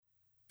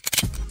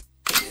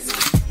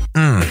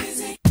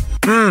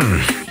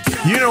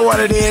know what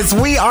it is.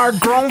 We are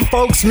Grown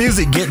Folks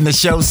Music, getting the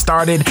show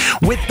started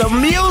with the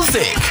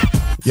music.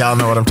 Y'all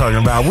know what I'm talking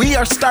about. We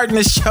are starting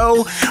the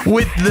show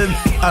with the...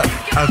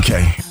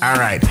 okay, all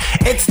right.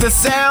 It's the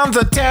sounds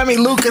of Tammy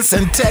Lucas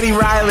and Teddy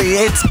Riley.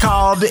 It's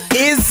called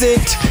Is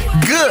It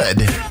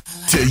Good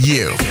to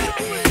You?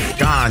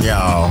 Gone,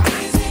 y'all.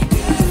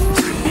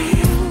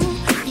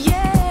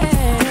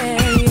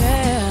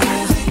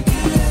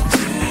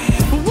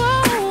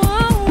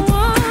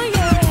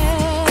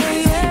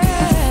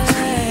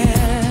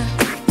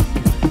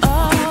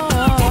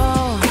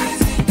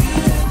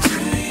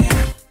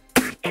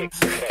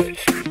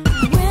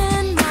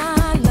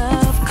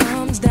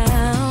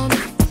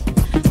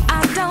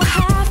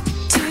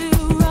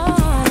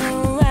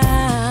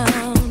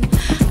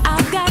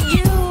 I've got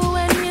you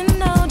and you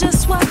know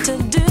just what to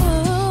do.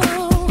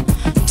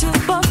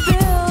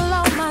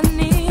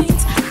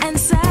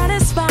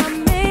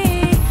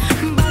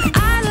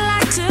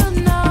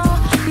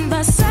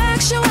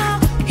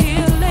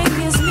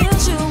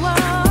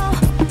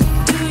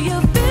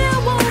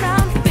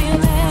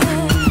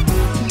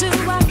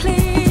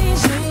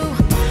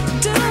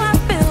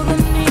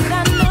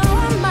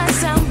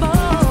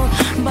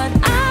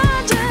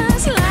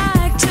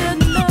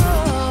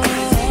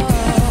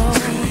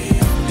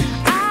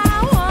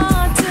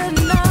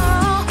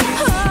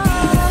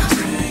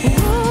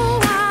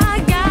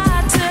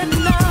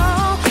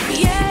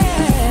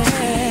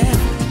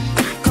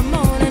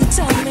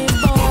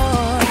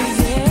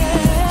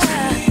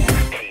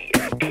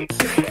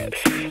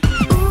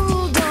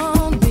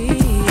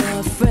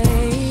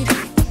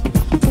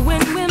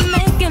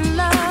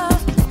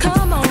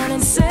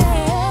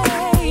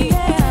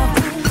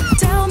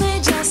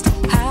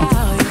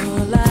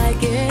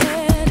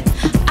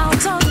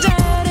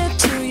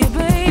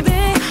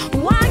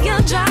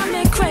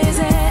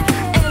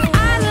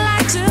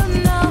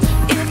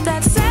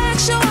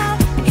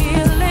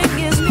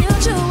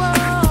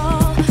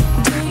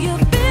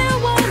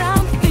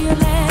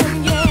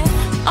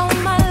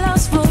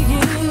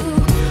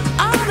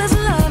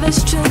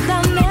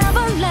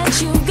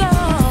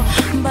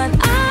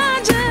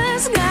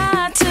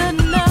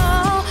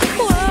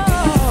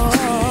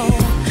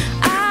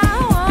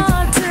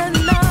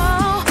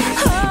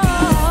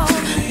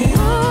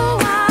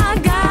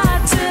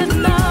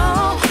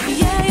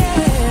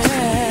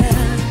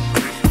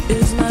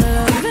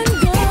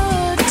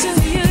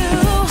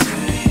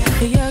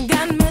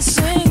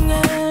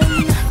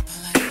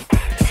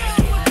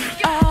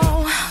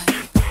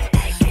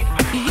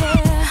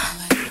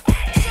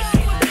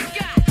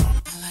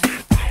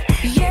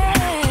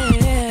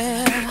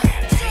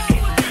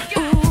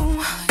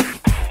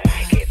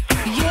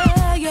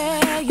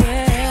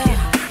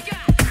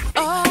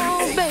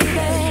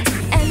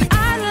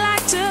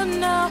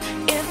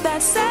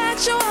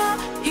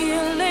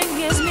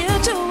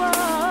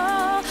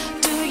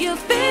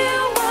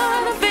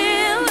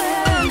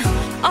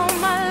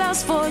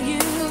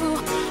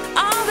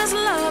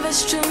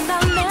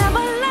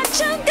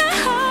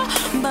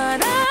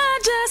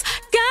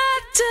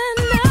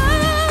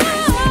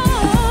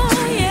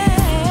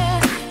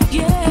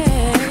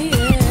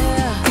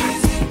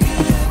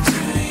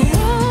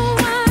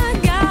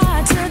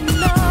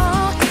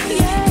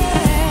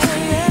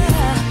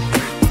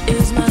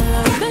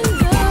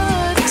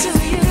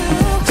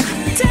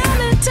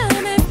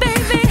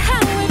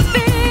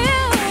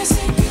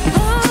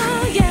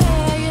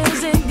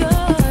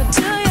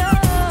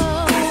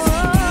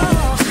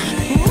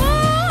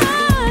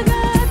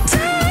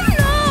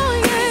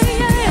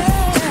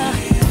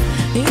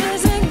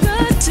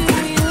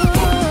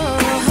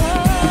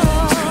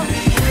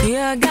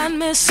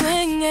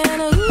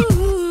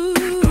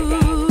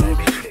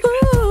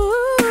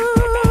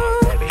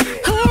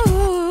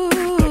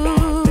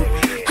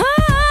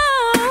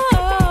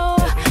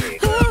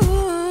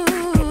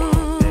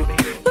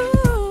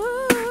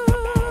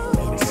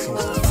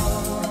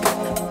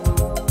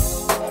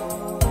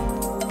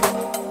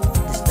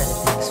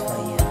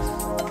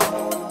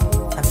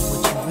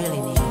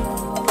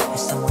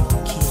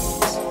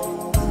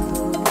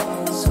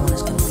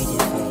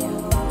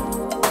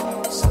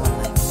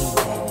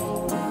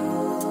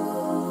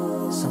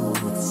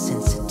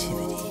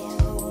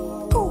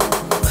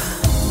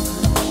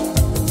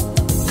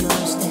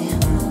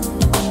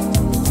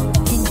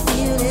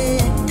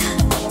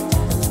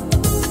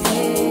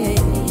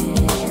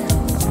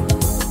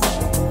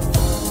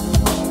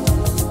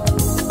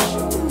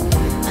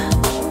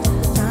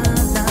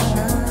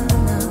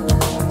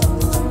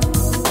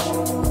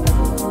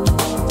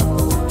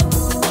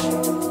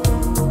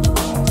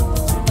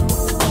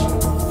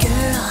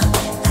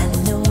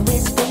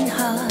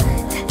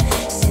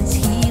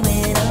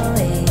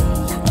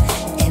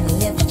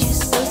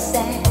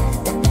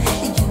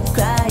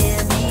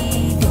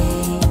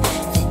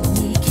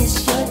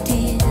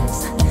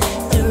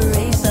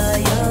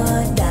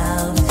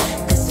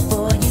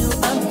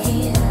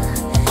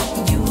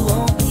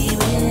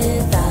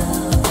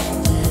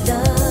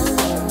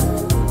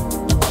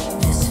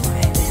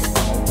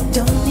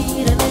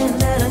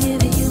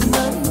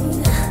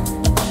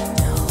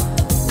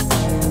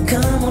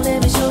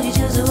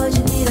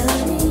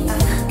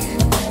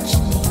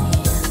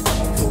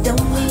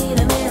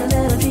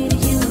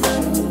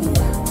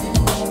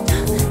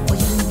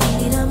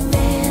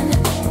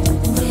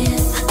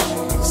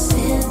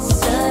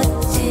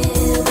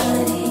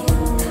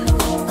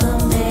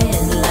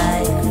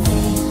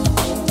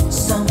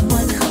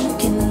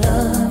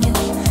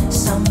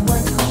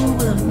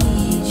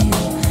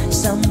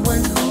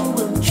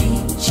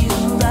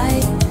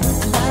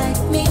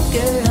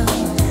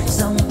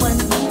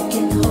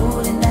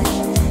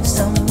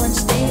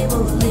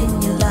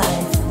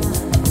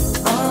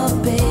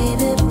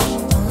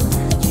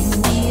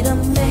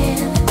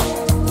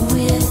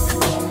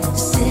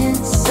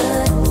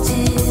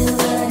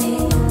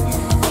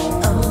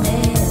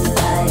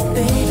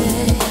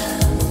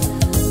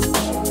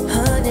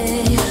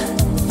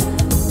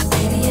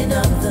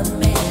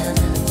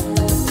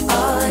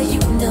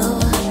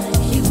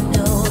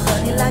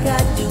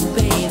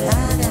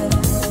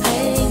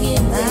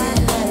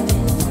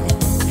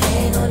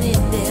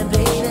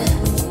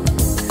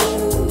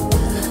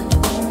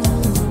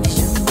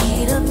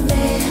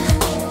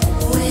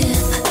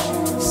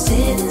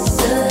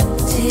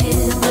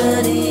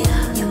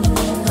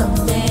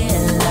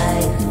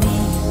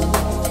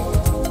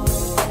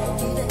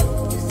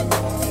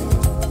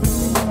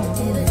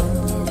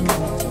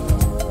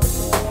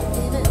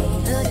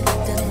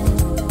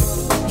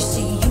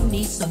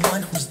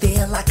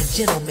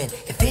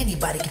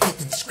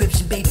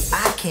 description, baby,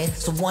 I can.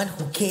 Someone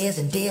who cares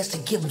and dares to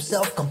give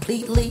himself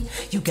completely.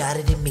 You got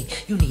it in me.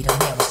 You need a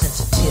man with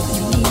sensitivity.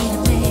 You need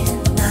a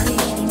man, not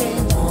any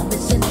man, warm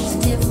and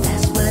sensitive.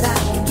 That's what I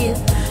can give.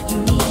 You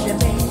need a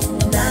man,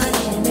 not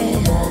any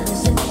man, warm and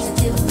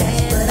sensitive.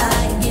 That's what I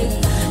can give.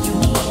 You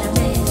need a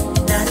man,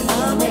 not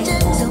any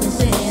man, warm and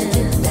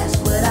sensitive. That's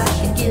what I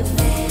can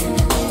give.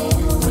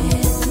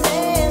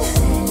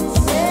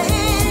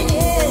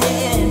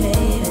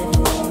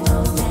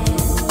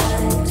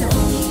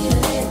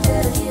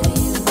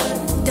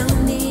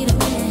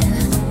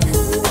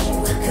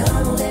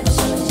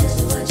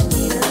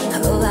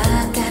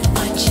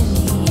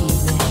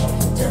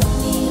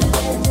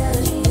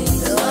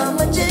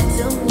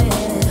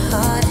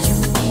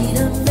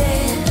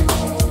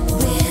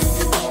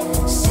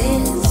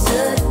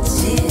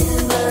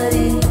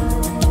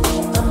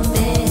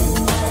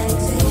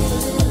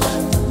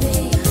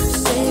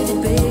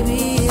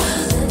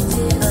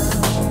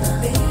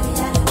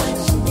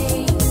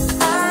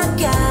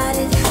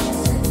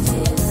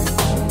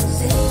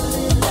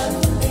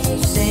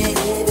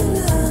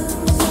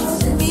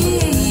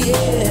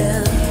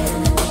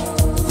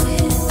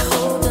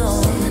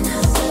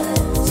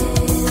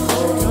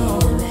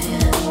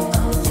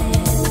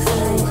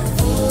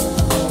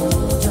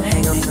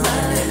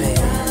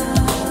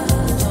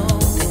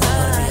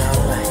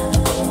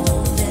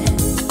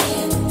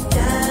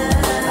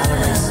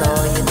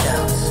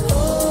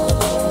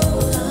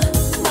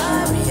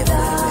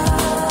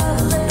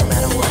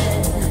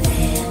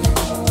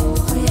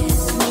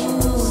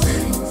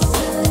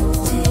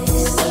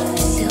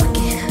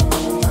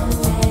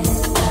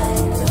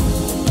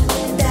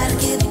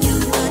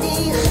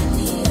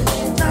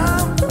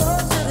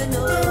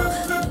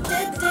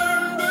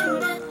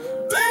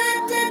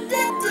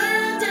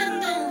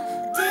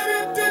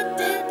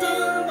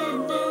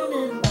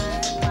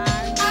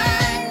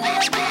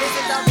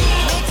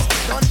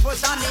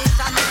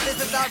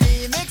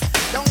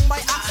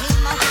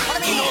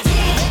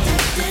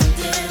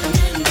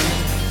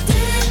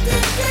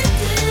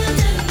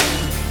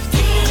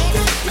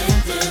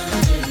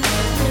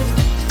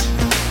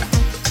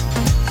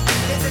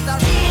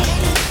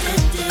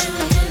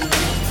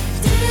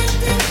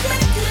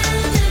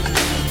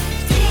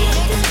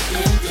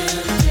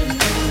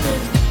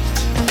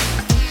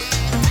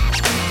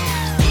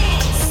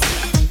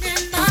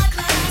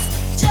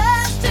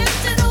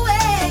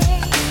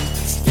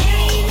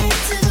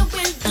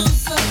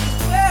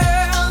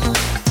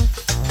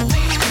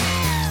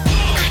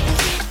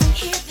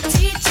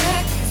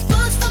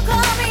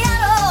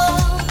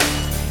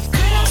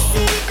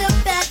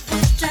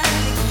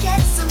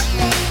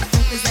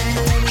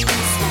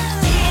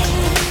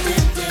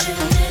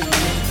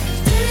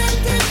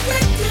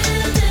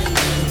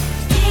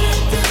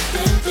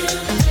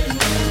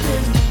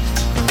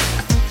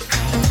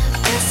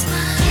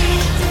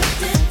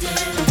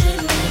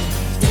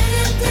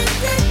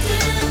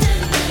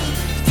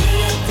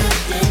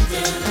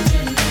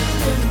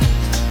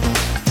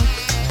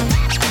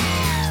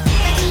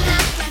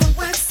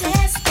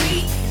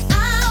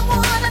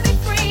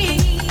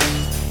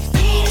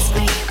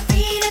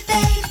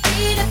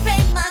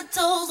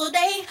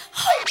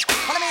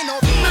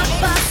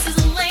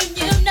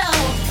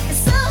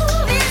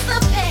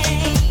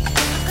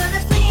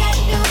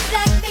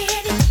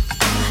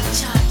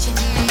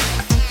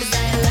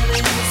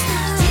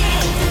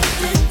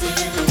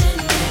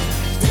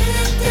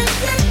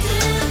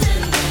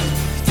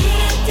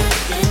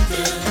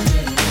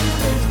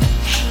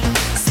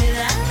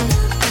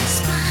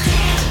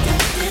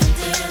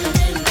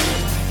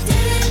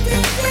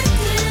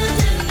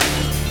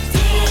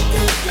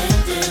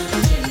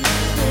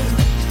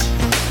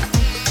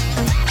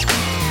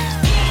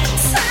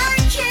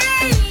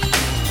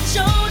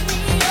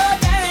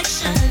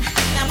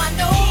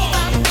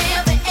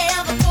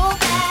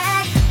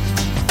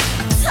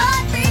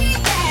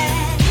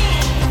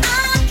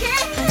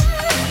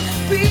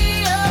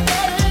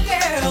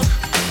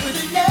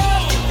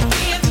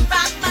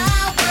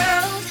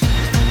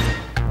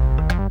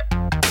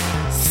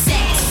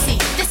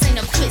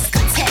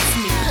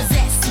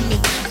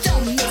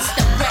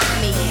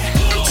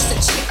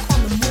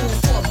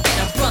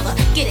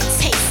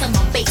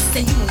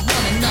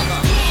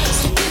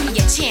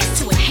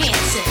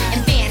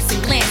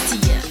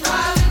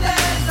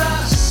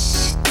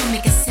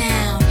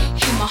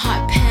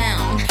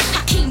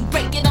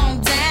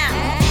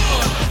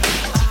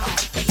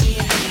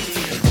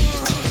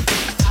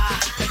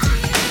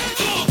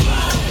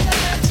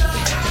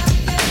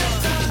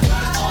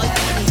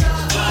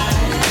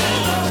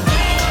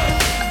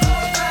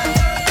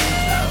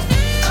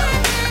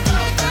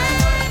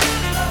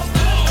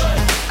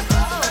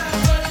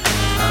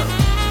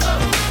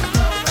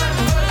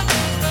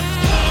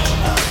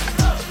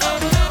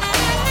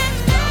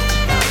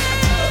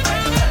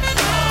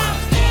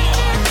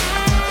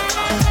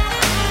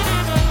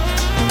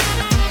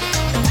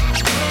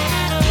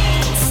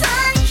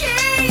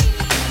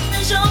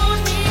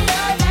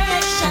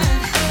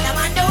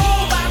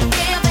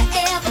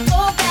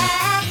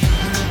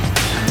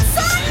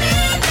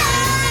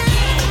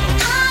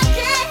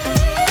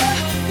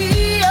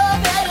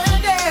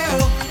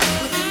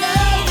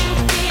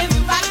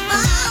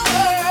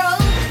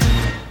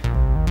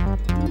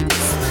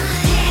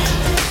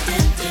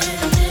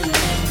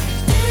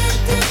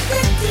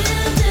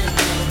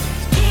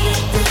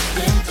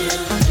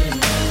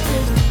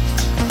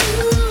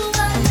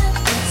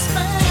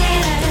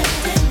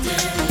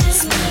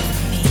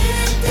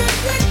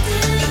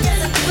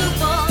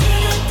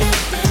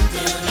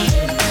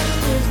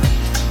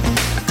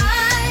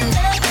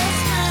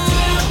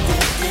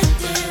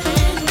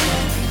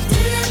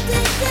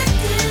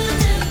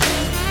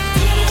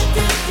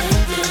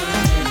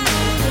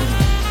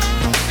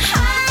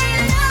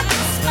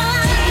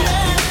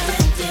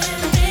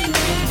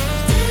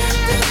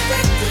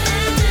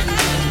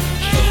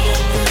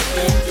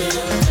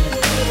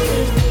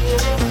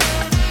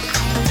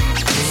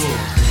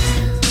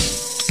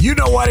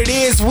 know what it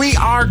is. We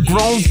are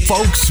Grown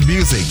Folks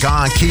Music. Go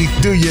on, Keith,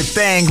 do your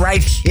thing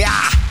right here.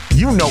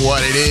 You know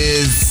what it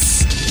is.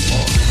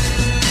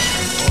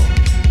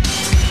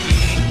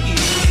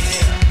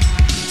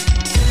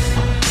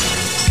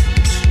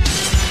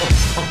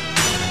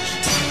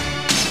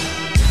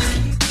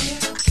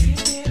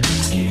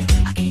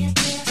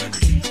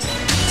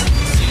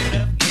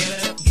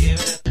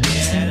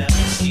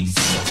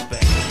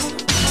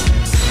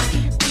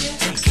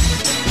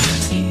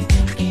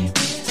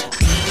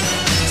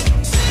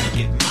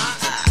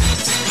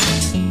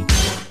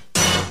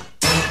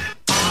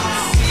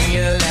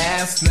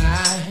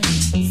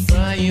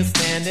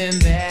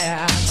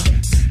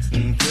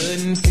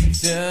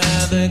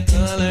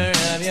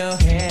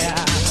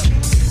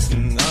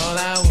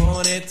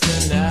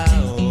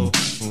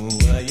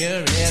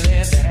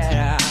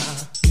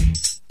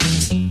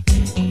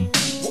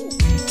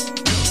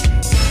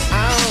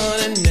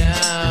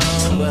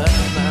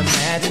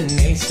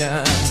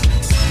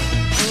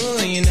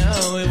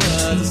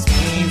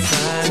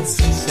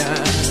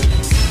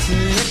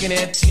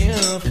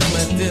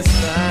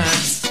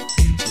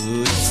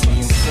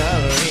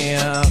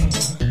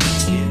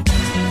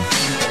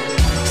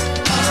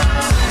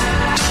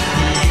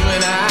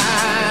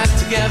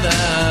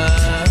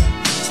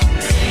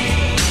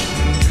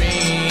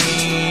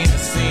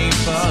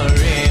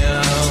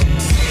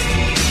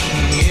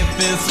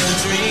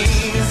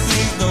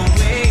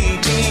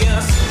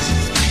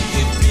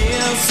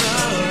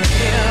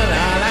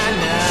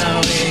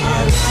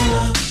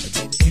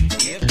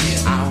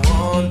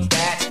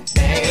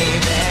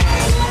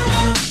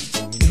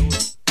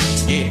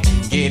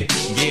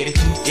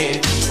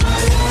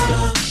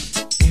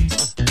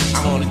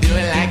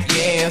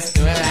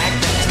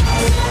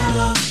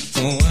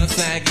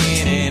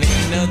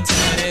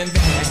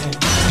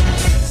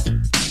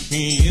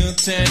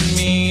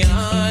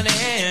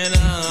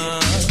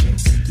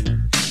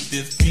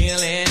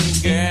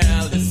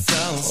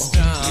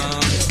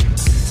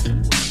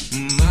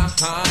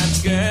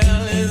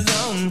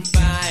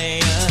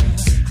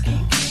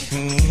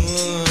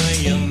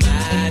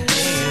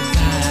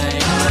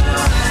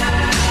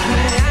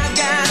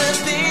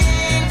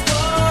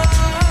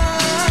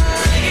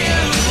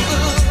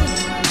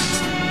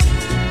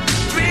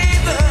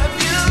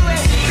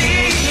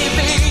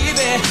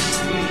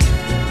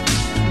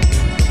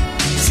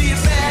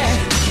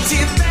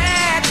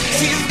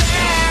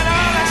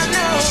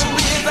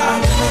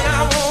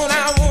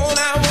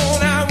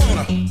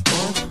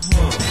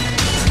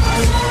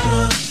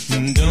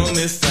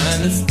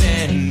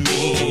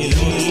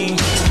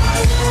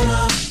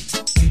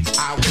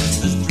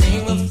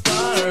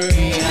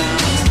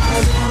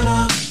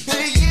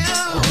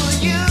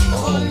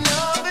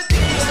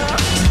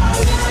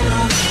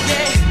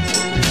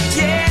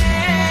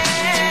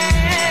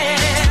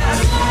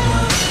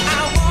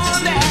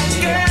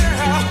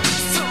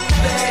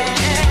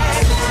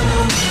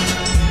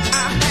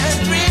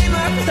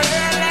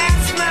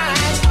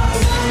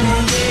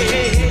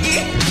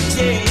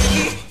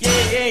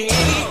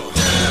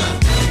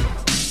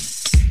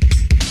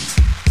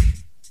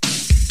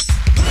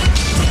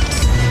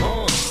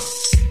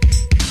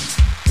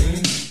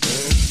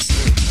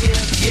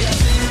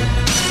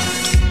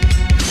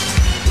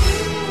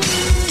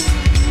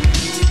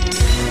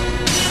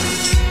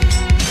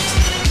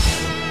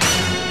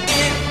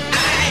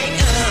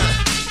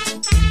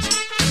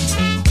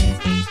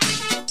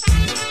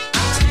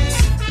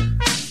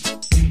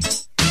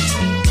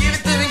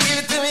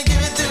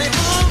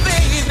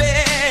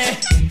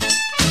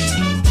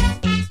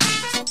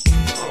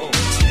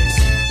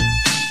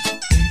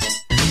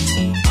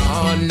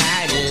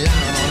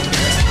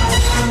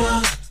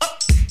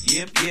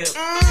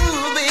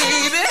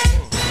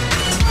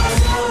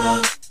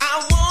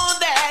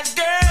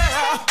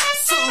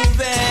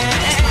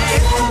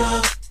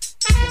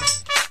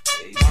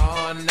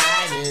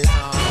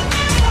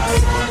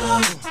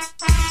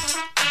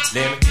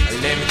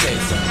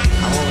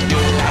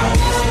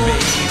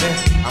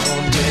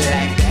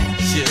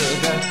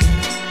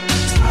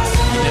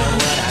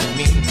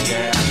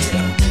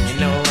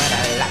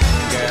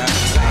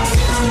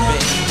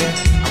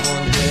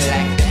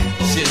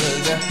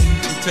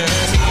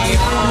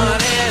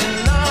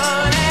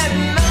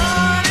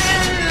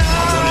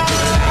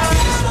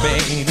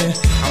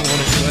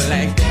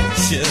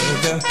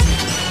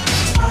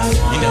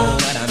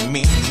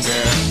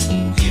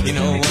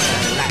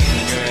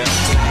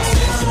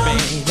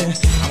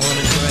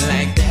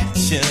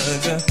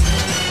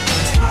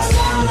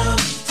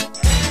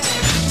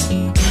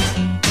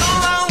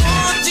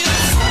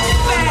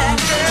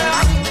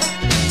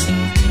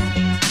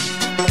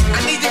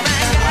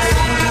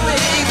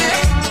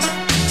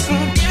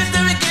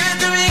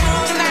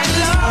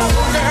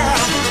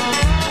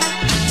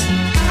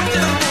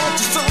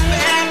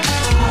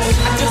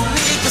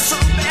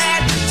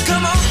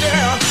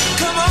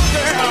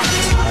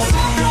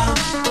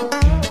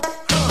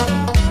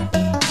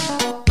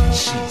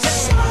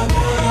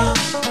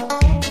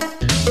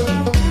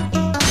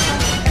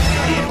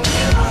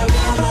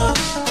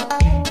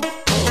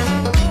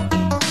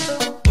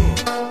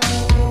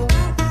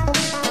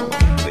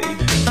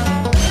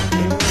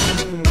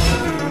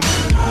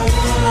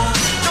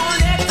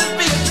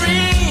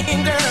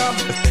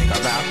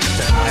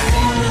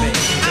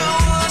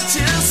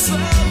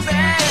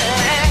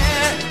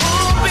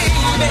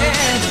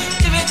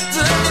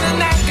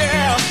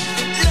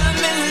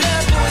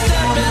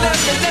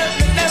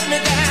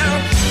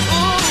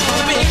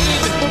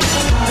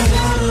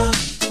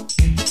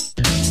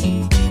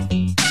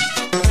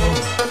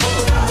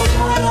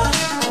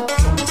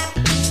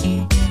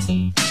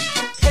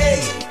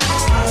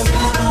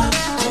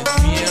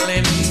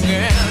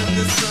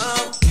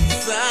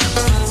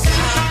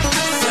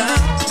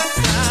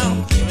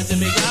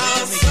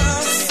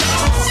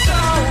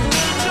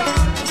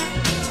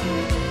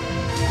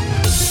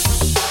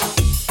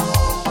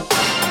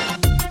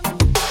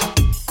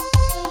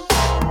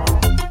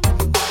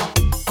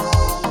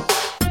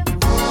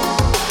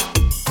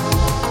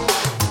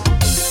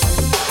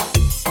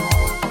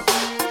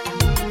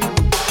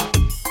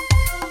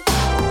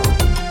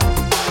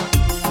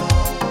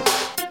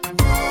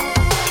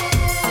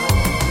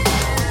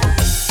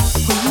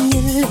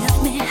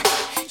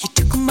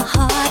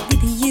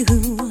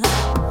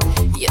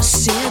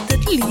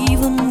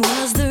 leaving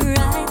was the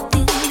right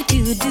thing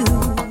to do.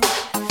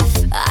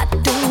 I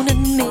don't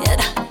admit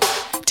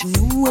to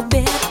know a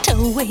better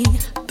way,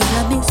 but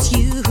I miss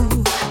you.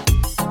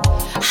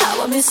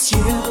 How I miss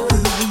you.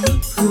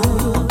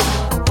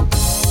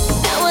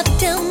 Now I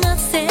tell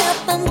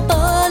myself I'm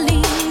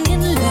falling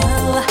in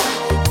love.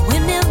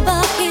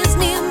 Whenever he's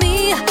near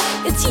me,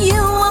 it's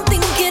you I'm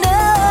thinking of.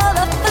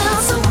 I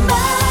found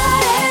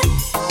somebody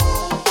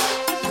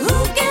who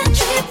can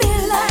treat me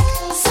like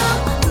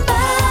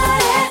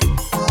somebody.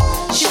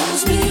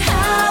 Shows me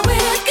how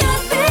it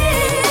could be.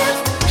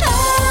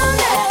 Oh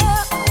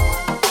yeah,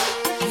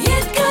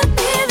 it could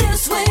be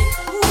this way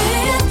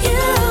with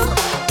you,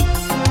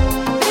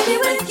 baby,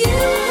 with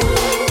you.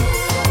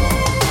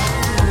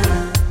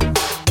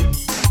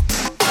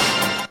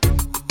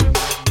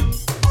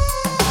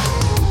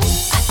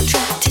 I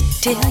tried to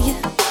tell you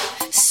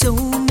so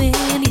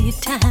many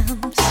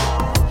times,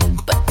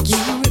 but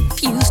you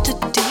refuse to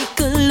take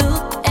a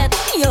look at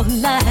your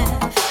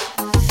life.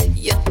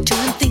 You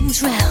turn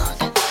things round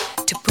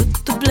to put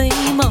the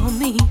blame on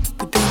me,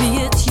 but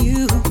baby, it's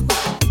you.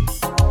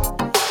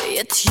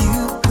 It's you.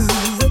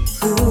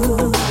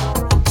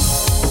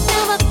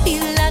 Now I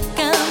feel like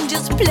I'm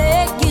just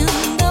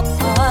playing a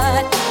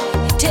part.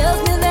 He tells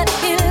me that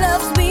he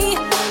loves me,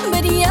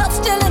 but you're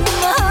still in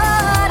my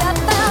heart. I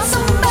found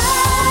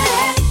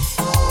somebody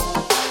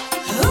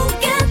who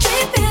can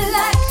treat me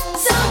like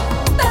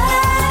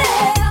somebody.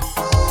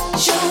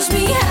 Shows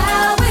me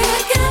how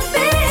it can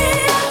be.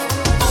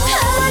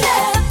 Oh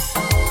yeah,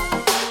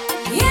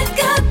 it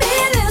could be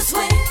this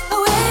way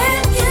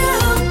with you,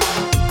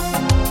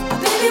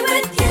 baby,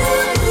 with you.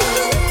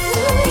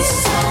 He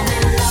saw me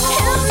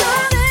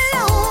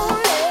lonely,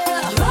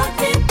 brought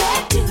me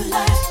back to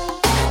life,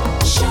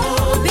 and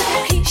showed me.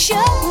 He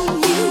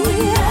showed you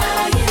and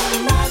I in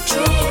my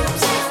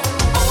dreams.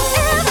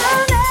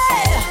 Every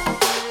day,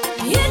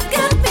 it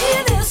could be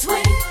this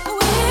way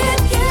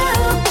with you,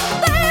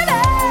 baby,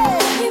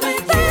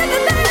 baby,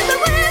 baby,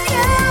 with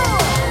you.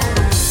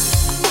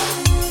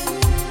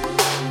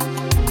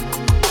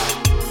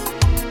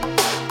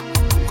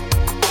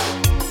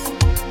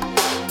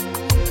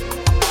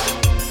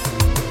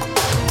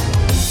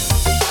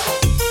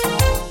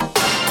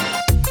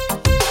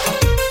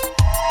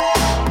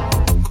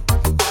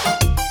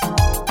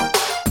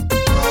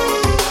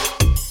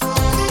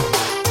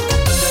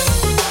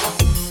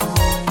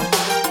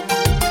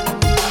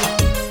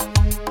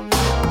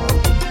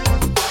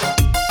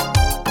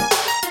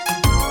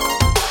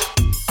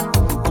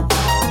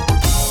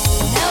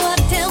 Now I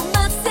tell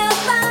myself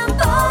I'm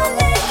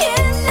falling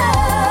in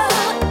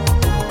love,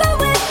 but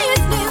when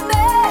he's near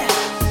me,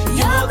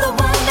 you're the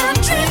one I'm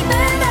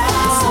dreaming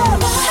of.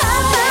 I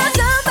found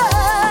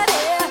somebody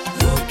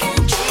who can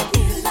treat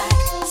me like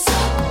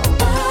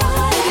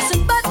somebody.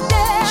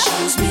 Somebody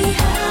shows me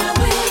how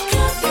it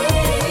could be.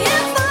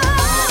 If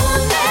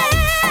only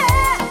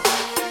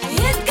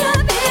it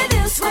could be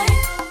this way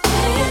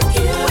with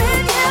you,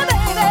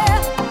 baby,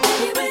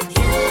 with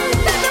you,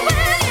 baby,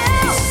 with you.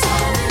 He's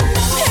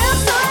so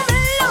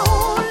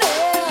lonely,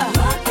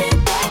 brought me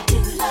back to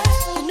life,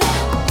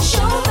 and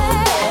show me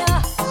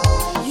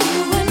you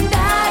and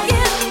I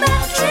in my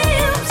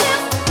dreams.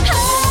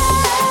 If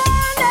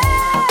only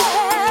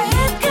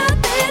it could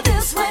be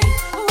this way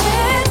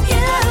with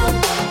you,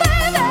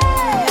 baby,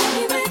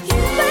 with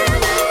you,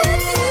 baby,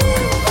 with you.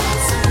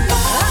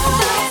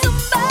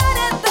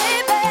 Somebody,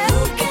 baby, who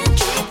can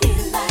treat me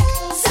like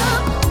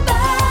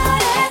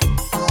somebody.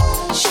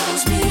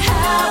 Shows me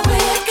how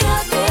it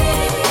could be.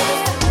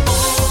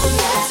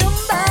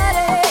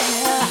 Somebody,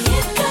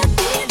 it could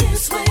be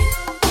this way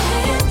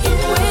with you,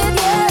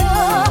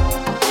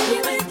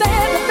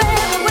 baby,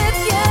 with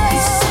you.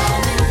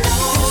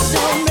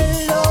 So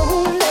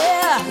lonely,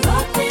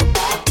 brought me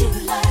back to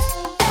life,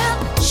 and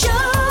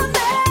showed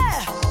me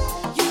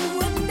you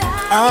and I.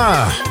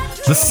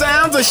 The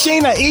sounds of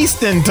Sheena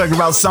Easton talking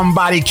about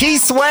somebody.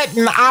 Keith Sweat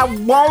and I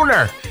Want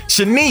Her.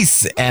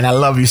 Shanice and I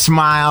Love You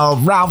Smile.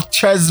 Ralph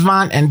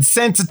Tresvant and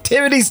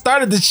Sensitivity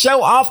started the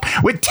show off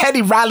with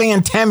Teddy Riley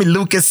and Tammy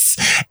Lucas.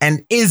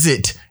 And Is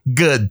It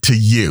Good to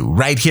You?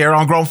 Right here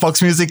on Grown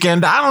Folks Music.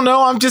 And I don't know,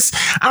 I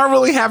don't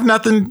really have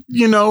nothing,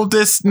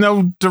 there's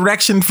no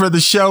direction for the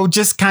show.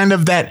 Just kind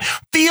of that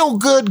feel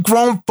good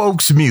grown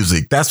folks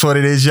music. That's what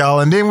it is, y'all.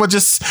 And then we'll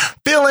just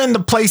fill in the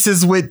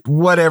places with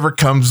whatever it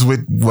comes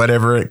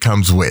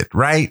with,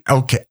 right?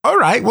 Okay. All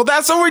right. Well,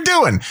 that's what we're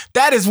doing.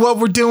 That is what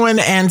we're doing.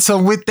 And so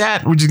with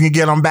that, we're just going to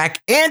get on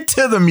back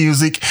into the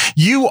music.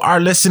 You are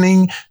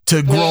listening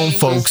to Grown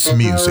Folks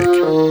Music.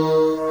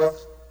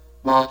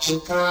 Won't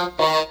you come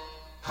back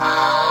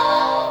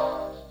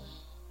home?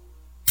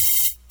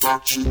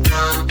 Won't you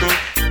come back?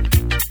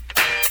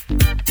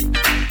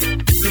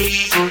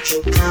 Please, won't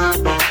you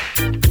come back?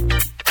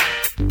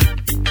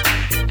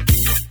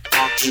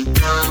 Won't you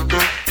come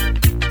back?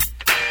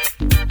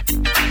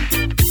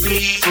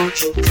 Please,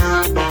 won't you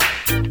come back?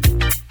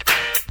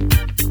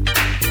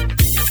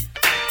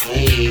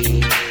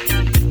 Please,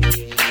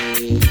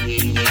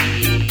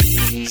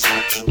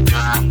 won't you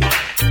come back?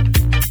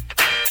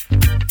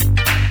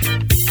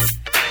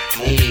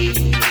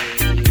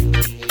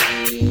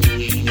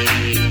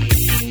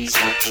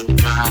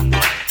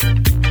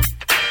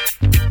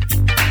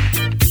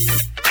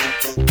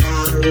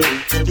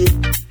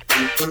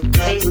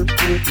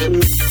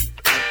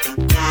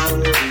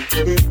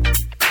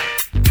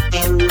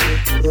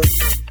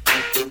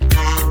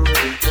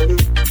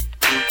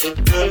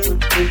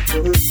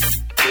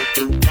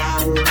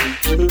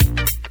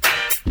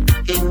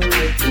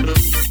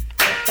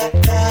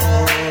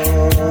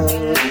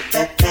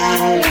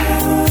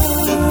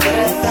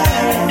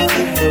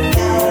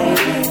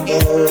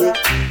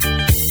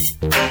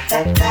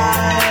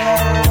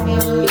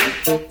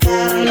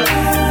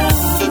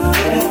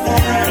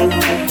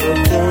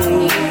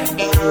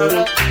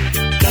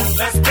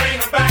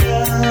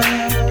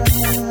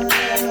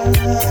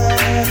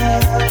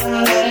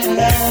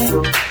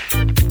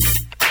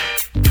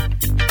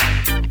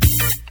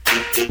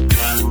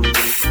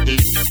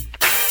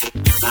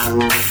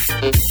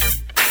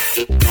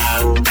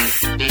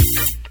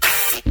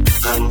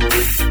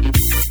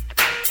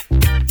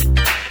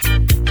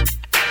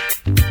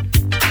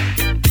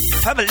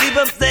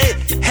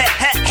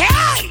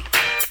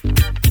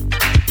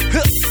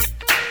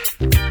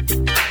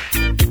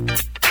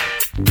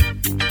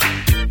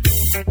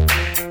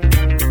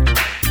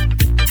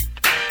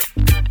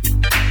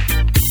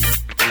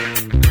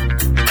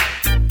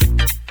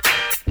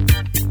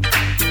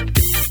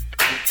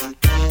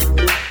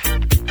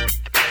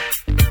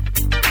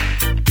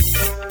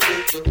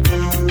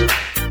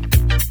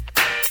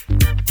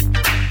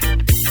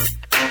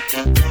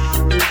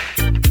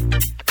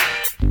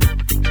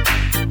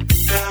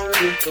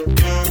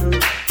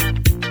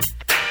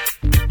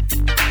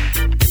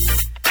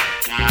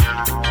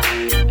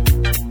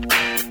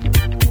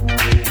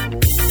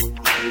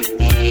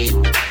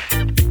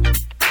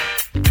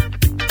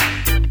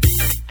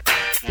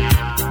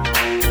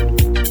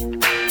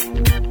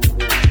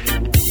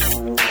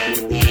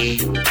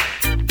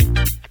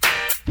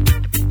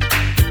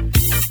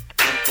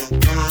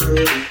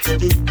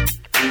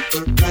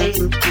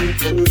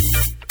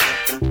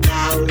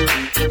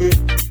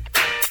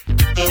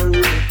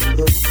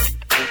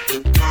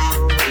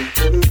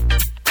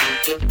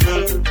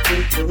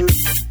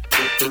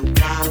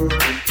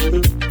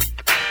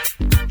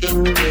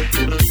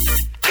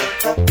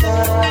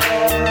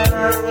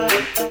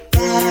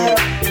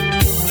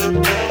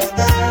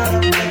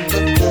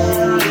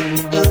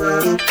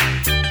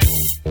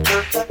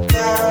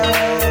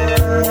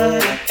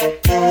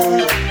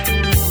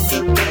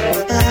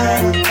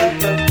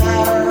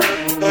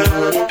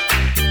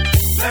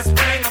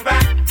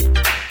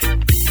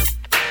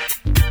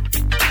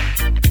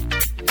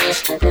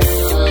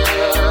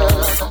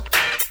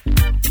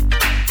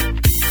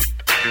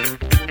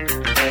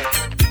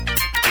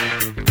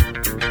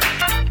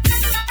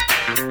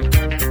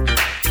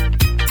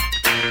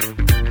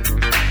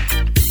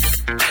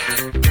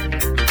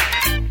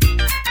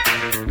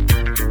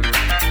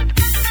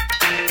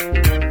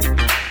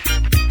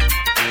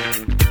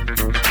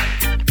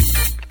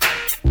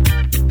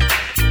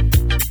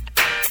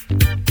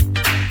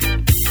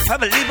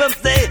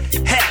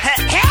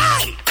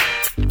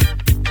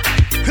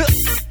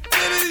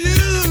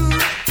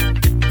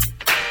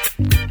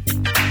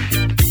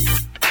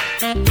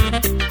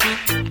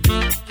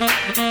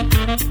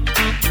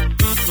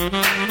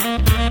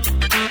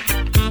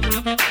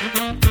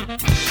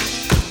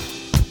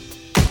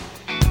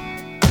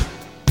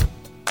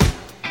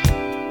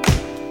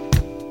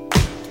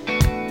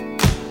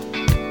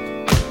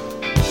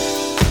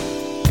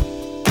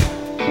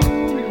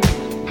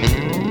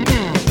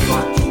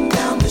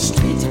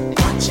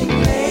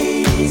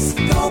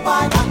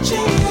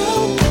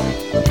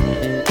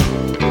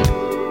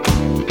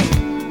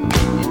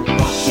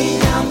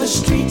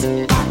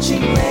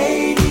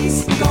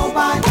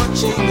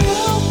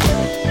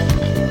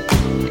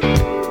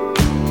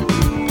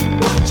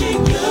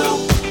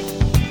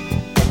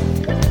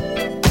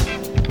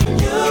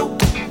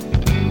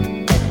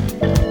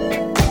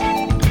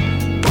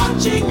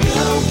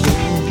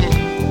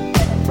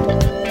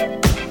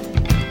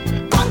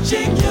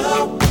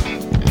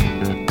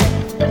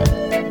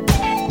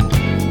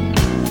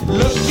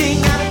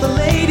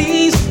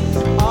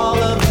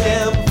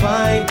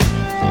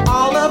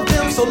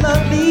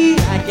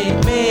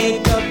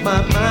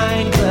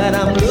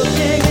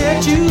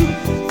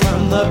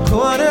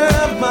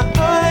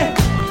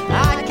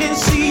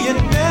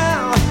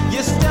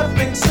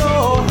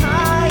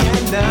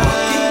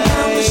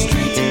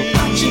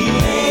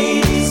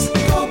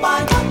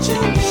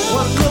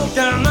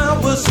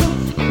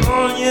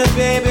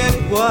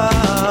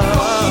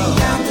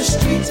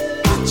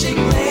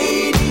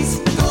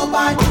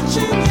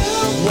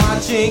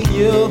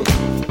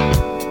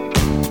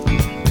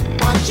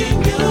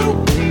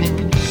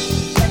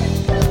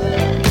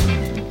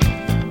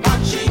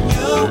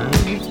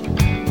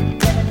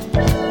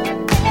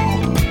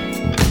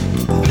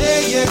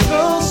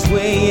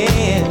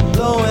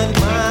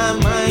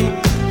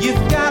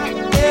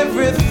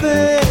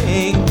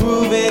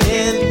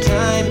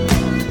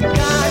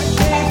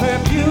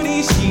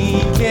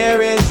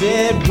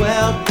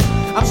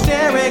 I'm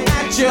staring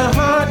at with your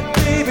heart,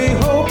 baby,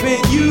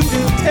 hoping you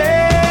can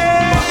tell.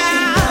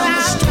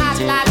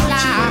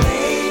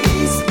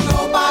 Ladies,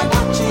 go by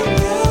watching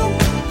you.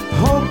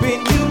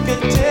 Hoping you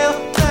can tell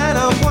that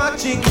I'm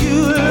watching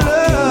you.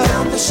 Walking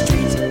down the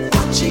street,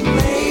 watching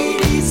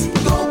ladies,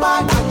 go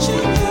by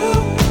watching you.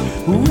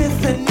 With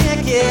the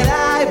naked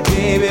eye,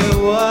 baby,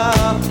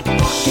 whoa.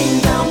 Walking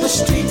down the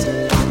street,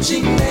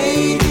 watching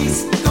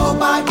ladies, go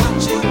by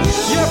watching you.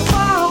 You're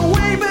far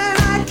away, but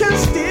I can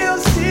still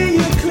see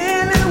you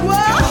clearly. Whoa.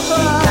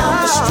 Walking down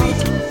the street,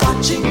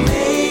 watching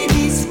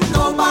ladies,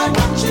 go by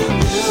watching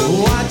you.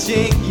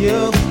 Watching you.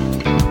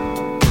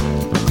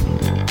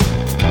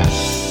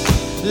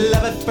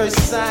 Love at first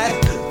sight.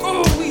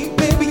 Ooh,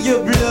 baby,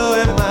 you're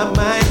blowing my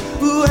mind.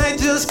 Ooh, I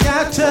just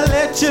got to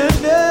let you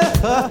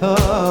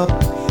know.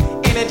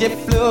 Energy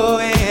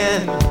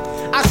flowing.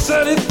 I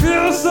said it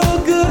feels so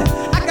good.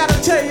 I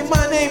gotta tell you,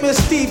 my name is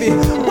Stevie.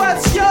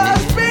 What's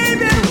yours,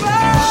 baby?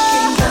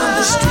 Walking down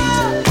the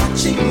street,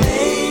 watching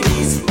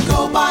ladies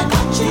go by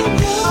watching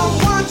you. I'm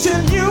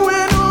watching you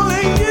and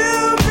only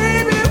you,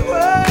 baby.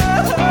 Whoa.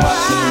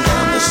 Walking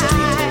down the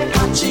street,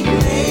 watching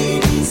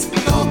ladies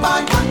go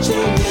by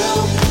watching you.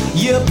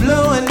 You're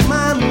blowing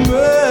my mind.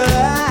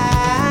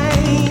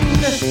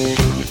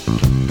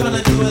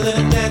 Gonna do a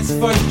little dance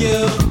for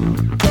you.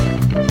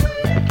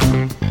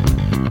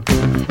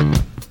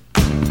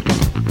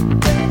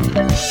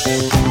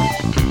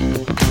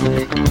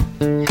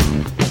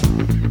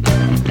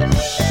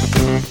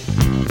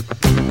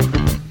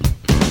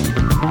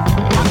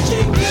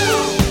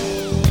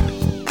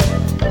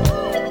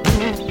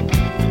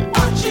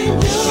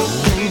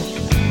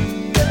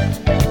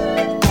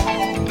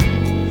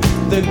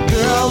 The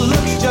girl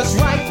looks just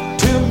right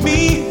to me.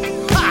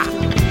 Ha!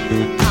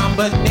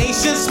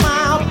 Combination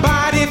smile,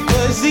 body,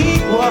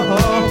 physique.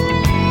 Whoa.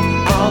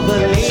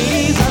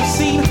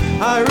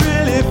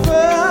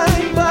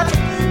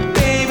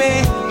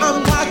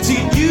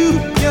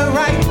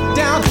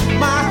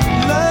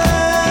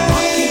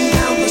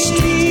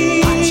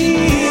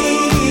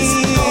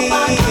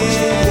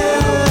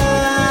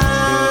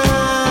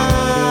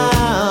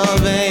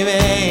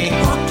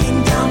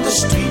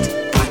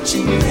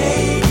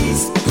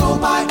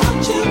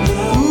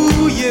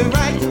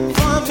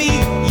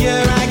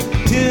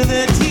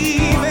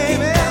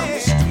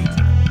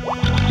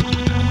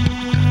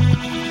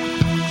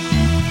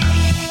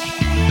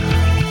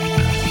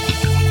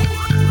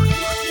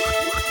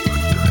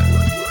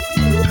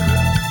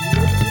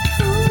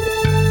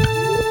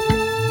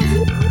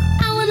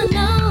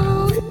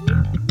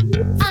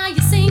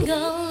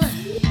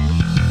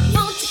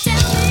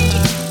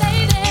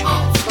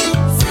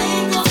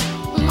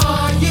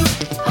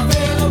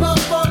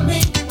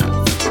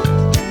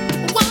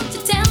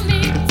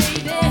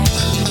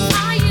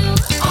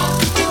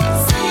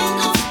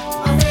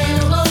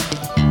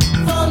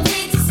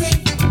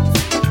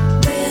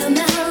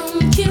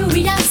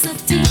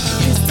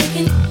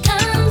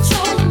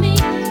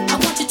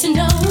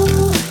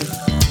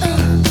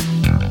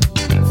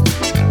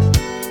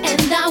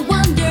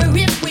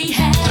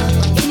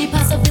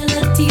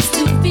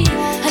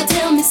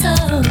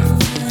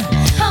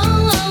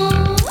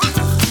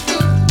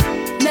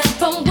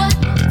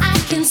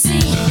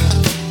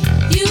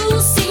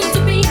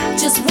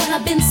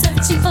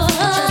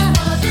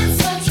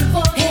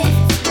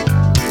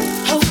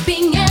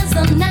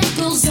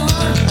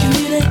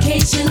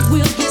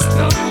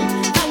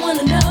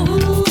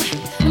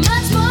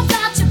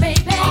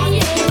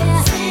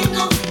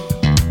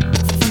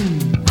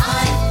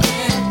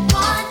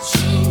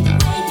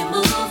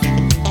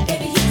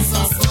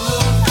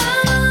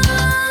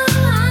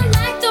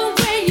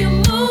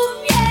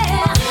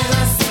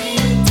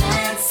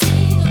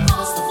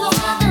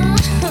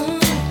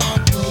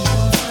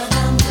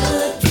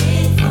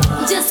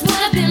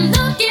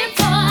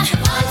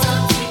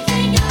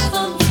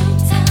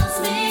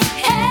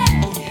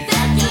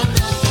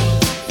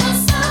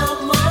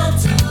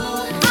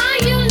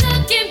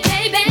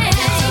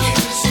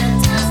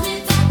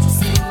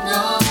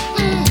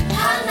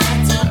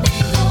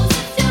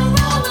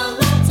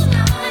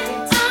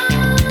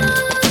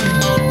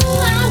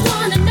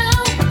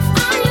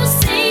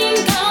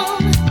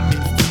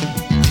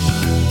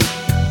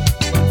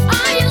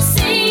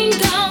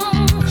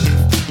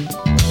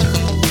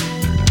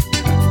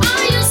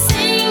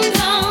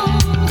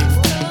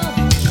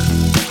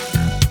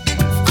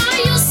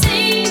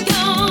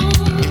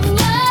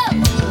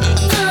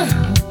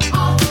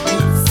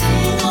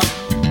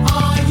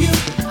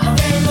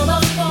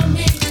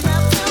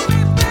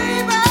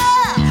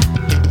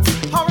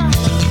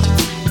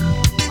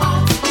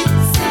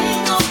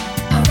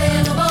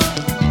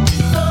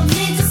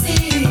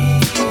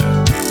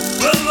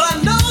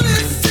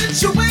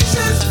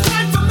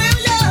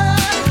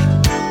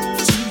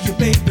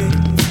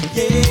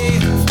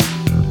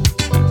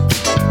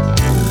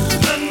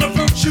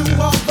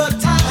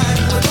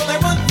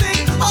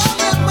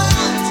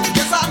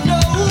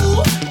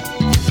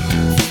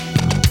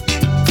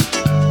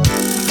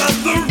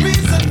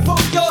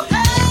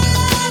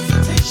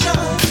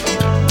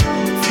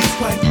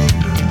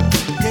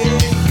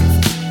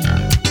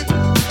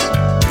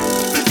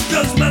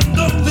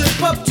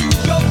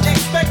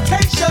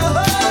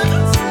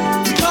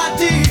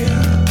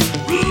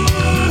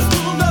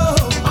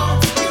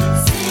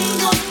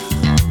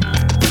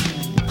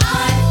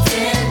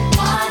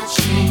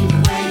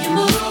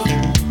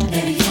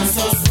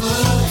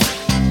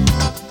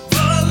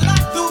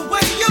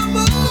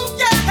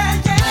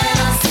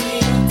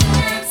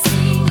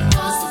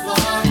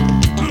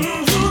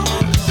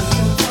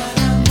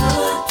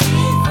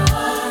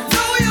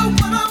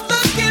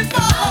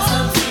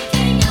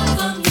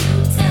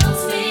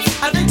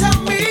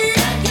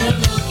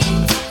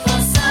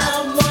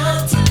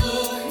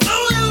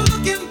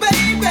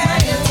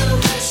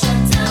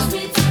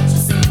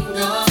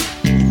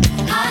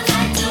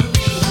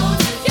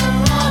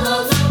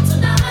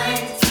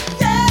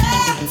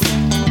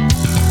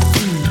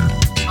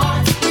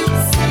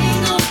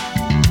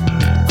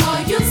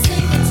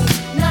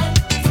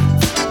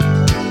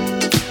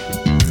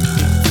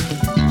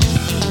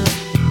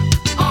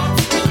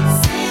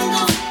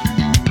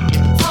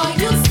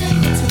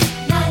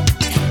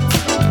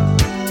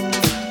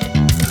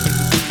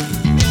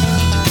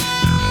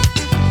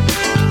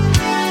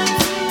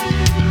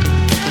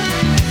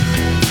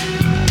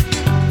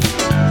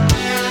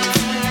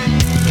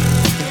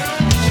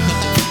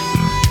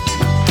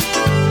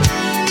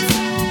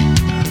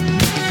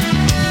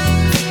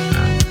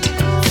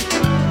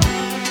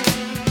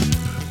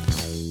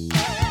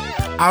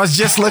 I was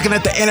just looking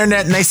at the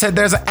internet and they said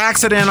there's an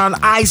accident on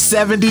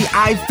I-70,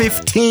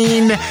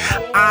 I-15,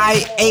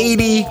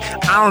 I-80.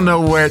 I don't know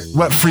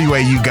what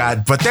freeway you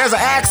got, but there's an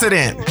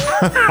accident.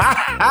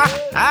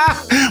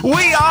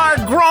 We are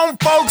grown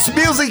folks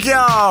music,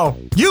 y'all.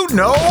 You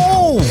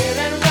know.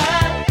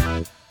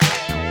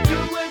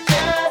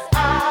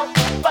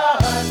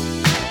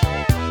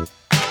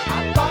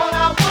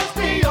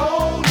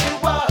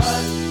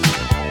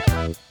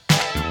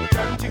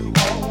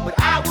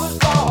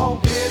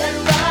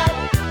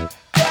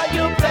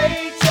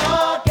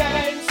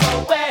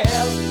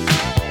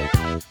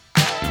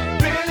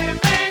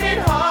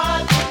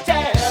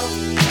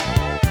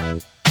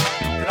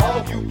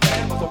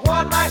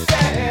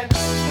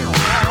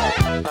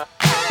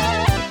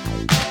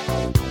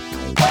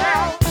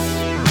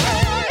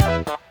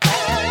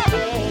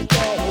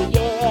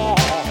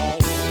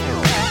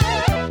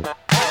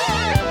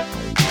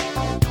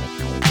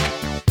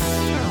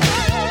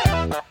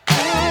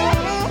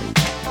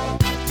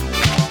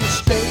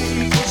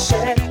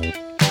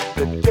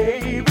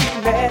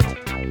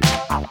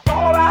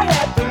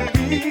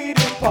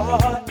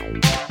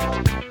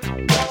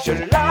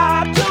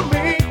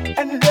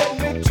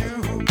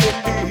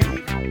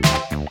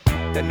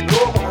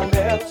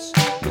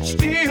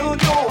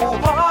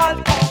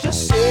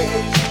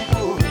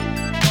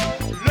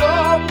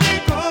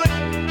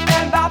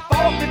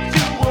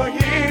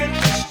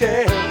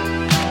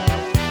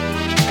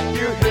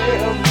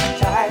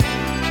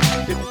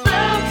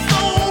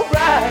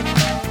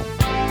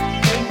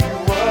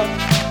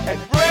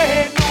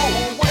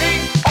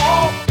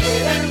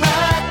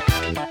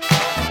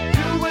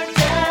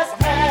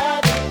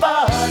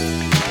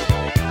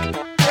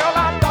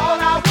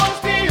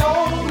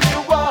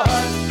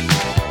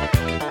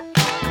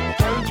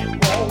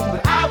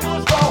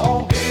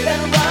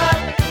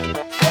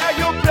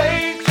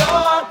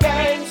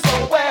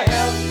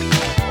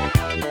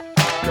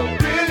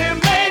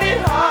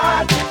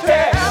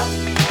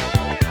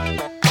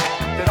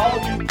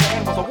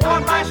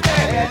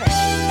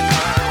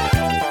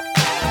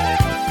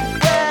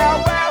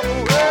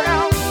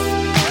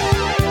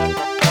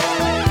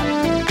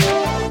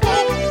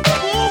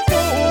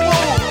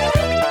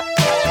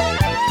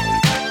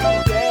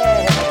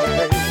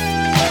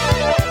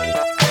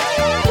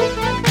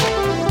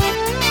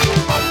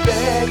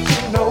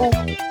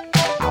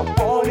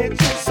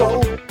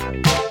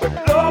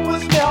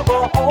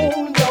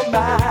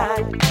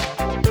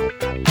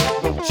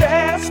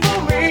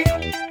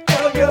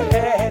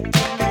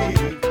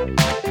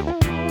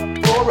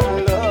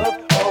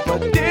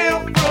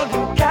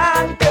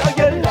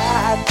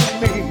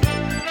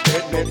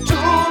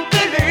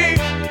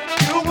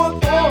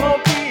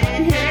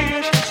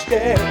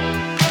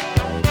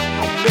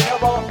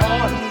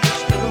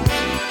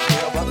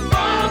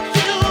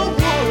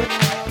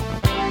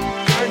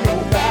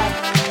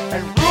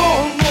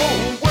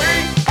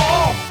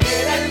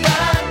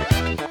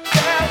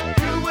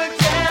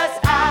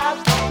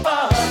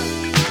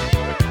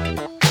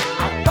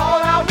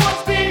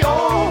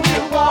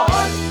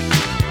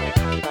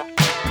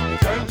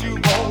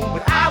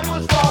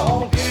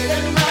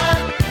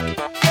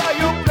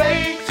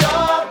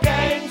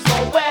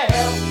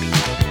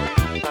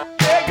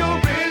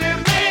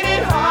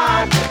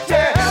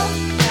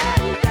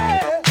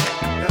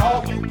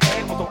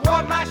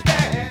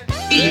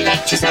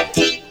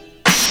 Electricity.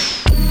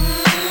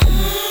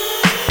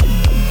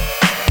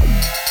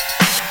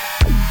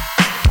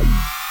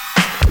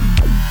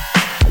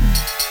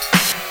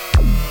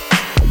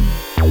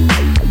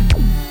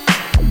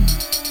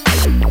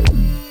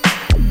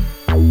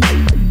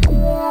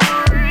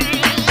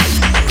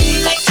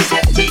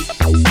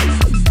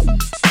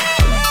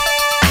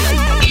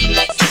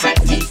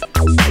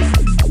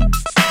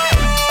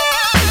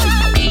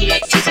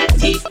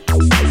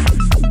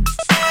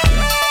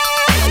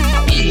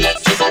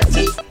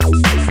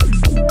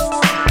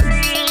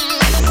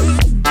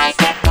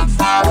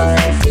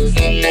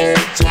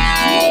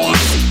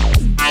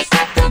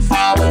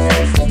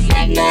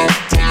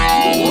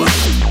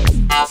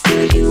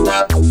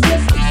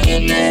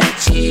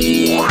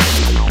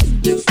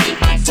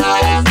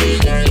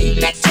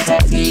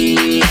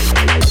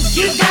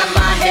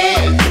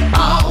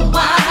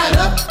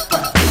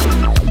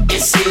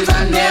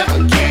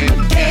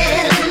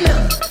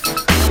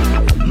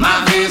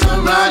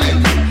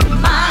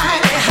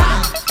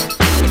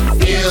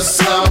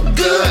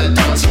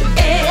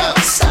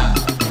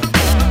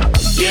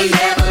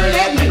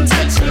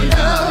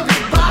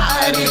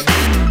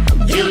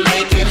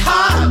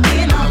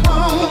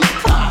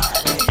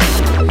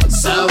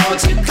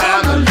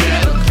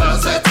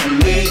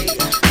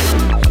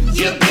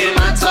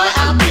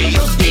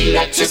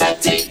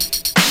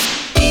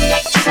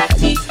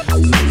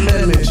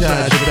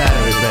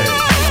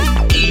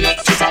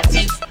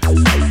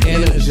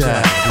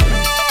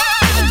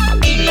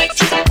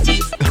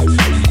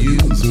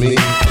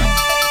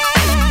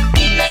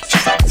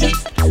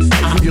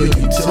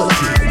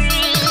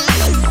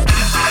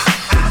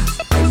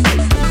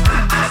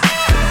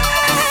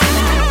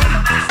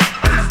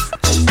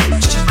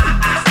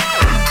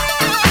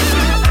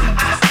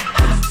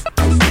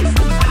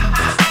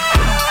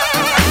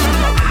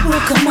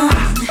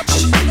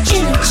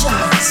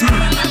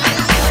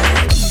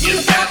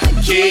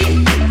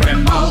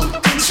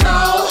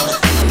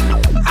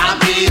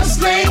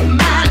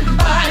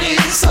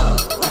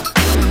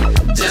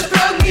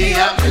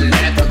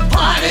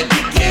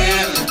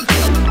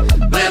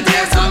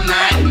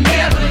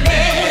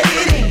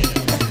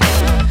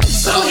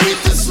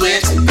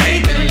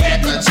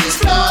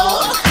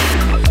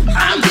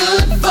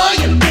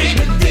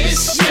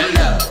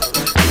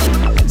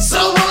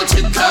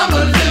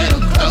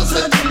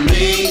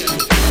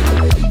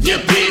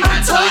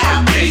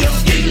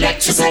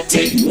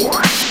 Electricity.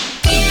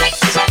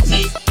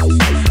 Electricity.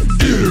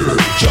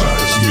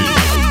 Energize me.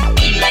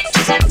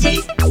 Electricity.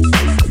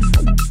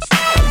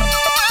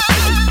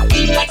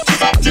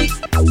 Electricity.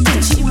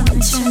 Don't you wanna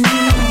turn me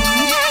on?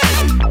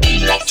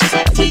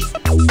 Electricity.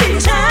 Turn me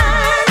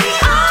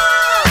on.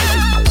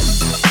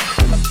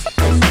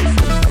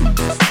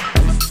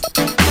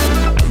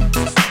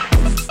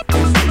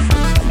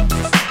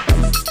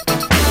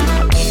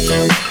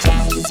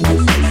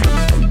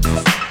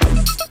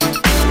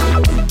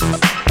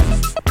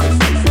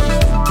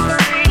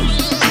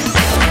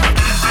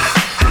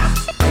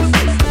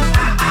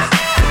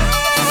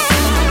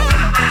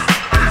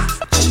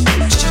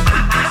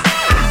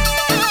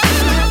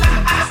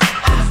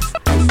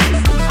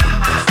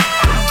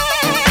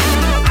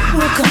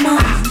 Well, come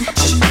on,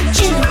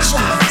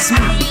 energize me.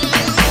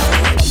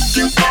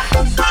 You got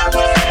the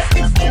power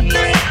to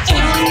Energize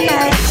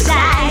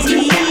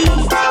me.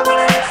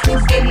 power to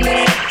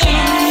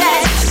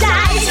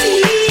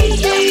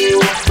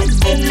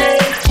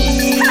Energize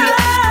me. Oh,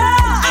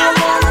 I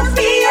wanna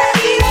feel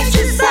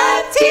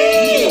electricity.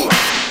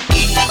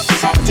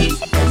 Electricity.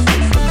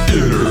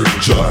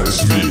 Energize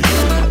me.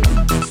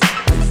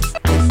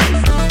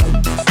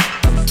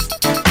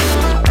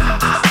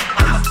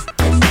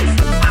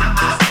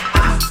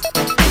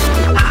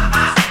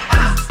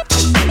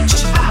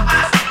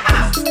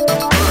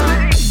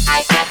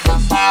 I got the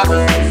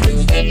power to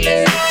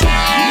energize.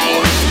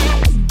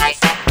 I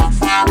got the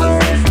power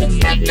to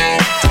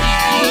energize.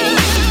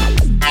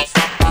 I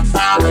got the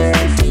power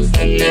to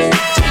energize.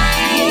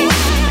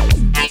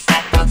 I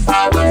got the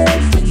power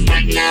to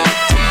energize.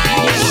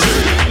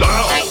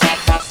 Loud. I got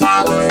the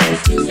power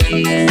to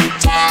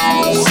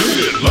energize. Say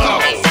it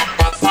loud. I got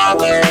the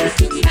power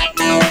to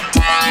energize.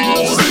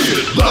 Say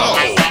it loud.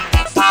 I got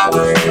the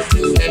power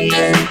to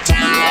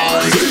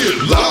energize. Say it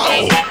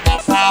loud. The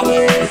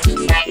power to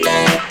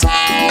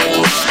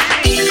magnetize.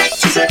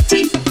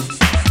 Electricity.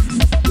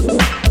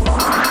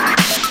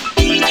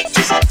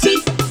 Electricity.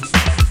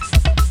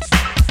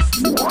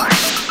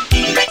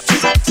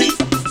 Electricity.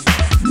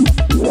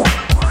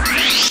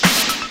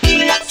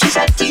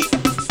 Electricity.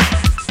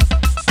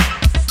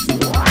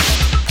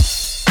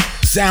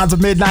 Sounds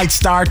of Midnight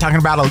Star talking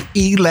about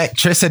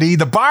electricity.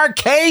 The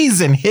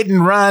Bar-Kays and Hit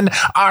and Run.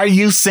 Are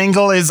You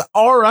Single is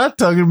Aura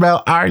talking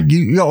about Are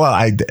You?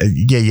 Well,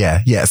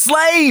 yeah.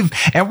 Slave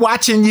and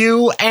Watching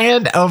You.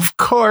 And of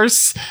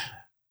course,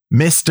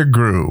 Mr.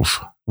 Groove.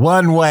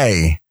 One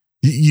Way.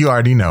 You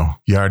already know.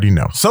 You already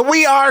know. So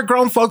we are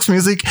Grown Folks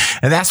Music,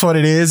 and that's what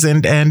it is.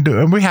 And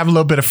we have a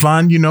little bit of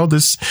fun,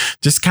 this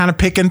just kind of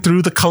picking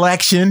through the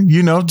collection,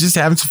 just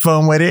having some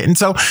fun with it. And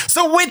so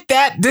with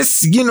that,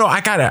 this, I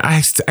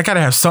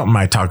gotta have something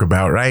I talk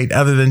about, right?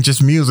 Other than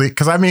just music.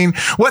 Cause I mean,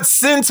 what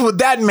sense would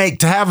that make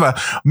to have a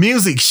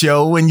music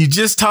show when you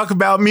just talk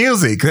about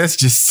music? That's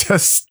just so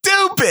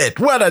stupid.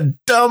 What a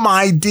dumb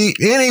idea.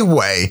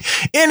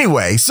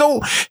 Anyway,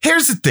 so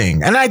here's the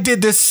thing. And I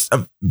did this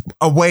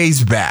a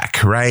ways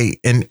back, right?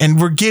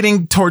 And we're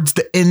getting towards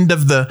the end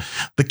of the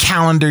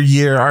calendar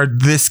year, or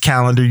this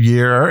calendar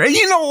year, or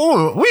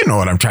we know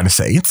what I'm trying to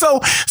say. And so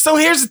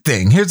here's the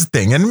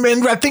thing.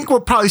 And I think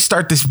we'll probably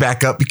start this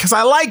back up because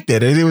I liked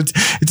it. It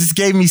just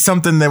gave me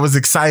something that was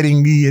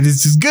exciting. It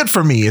is just good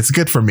for me. It's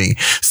good for me.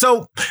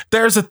 So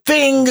there's a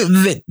thing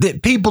that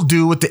people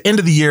do at the end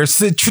of the year.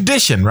 It's a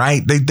tradition,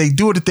 right? They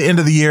do it at the end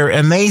of the year,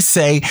 and they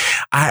say,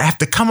 I have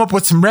to come up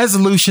with some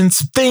resolutions,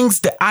 some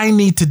things that I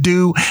need to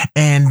do,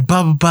 and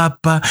blah, blah, blah,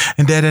 blah,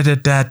 and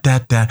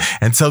da.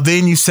 And so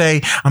then you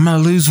say, I'm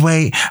going to lose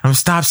weight. I'm going to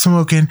stop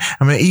smoking.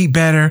 I'm going to eat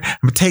better. I'm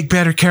going to take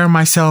better care of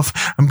myself.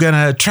 I'm going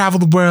to travel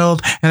the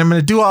world, and I'm going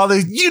to do all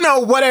this,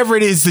 whatever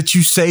it is that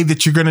you say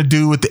that you're going to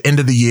do at the end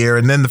of the year.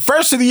 And then the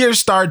first of the year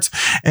starts,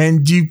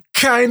 and you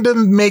kind of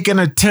make an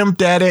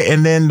attempt at it,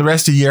 and then the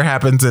rest of the year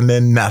happens, and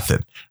then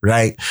nothing,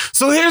 right?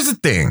 So here's the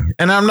thing,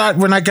 and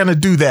we're not going to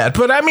do that,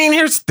 but I mean,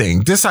 here's the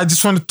thing. I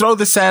just want to throw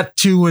this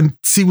at you and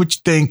see what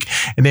you think,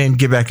 and then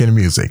get back into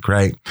music,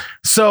 right?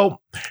 So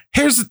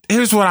here's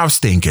what I was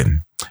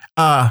thinking.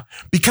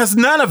 Because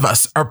none of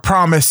us are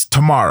promised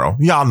tomorrow.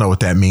 Y'all know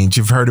what that means.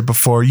 You've heard it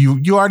before. You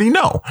already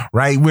know,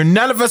 right?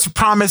 None of us are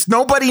promised.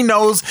 Nobody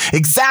knows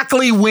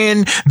exactly when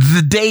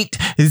the date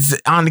is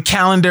on the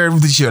calendar.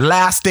 This is your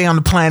last day on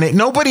the planet.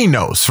 Nobody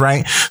knows,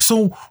 right?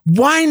 So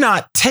why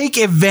not take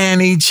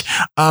advantage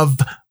of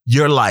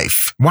your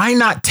life? Why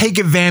not take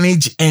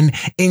advantage and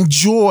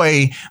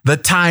enjoy the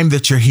time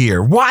that you're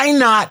here? Why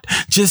not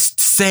just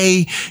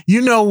say,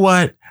 you know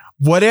what?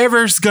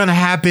 Whatever's going to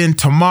happen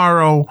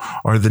tomorrow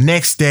or the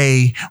next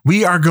day,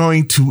 we are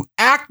going to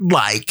act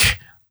like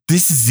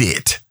this is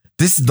it.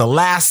 This is the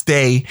last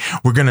day.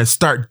 We're going to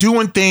start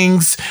doing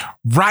things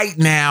right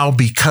now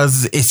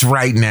because it's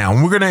right now.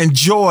 And we're going to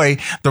enjoy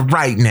the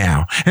right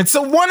now. And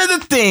so one of the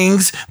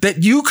things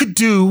that you could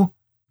do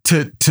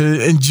to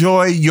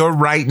enjoy your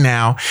right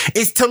now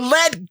is to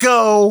let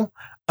go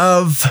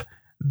of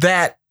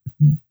that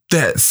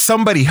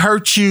somebody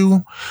hurt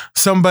you,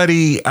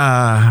 somebody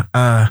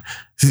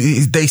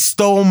They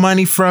stole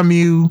money from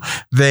you.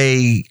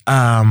 They,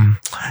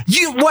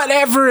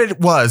 whatever it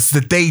was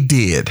that they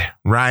did,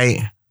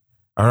 right?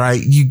 All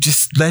right. You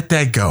just let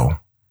that go.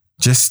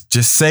 Just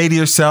say to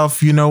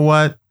yourself, you know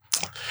what?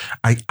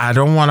 I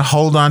don't want to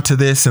hold on to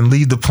this and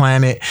leave the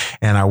planet,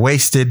 and I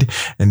wasted,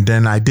 and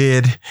then I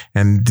did,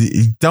 and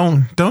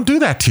don't do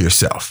that to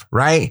yourself,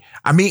 right?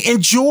 I mean,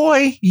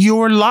 enjoy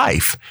your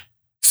life.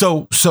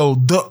 So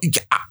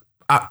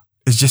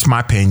it's just my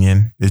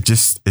opinion.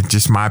 It's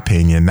just my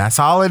opinion. That's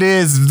all it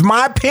is. It's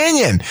my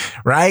opinion,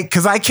 right?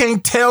 Because I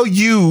can't tell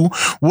you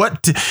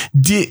what to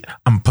do.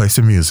 I'm gonna play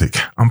some music.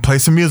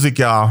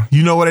 Y'all.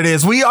 You know what it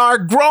is. We are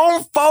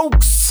grown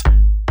folks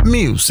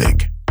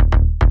music.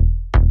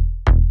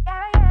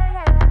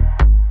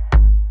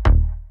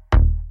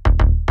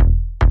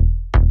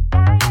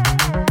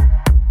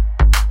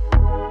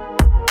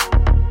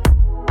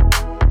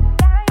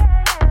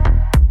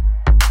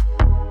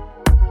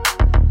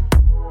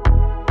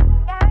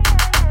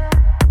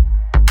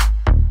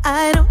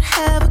 I don't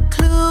have a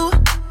clue,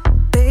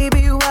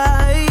 baby,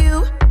 why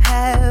you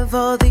have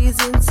all these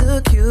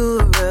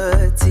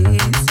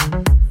insecurities.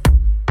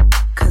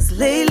 'Cause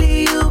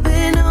lately you've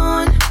been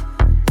on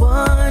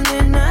one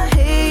and I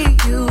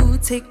hate you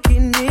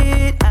taking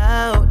it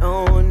out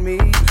on me.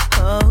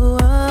 Oh,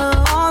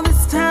 all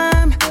this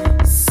time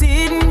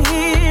sitting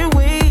here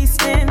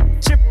wasting,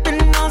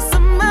 tripping on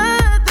some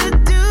other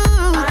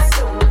dudes. I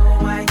don't know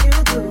why you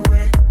do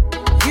it.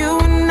 You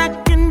and I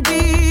can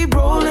be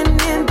rolling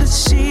in the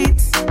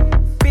sheets.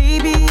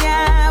 Baby,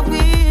 I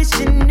wish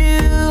you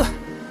knew.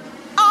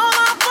 All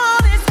I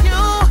want is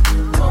you.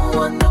 Don't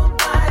want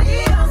nobody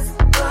else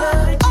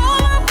but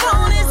all I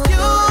want is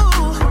you.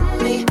 From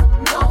me,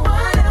 no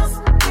one else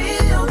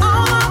will do.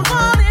 All I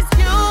want is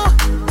you.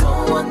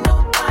 Don't want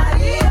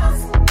nobody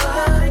else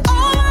but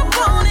all I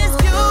want is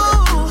you.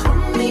 From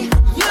me,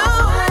 no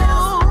one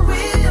else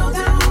will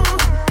do.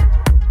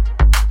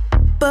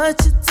 But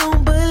you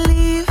don't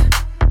believe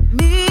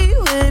me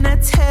when I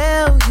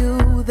tell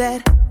you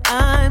that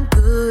I'm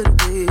good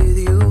with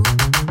you.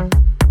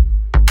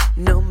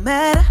 No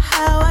matter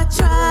how I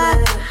try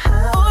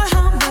or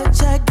how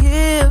much I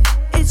give,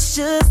 it's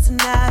just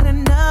not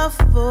enough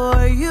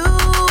for you.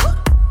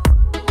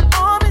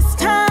 All this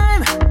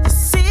time, you're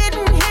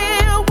sitting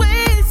here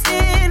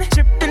wasting,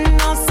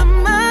 tripping on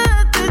some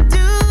other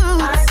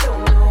dudes. I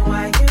don't know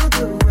why you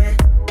do it.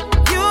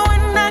 You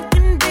and I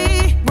can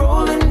be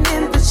rolling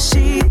in the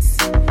sheets.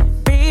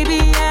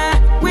 Baby, I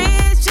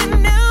wish you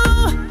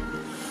knew.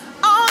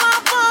 All I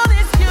want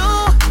is you.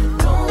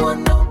 Don't want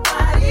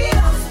nobody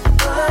else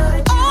but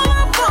all I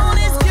want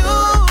is you.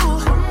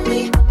 From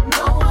me,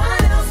 no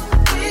one else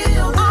will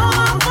do. All I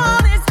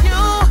want is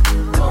you.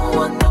 Don't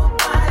want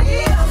nobody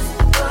else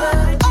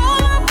but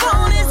all I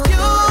want is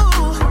you.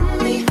 From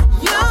me,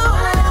 no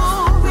one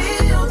else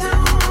will do.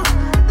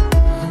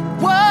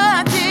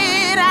 What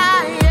did I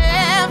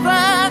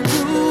ever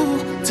do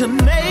to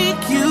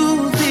make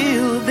you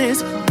feel this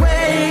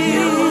way?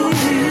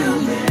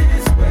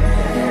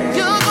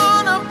 You're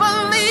gonna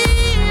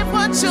believe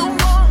what you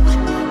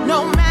want, no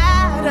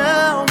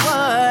matter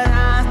what I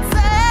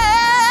say.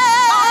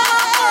 All I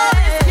want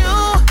is you.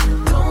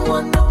 Don't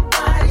want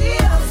nobody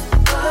else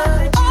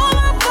but all I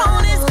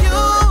want is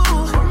you.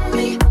 From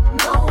me,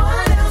 no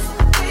one else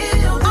will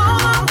do.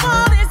 All I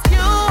want is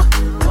you.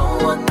 Don't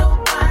want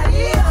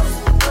nobody else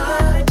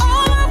but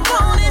all I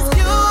want is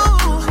you.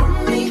 From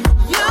me,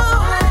 no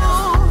one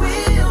else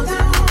will do.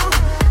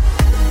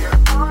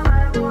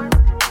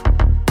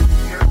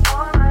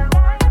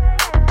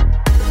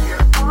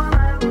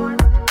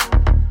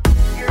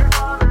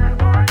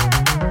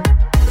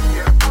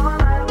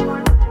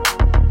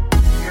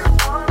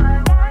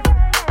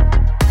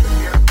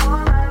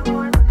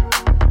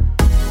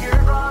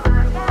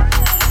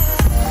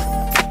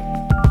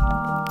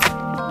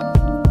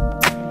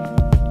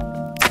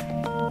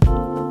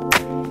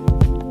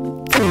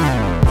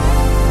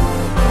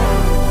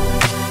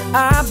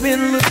 I've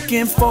been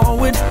looking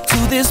forward to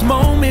this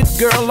moment,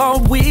 girl, all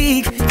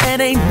week. And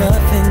ain't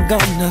nothing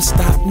gonna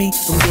stop me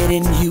from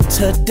getting you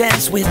to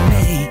dance with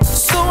me.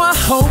 So I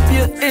hope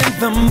you're in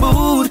the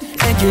mood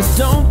and you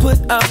don't put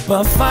up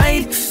a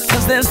fight.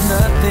 'Cause there's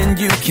nothing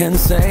you can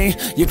say.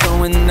 You're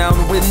going out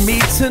with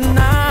me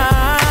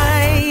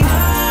tonight. I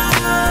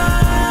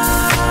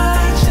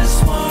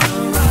just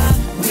wanna ride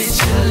with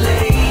you,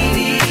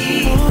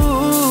 lady.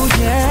 Ooh,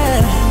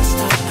 yeah. Don't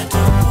stop, I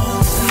don't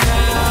want to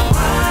now.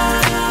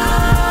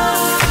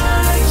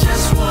 I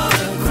just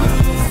wanna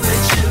groove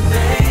with you,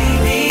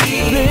 baby.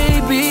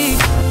 Baby,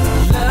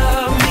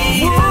 love me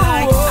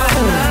like I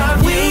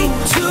love you.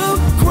 Too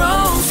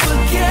grown for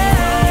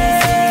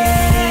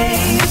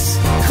games,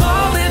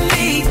 calling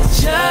each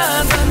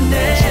other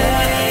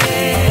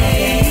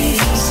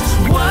names.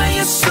 Why you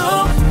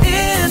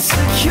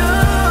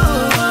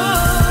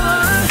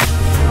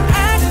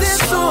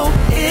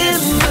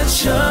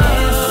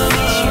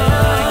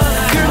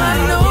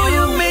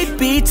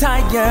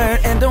tired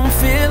and don't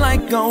feel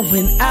like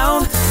going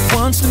out.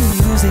 Once the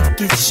music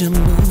gets you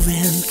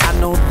moving, I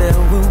know there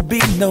will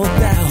be no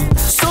doubt.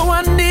 So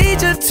I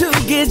need you to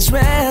get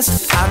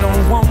dressed. I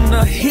don't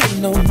wanna hear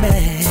no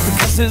man,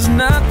 because there's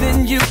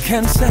nothing you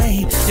can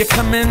say. You're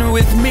coming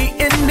with me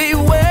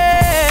anyway.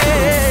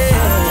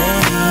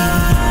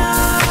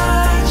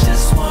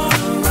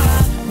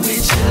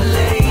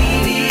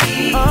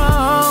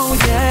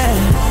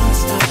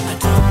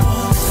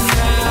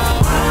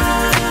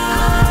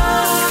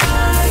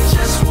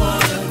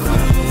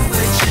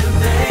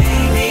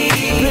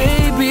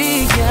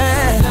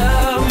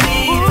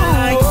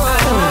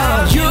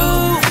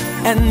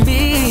 And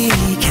me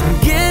can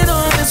get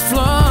on this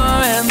floor,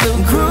 and the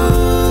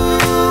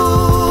groove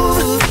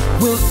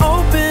will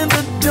open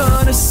the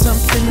door to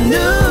something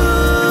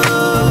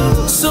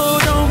new. So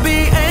don't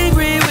be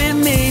angry with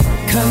me,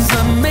 'cause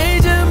I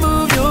made you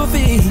move your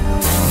feet.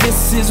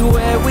 This is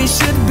where we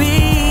should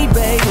be,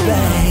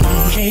 baby.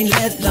 Can't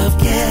let love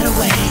get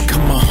away.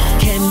 Come on.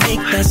 Can't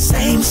make that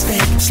same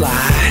mistake.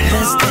 Slide.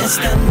 Let's dance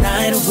the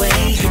night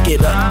away. Pick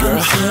it up, girl.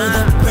 Until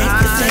the break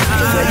of day.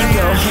 There you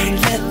go. Can't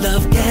let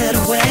love get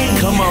away.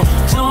 Come on.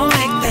 Don't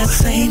make that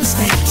same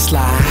mistake.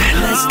 Slide.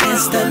 Let's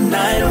dance the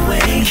night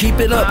away. Keep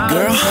it up,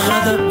 girl.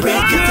 Until the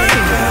break of day.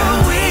 Girl,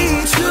 we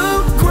too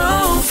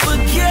grown for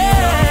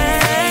games.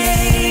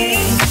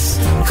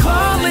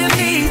 Calling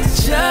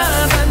each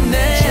other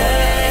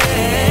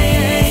names.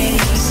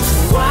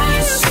 Why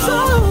you so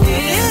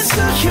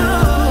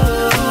insecure?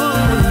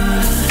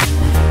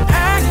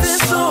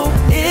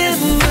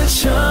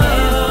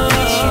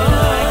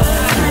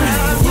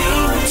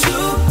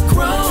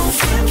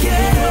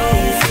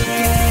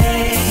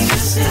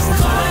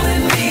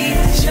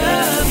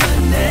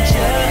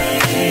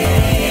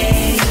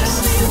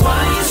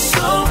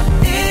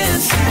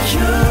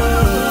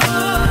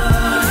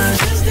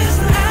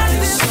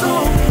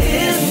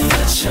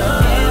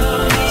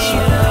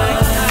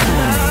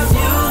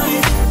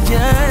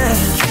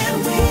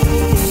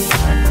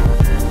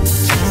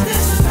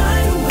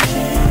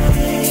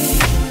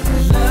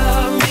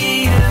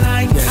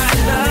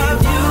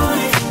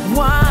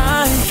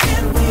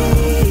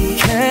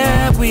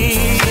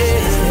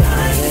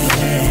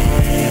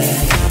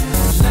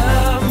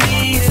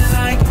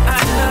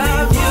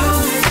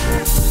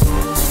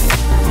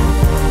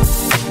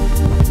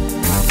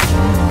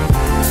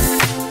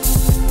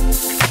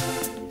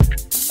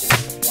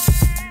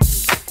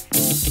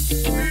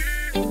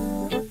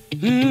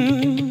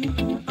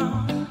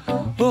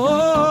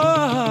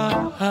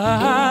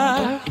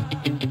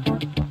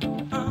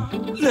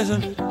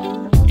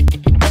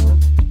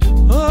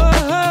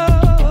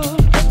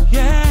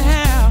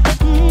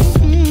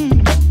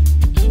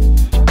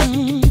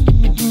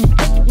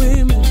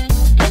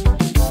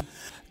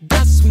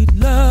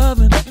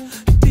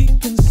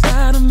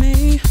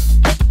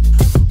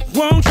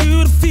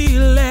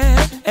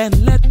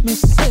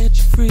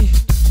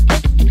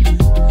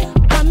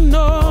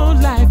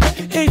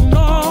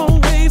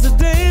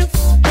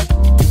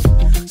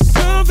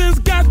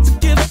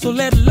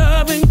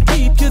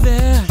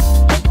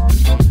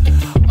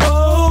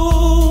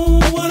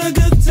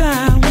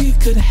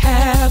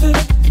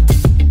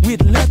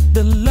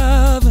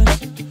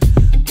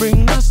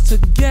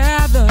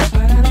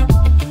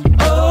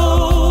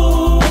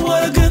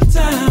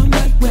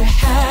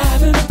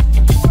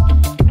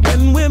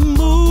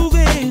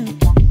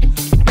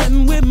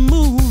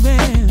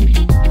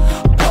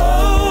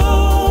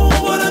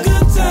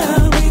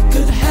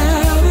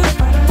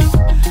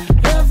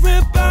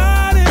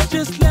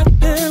 Just let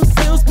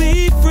themselves be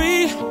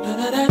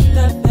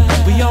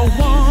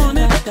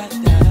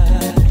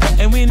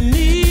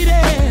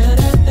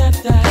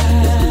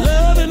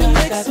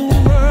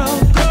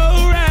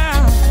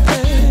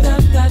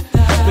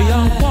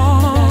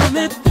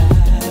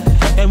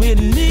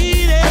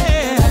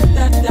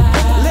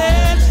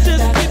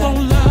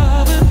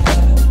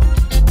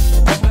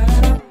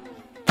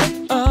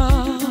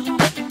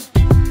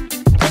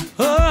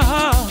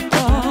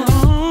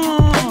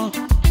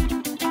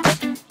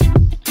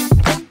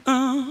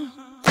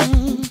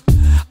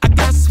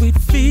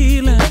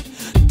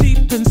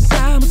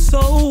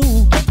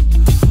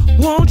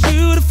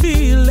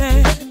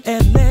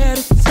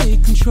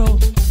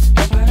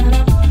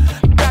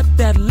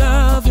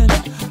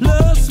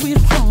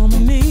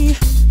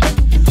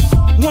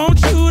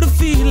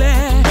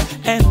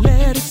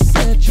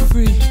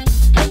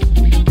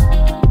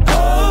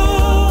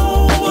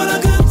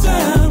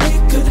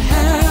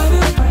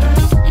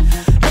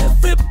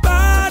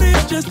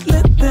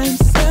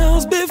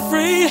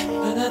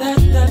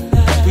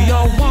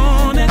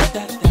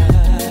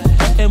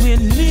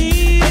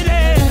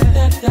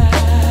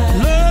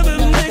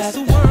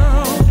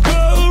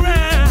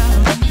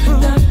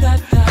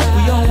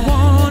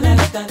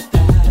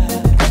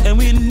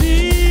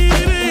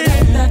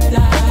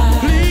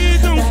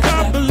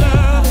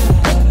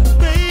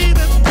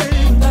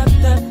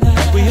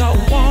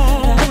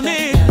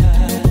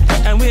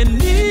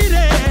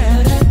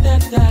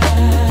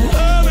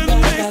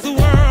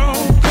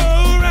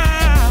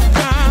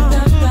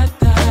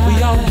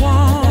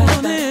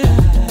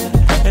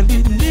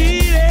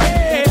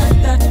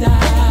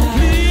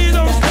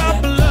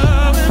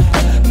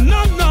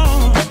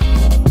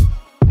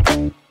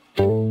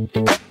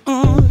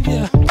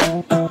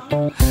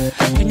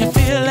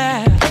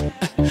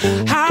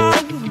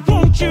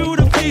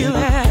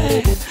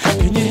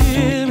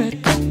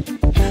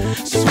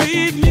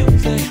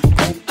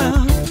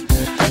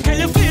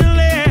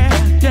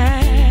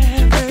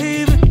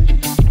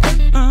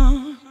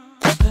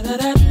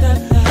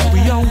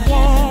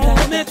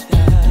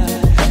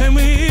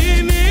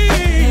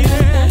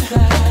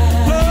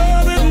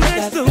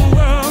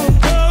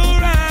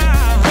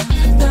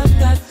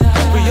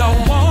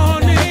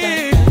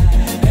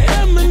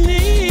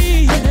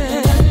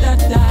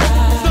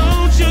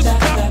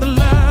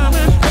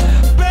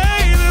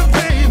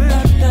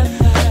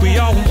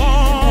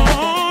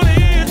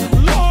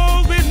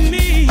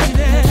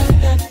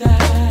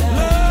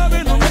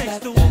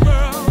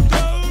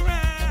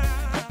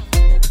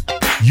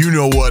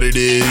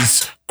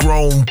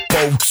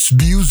folks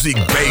music,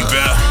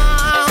 baby.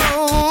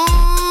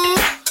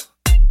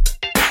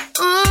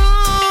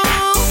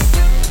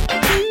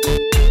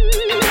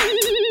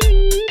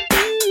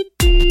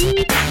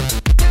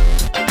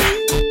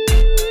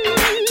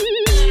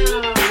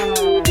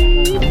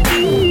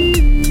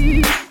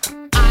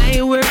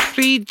 I work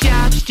 3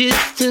 jobs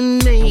just to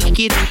make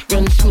it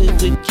run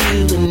smooth with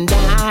you and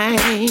I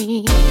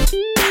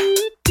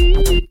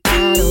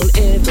don't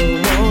ever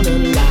wanna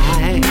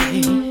lie,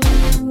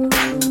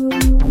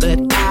 but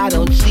I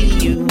don't see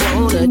you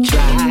wanna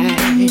try.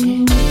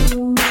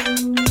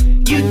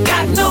 You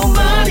got no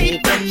money,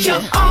 but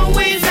you're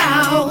always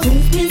out.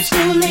 Been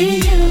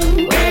schooling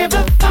you. Wear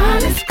the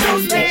finest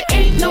clothes, there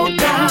ain't no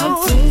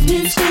doubt.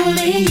 Been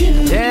schooling you.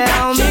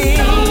 Tell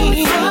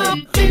me,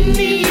 up in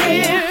the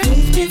air.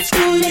 Been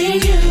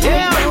schooling you.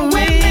 Tell me,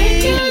 we're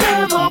making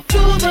love all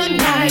through the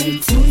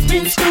night.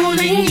 Been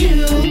schooling you.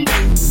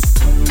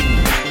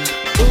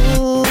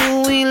 Ooh,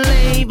 we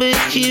lay,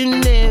 but you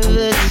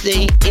never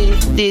say if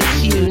this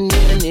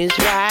union is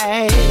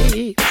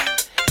right.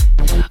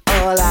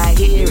 All I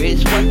hear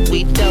is what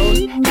we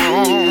don't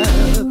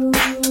have.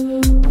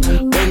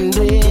 When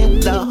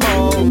did the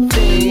whole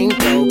thing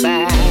go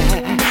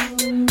back?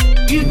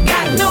 You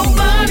got no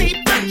money,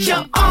 but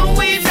you're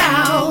always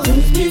out.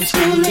 Been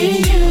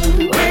schooling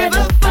you. Wear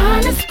the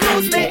finest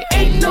clothes, there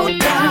ain't no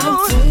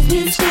doubt.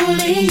 Been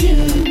schooling you.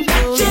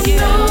 Got your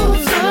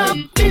nose up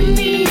in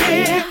the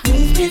air.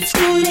 Been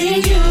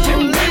schooling you.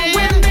 And then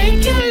we're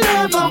making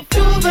love all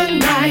through the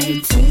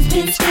night.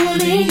 Been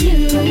schooling you.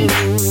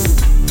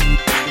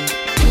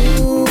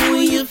 Ooh,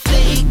 you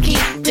fake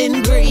it, then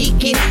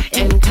break it,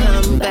 and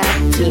come back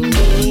to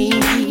me.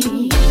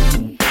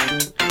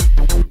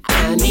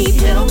 I need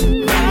help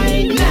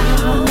right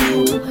now.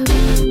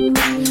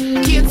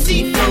 Can't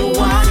see for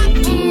what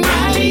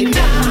right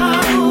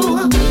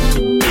now.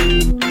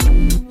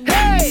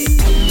 Hey,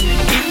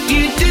 if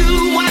you do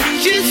what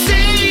you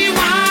say,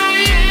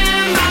 why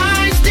am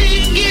I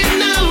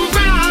sticking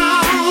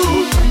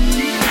around?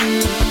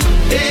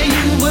 Hey,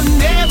 you were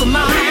never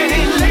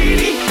mine,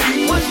 lady.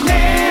 Was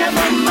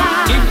never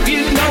mine. If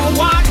you know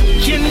what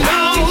you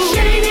know,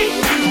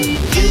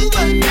 you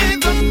were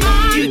never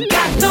mine. You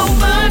got no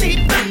money,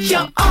 but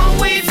you're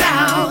always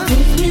out.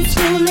 Been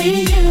schooling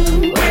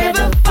you. Wear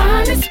the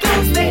finest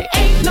clothes, there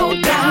ain't no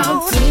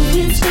doubt.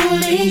 Been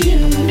schooling you.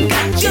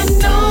 Got your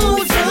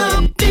nose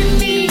up in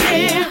the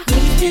air.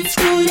 Been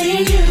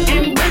schooling you.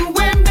 And when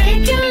we're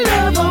making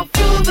love all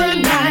through the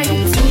night,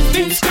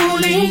 Been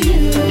schooling you.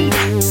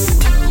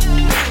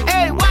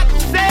 hey, what you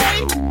say?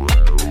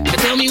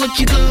 Tell me what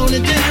you gonna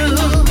do.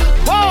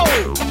 Whoa,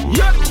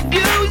 you're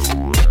confused.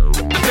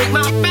 I break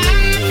my back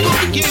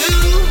for you.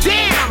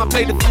 Damn, I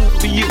played the fool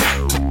for you.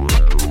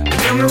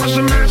 Tell me what's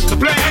the master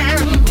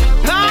plan,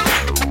 huh?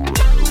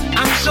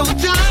 I'm so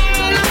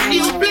tired of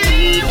you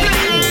blame,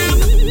 blame.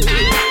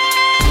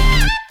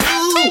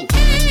 Ooh.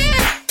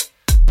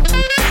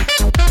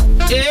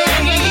 Yeah.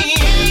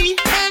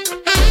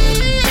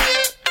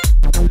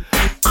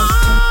 Oh.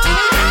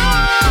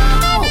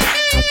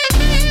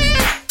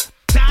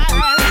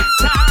 Tired.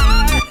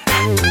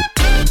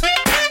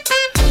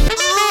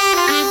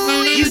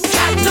 Ooh, you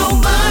got no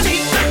money,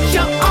 but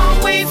you're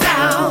always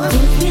out.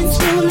 Been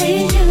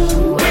schooling you.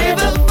 Wear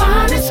the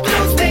finest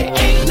clothes, there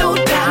ain't no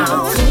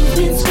doubt.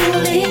 Been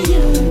schooling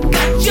you.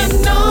 Got your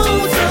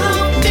nose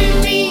up in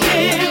the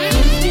air.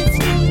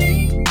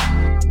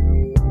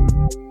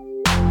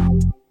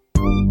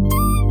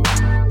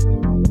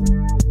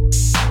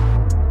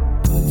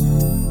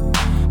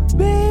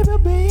 Baby,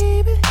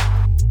 baby,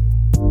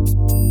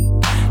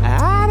 I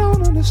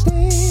don't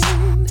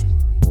understand.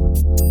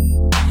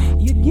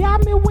 You got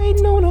me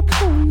waiting on a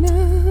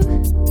corner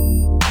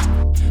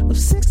of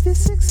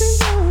 66 and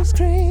those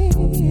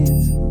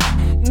trains.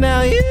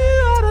 Now you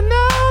ought to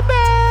know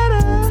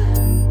better.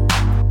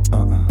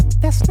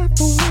 That's not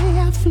the way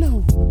I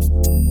flow.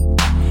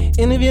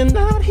 And if you're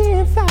not here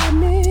in 5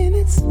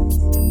 minutes,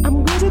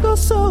 I'm gonna go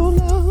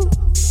solo,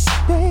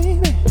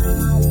 baby.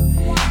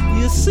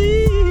 You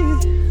see,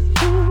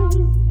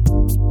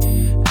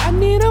 I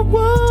need a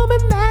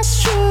woman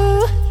that's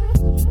true,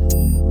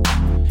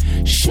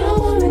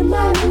 shown in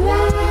my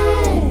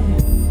life,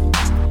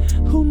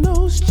 who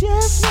knows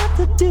just what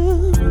to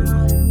do.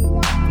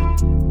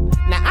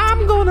 Now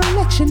I'm gonna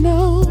let you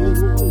know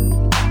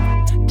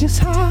just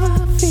how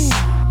I feel,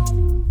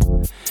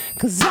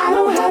 'cause I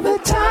don't have the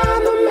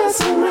time to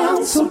mess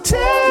around. So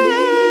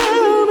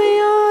tell me,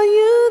 are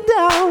you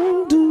down?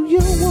 Do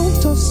you want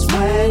to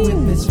swing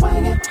with me,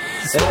 swing it?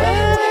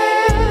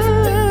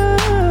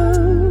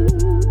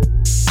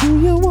 Do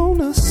you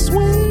wanna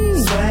swing?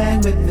 Swing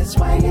with me,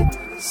 swing it,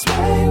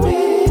 swing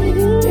with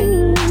me.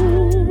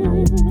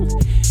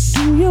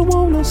 Do you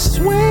wanna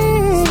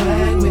swing?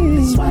 Swing with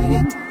me, swing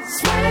it,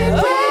 swing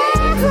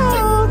with me.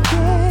 Oh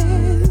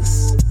yes,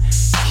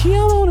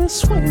 you wanna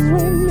swing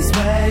with me?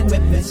 Swing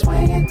with me,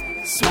 swing it,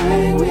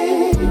 swing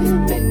with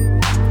me.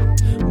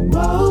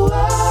 Whoa,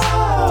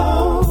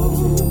 whoa.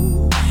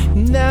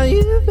 Now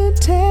you've been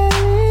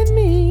telling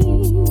me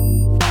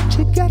that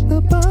you got the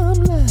bomb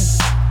love.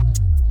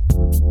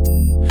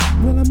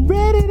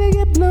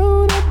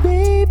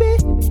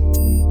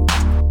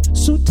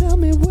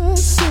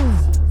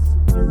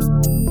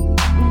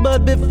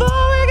 But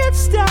before we get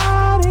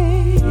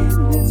started,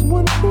 there's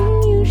one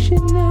thing you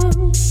should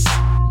know.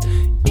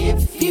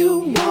 If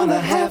you wanna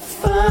have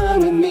fun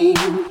with me,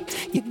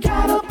 you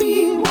gotta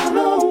be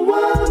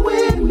one-on-one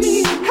with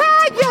me.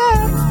 Hey,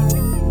 yeah.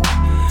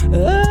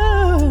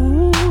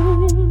 Oh,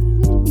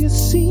 you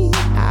see,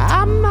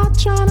 I'm not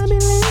trying to be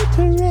late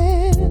to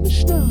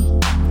rest, no.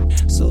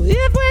 So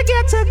if we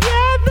get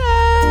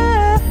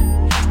together,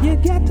 you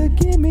got to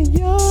give me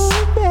your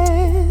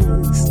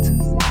best.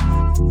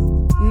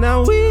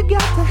 Now we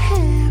got to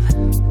have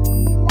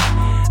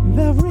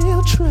the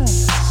real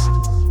trust.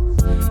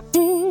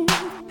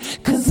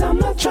 Cause I'm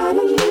not trying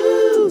to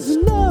lose,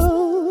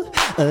 no.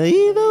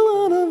 Either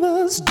one of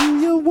us. Do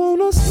you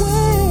wanna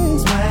swing?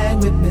 Swing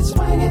with me,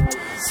 swing it.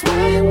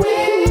 Swing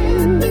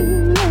with me,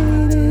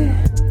 lady.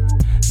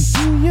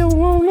 Do you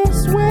wanna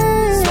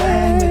swing?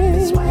 Swing with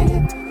me, swing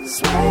it.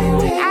 Swing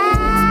with me.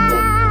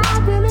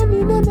 I really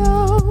need to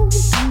know. Do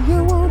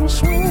you wanna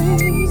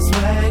swing?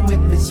 Swing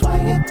with me,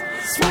 swing it.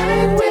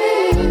 Swing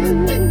with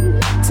me.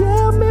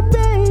 Tell me,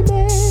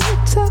 baby,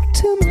 talk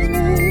to me,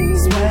 baby.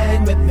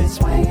 Swing with me,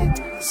 swing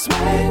it.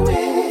 Swing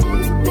with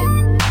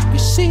me. You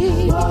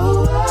see,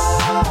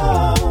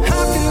 how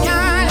can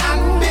I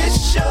not be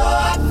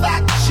sure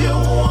that you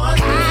want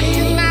me? How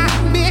can I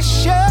be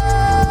sure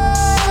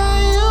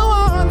you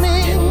want me?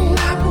 Can I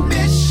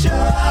be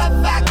sure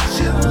that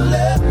you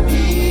love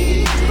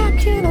me? How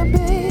can I,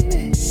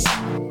 baby?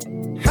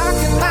 How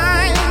can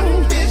I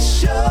not be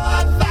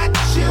sure that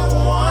you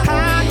want me?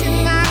 How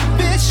can I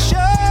be sure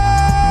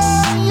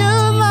you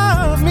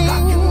love me?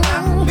 How can I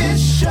be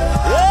sure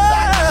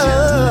that you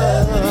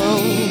love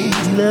me?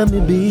 Let me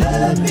be.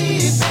 Let me,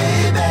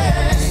 baby.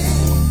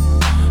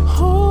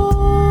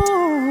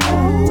 Oh,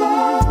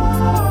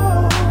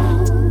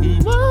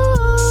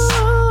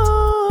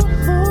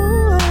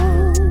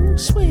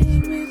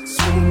 swing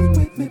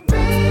with me,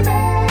 baby.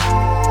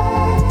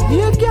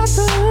 You got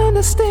to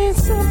understand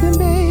something,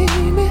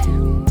 baby.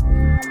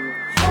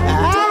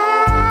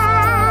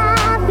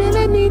 I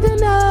really need to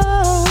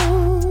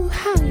know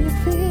how you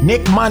feel.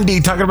 Nick Mundy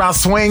talking about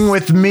Swing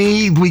With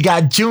Me. We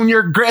got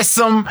Junior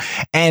Grissom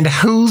and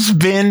Who's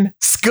Been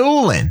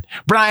Schooling.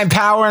 Brian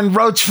Power and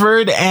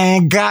Roachford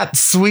and Got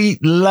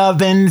Sweet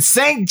Lovin'.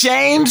 St.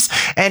 James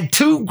and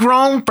Too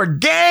Grown for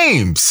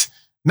Games.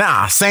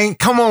 Nah, Saint,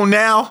 come on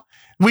now.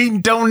 We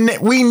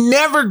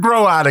never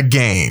grow out of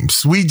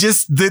games.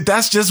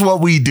 That's just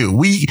what we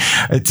do.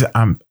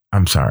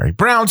 I'm sorry.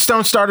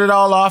 Brownstone started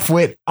all off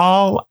with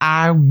All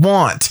I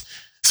Want.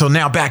 So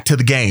now back to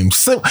the games.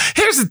 So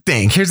here's the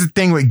thing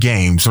with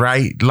games,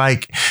 right?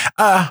 Like,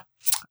 I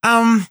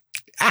don't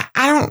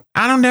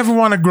ever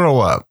want to grow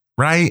up,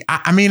 right?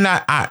 I mean,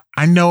 I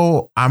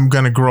know I'm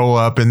going to grow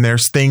up and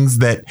there's things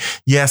that,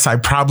 yes, I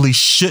probably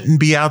shouldn't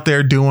be out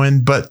there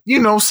doing, but you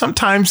know,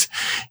 sometimes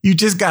you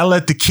just got to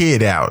let the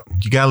kid out.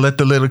 You got to let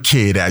the little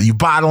kid out. You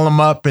bottle them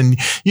up and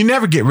you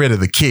never get rid of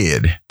the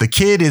kid. The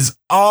kid is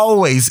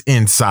always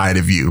inside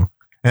of you.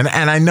 And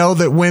I know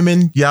that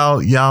women,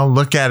 y'all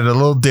look at it a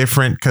little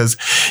different because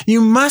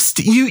it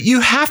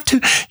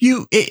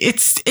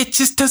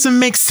just doesn't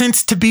make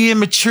sense to be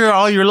immature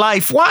all your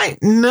life. Why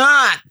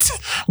not?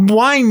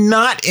 Why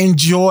not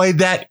enjoy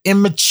that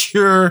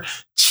immature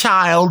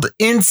child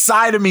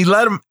inside of me?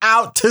 Let them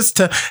out just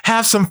to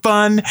have some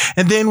fun.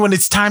 And then when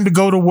it's time to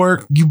go to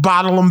work, you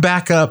bottle them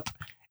back up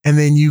and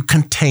then you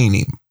contain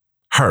him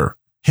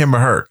or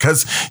her.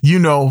 Cause you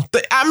know,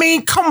 I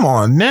mean, come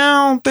on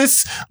now.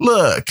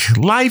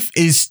 Life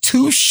is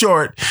too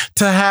short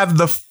to have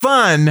the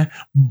fun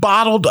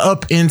bottled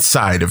up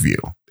inside of you.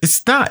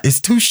 It's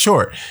too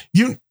short.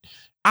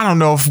 I don't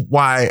know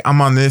why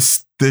I'm on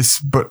this,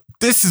 but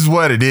this is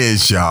what it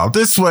is, y'all.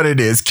 This is what it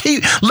is.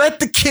 Let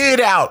the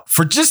kid out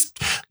for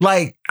just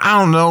like, I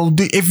don't know,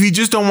 if you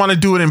just don't want to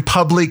do it in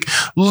public,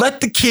 let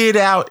the kid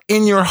out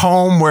in your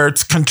home where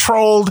it's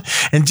controlled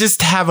and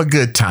just have a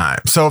good time.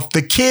 So if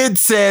the kid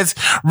says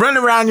run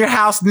around your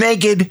house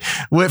naked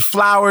with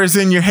flowers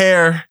in your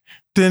hair,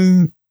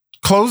 then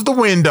close the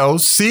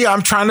windows. See,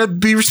 I'm trying to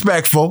be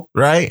respectful,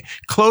 right?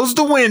 Close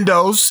the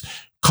windows,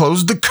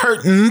 close the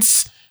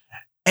curtains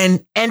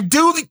and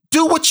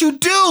do what you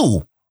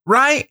do.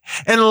 Right?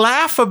 And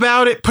laugh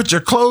about it. Put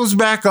your clothes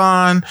back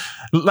on.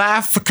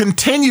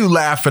 Continue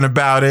laughing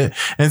about it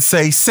and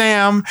say,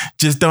 Sam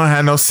just don't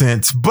have no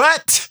sense.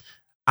 But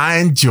I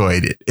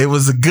enjoyed it. It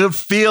was a good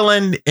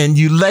feeling. And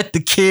you let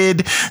the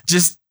kid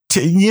just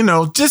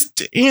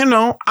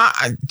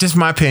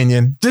my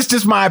opinion.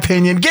 Just my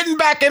opinion. Getting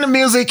back into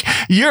music.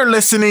 You're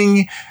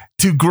listening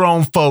to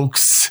Grown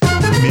Folks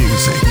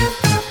Music.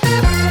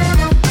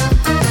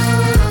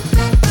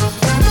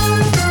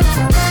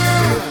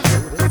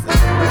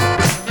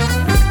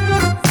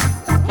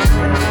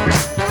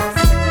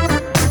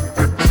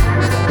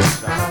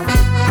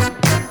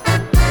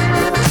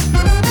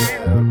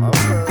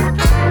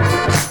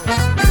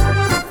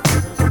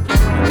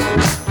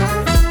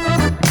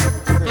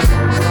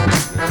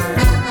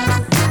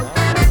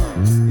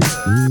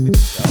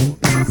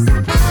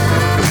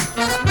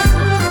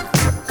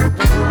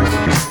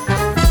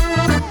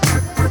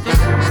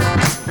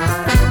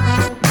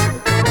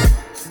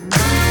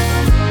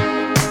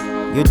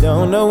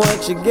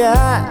 you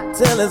got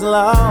till it's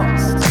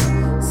lost.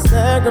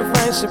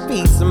 Sacrifice your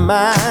peace of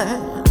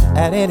mind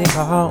at any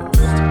cost.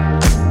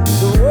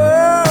 The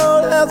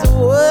world has a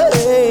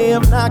way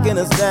of knocking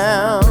us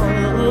down,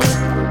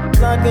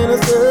 knocking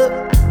us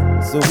up,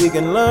 so we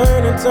can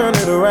learn and turn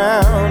it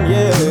around,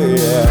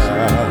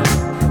 yeah.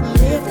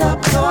 Lift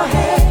up your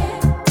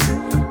head,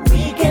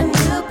 we can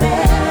do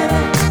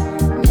better.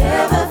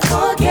 Never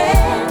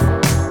forget,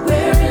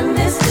 we're in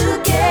this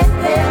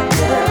together.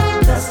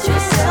 Dust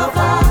yourself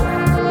off,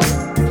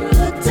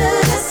 look to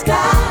the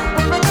sky.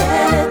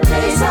 Better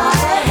days are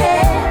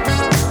ahead.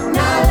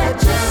 Now let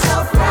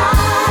yourself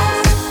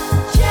rise,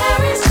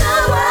 cherish the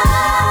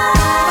word.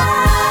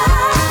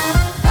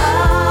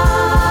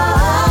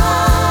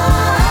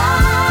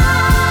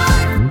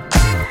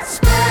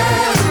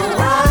 Spread the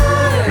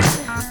word.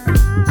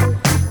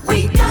 We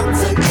got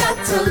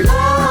to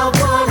love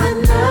one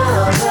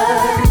another.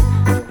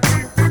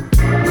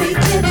 We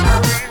get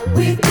up,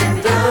 we get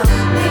down,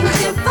 things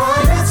get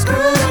fun and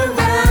screwed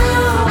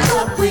around,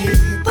 but we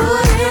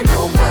put in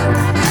the work.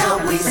 Now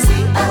we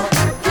see a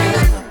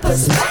real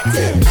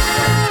perspective.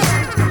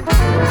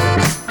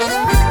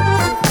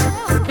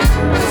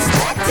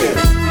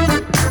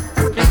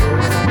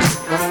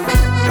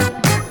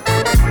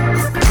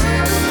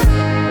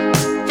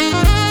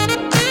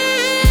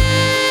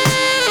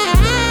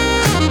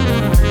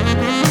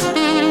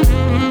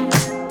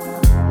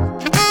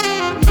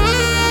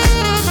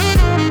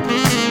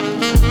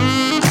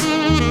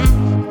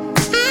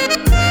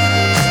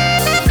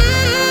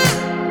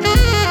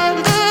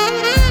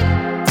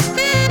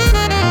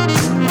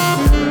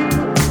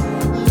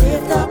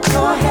 Lift up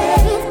your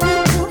head,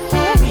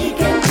 we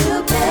can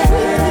do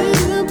better.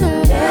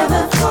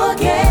 Never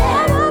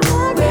forget,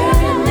 we're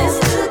in this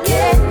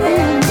together.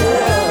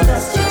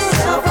 Dust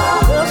yourself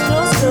off,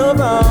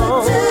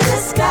 look to the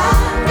sky.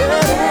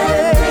 Better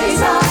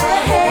days are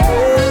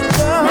ahead.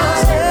 Now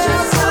let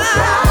yourself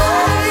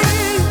rise,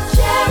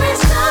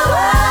 cherish the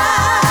word.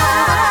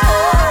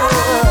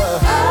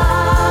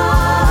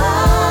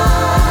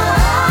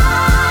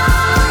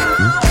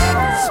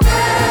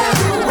 Spread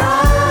the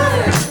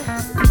word.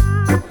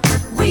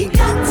 We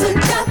got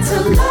to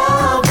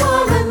love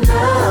one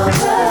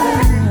another.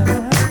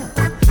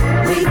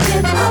 We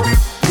get up,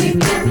 we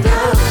get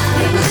down,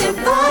 things get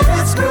fun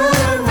and screwed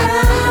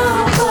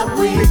around, but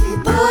we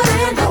put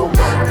in the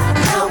work.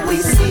 Now we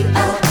see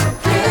a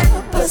clear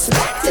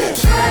perspective.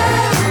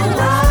 Spread the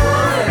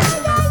word.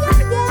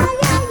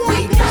 We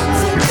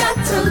got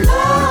to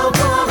love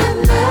one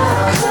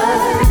another.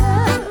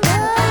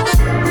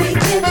 We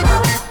get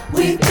up,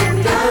 we get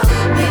down,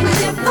 things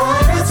get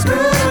fun and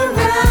screwed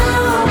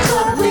around,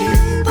 but we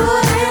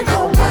put in the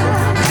work.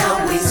 Now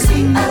we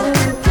see a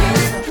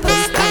clear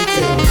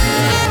perspective.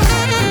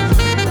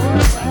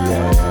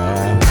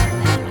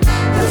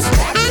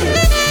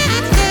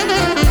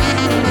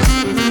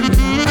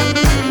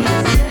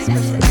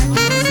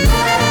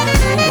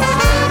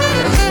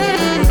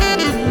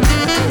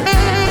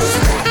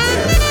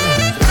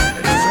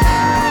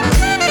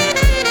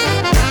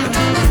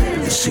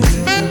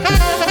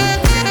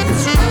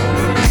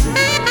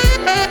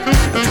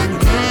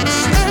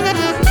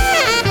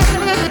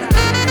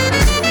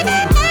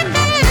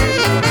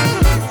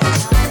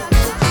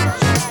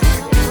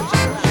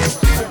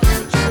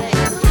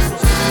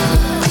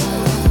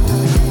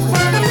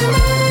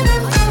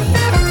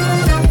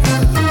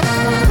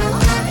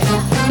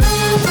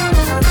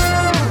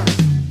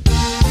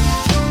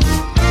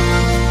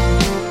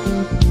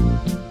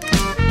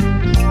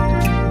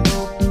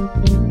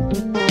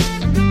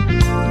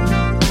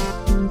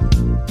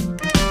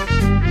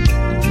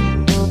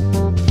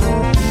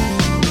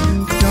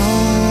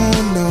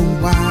 Don't know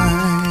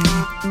why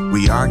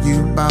we argue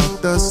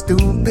about the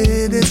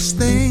stupidest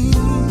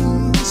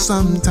things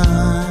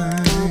sometimes.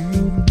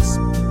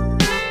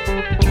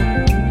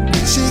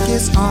 She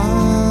gets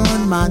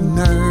on my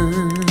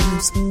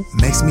nerves,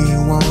 makes me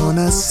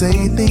wanna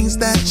say things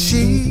that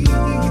she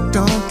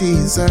don't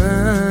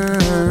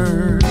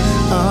deserve.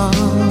 Oh.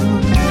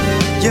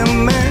 Yeah,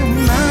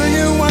 man, I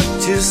hear what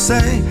you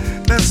say.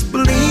 Best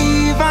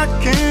believe I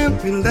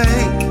can't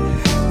relate.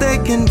 They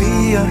can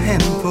be a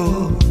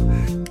handful.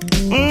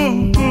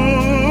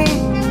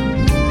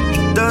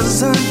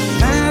 Doesn't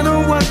matter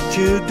what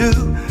you do,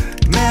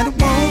 man, it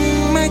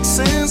won't make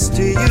sense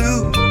to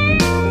you.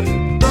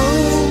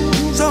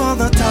 Those are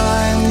the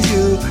times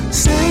you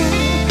sing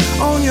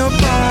on your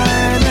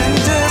pride and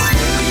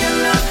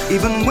just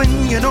even when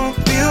you don't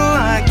feel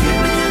like it.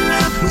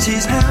 When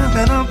she's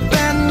having a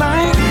bad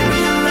night,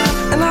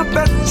 and I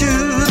bet you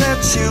that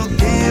she'll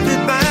give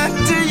it back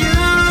to you.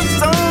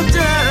 So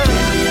just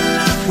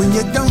When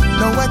you don't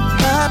know what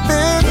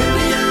happened,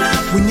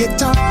 when you're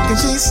talking,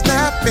 she's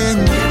snapping.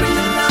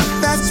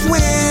 That's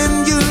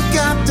when you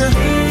got to.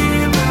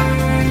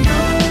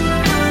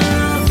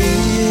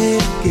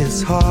 it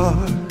gets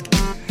hard.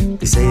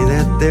 They say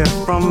that they're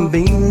from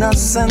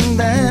Venus and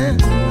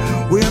that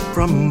we're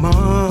from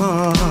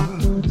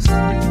Mars.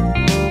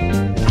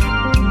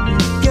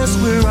 Guess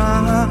we're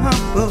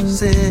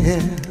opposites,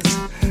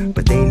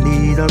 but they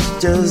need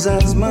us just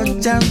as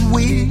much as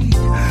we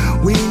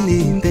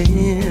need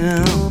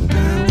them.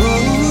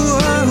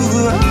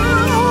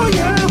 Oh,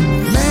 yeah.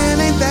 Man,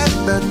 ain't that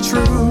the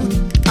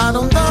truth? I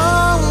don't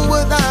know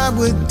what I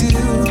would do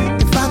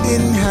if I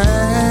didn't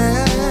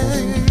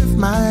have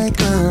my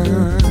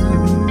girl.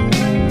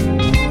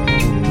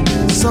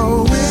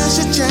 So when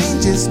she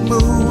changes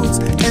moods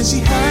and she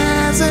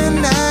has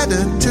an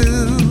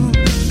attitude,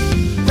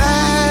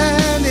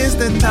 that is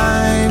the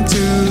time to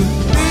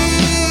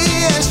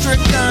be extra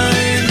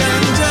kind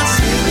and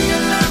just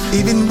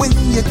even when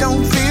you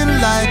don't feel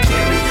like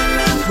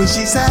when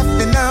she's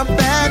having a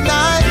bad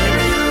night,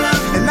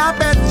 and I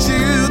bet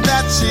you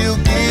that she'll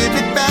give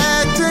it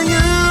back to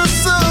you.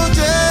 So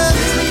just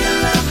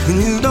when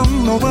you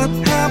don't know what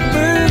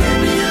happened,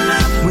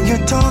 when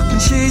you're talking,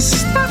 she's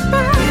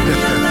stopping.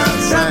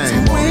 That's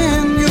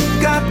when you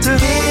got to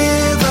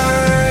give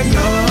her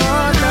your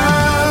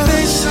love.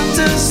 Patience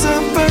is a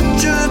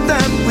virtue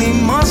that we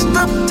must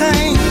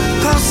obtain,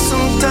 'cause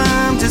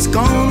sometimes it's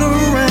gonna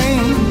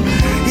rain,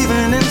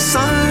 even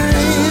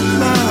inside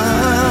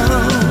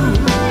love.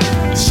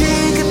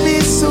 She could be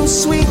so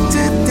sweet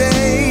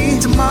today,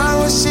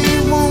 tomorrow she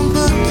won't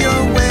look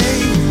your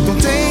way.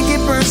 Don't take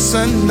it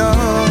personal,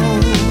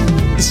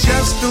 it's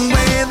just the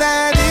way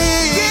that it is.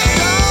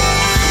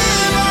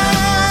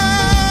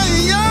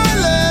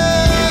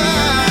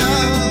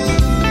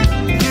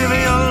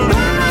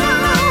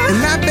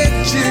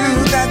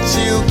 That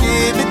she'll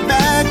give it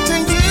back to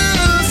you.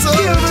 So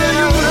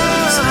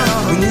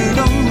when you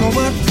don't know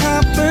what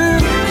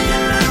happened,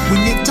 when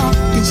you're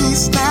talking, she's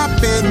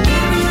snapping.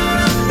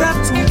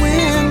 That's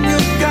when you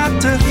got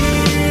to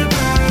give her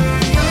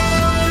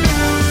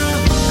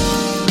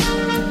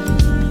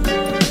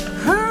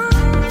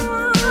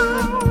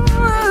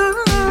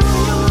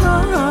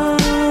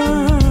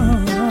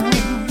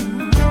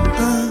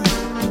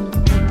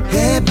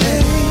Hey,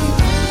 babe,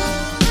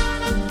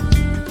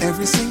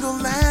 every single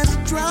last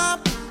drop.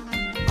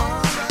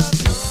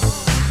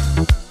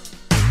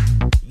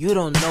 You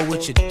don't know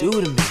what you do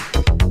to me.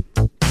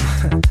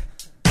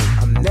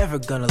 I'm never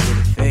gonna let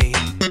it fade.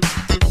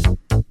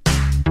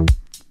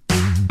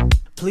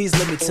 Please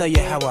let me tell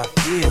you how I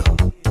feel.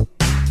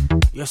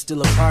 You're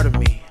still a part of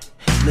me.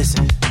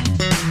 Listen.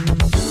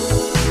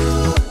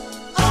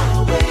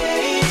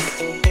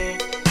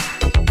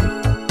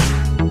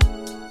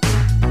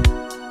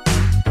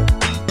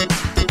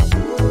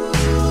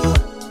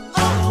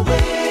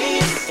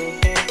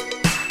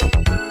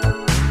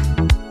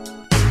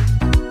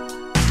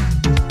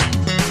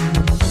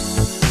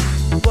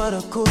 What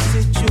a cool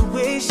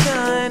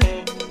situation.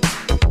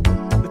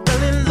 We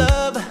fell in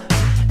love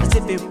as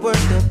if it were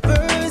the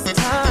first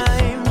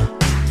time.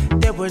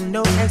 There were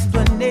no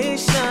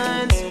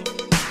explanations,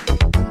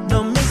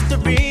 no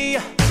mystery,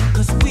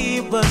 'cause we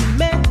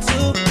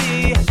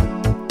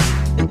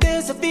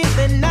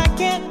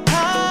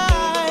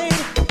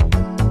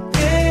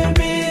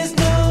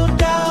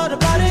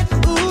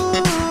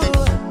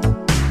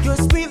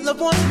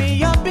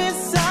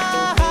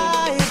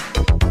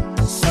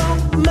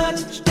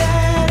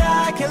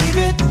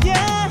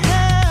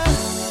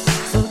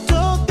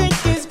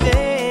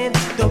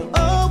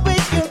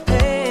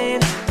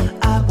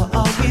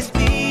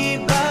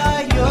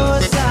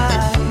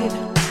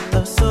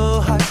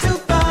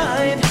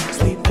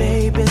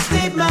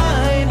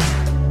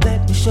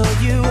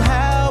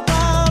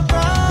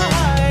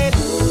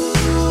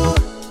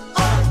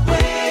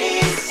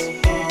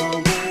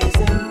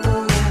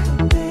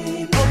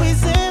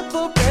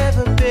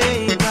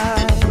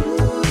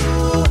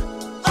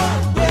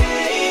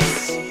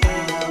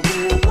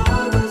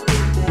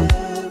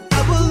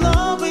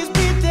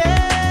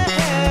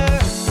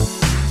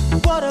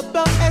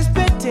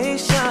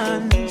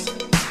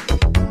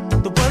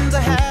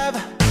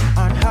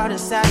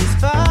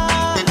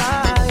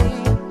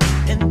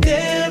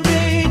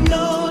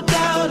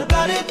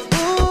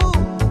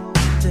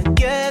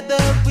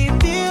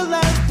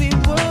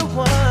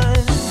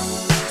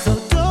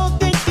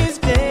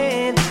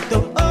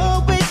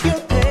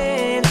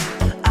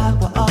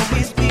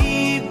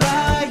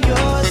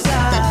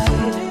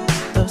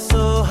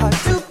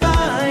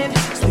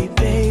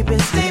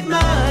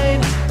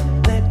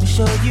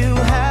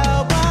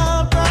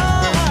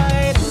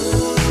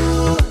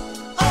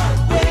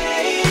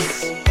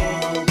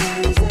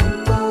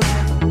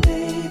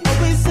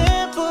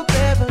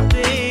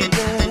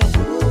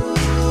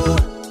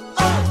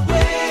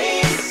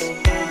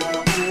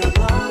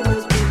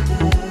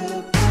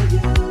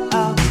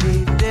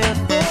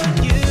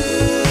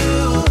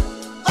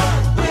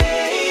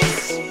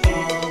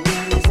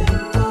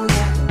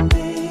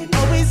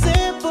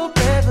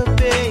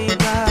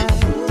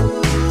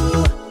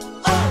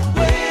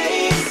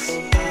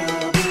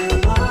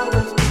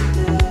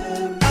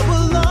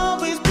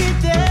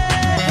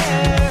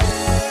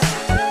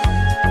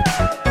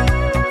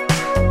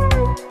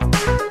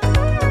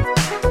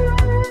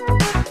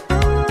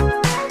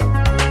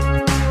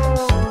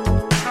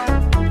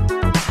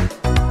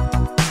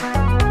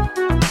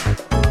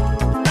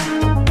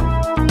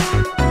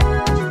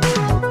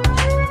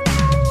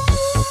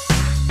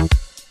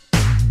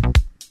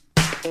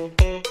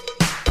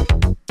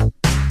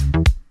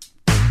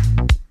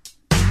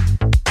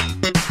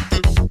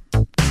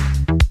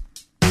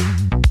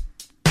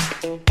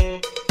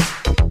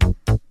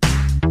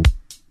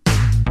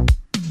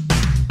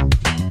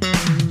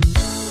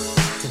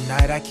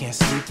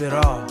it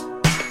all.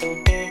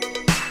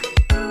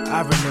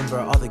 I remember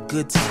all the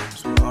good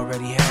times we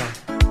already had.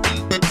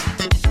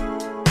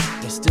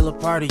 There's still a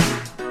part of you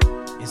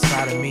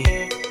inside of me.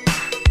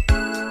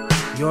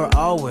 You're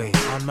always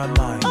on my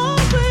mind.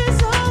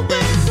 Always,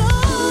 always,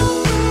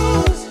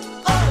 always.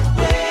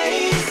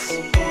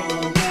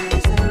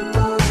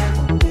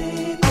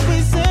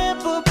 Always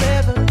and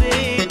forever,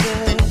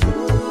 baby.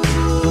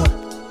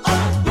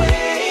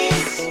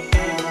 Always.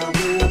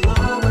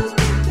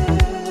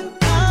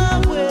 I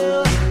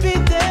will be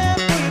there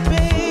for you,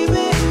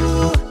 baby.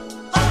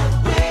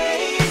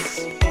 Always.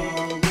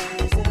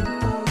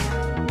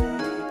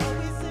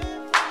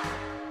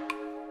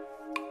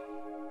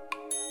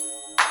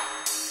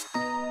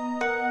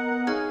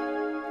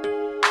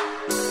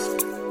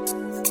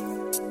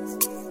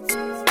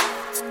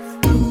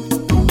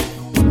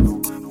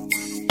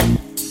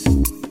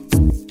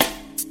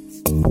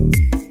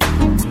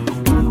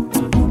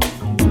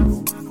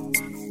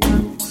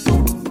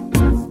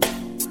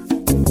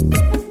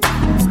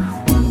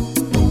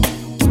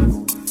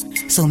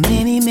 So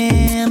many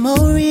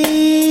memories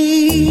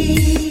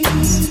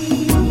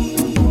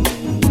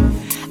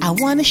I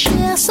wanna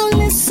share, so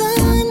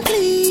listen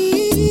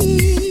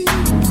please.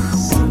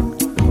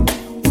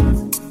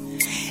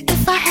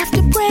 If I have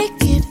to break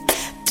it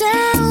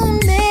down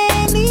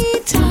many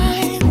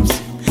times,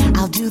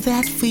 I'll do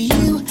that for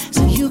you,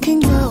 so you can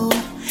go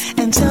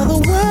and tell the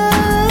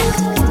world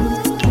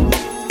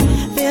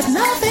there's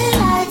nothing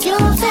like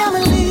your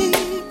family,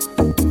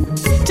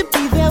 to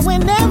be there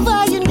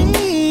whenever you need.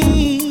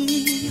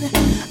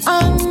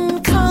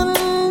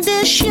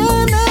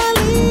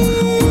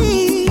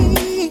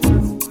 Unconditionally.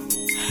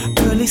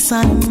 Early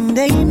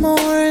Sunday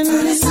morning.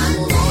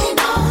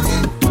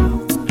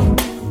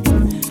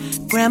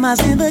 Grandma's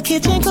in the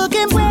kitchen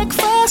cooking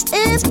breakfast.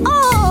 It's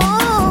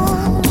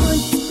on.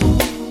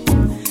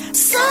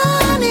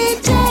 Sunny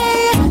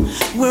day.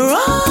 We're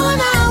on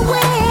our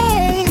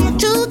way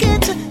to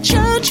get to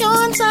church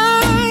on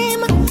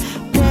time.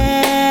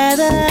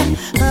 Better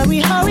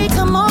hurry, hurry,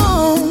 come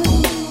on.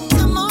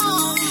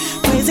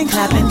 And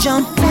clap and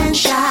jump and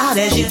shout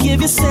as you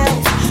give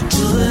yourself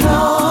to the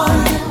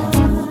Lord.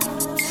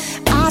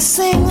 I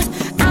sing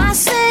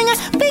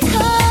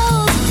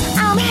because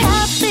I'm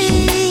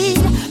happy.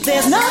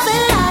 There's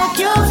nothing like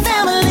your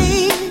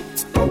family,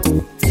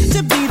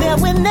 to be there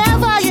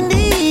whenever you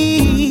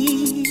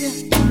need.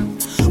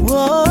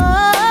 Whoa.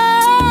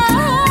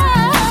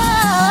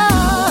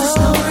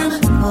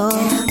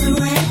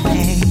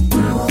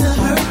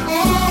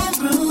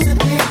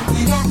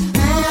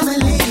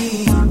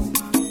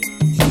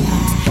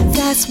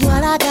 That's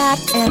what I got,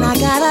 and I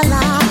got a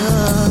lot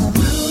of.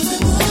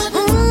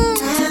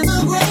 And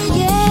the great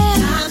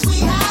times we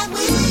had,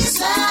 we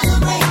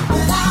celebrate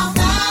with our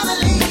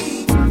family.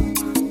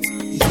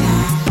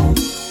 Yeah.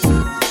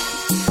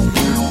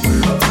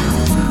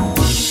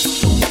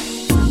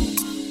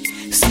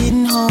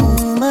 Sitting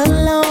home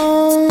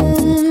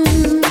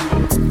alone,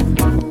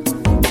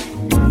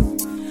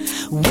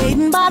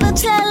 waiting by the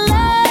telephone.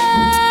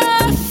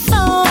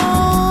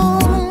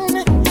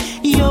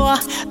 Your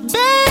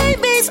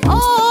baby's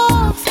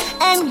off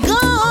and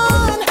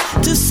gone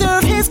to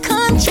serve his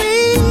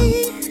country,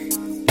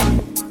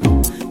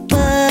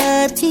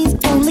 but he's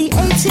only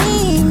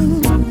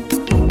 18.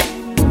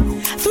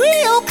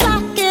 3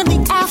 o'clock in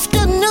the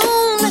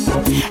afternoon,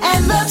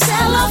 and the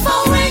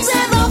telephone rings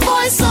and the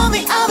voice on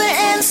the other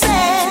end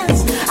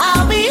says,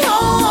 I'll be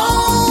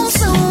home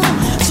soon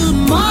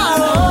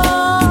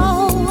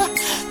tomorrow.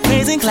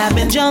 Praise and clap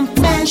and jump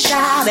and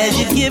shout as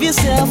you give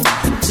yourself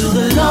to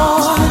the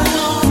Lord.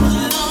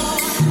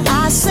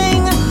 I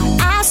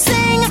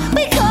sing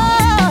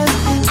because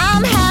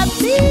I'm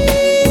happy.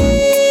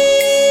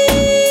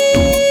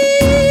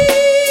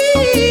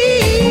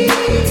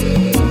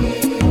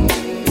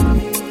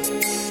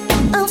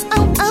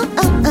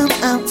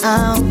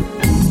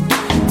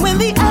 When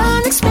the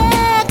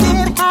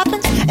unexpected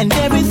happens and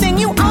everything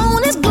you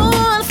own is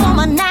gone from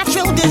a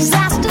natural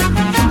disaster,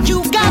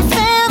 you've got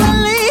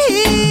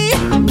family.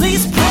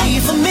 Please pray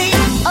for me.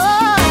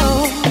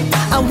 Oh,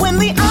 when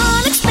the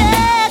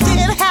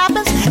unexpected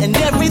happens and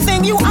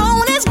everything you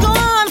own is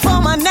gone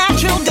from a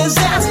natural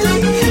disaster,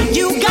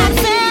 you got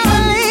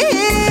family.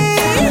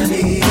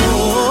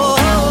 Oh,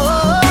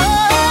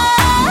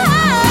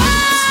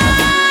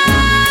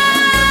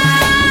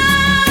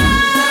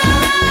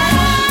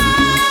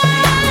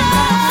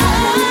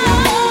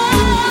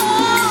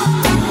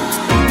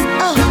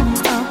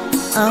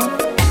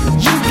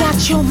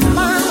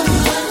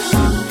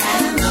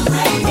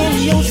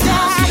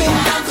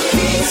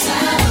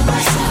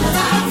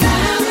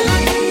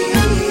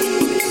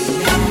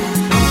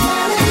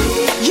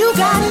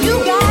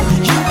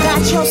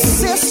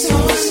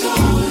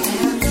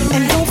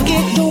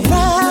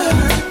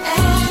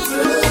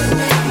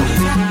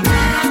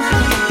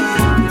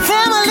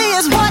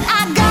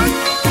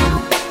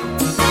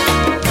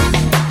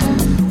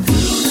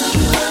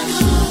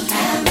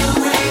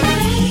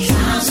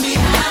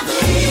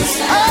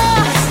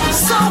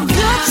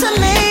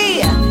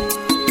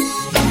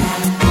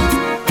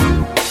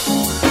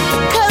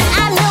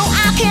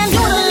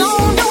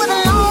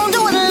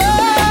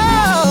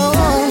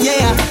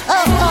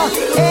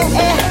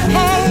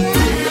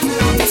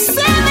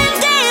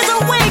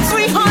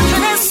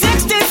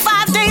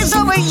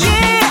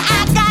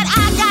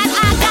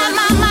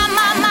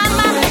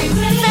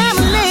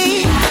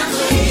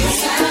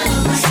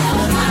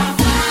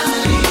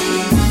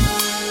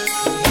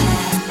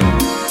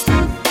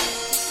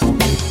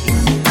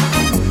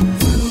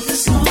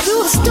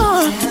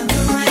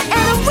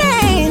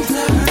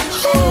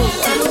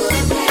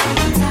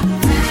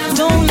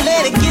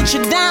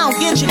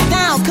 get you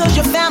down, cause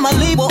your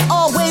family will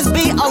always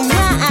be around.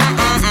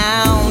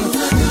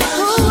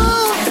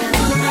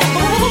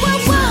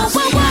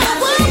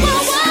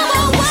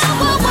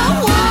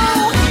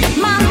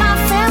 My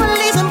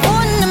family's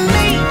important to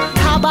me.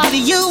 How about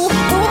you?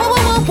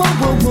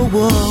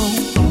 Whoa.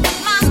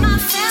 My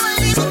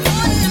family's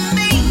important to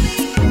me.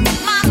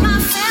 My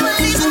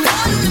family's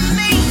important to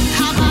me.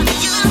 How about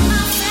you?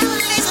 My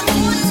family's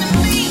important to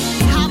me.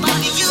 How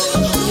about you?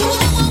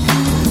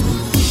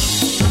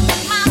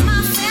 My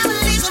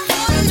family's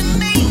important to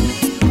me.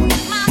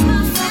 My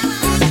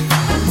family's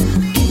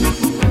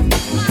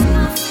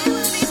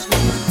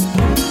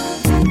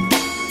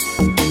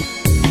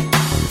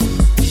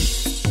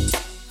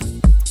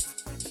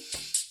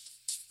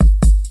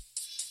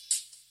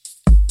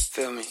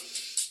Feel me.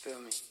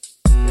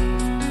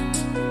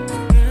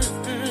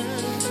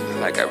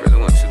 Like I really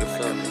want you to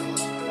feel me.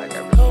 Like I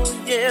really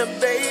Yeah,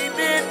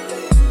 baby.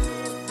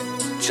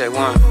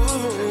 J1,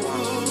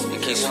 you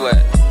keep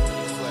sweat.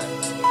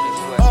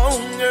 Oh,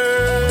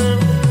 girl.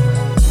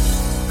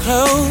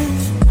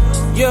 Close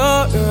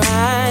your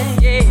eyes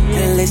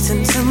and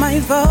listen to my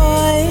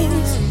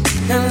voice.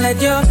 Now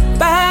let your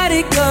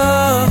body go.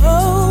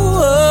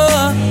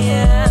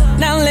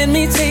 Now let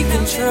me take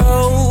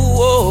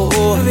control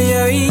of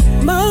your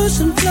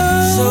emotion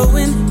flow. So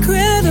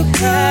incredible.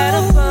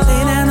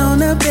 Lay down on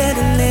the bed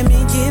and let me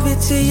give it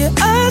to you.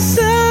 Oh,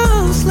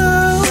 so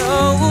slow.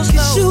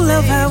 Cause you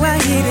love how I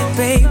hit it,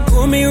 babe.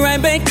 Pull me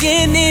right back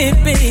in it,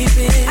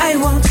 baby. I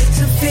want you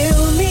to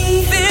feel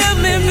me. Feel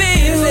me,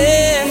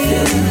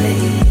 baby.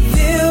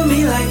 Feel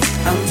me like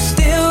I'm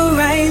still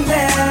right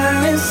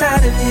there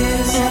inside of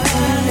this.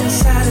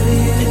 Inside of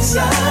you.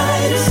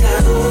 Inside of you.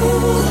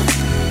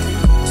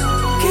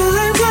 Girl,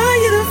 I want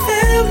you to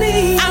feel me.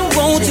 I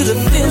want you to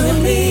feel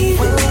me.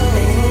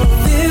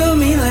 Feel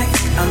me like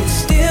I'm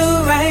still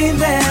right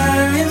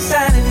there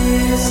inside of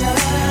this.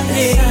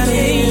 Yeah.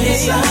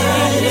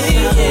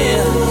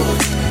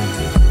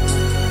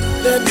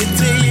 Let me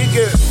tell you,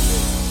 girl.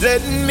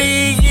 Let me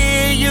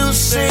hear you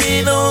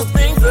say those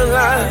things a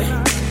lot.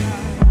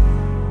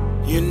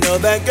 You know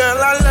that, girl,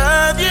 I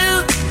love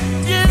you.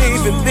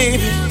 Baby,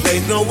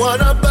 there's no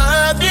one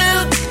above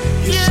you.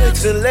 You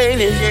sexy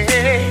lady,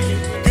 yeah.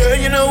 Girl,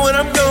 you know what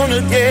I'm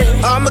gonna get.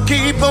 I'ma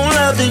keep on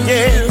loving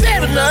you.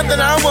 There's nothing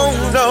I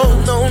won't no,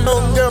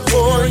 girl,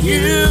 for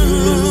you.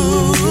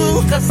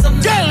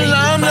 Girl,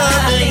 I'm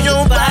loving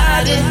your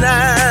body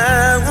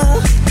now.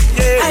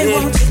 Yeah. I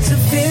want you to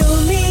feel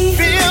me.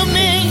 Feel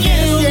me,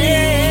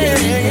 yeah.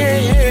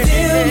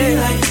 Feel me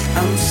like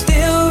I'm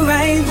still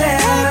right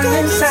there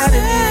inside of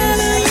you.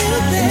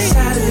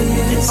 Inside of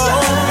you. Oh,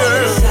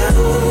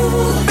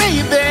 girl.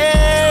 Baby,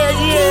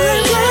 yeah.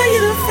 I want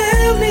you to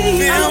feel me.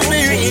 Feel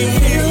me.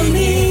 Feel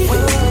me.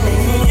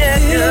 Yeah,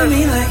 Feel girl.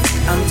 me like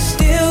I'm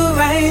still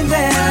right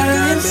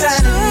there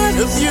inside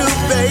of you.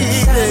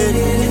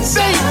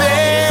 Baby,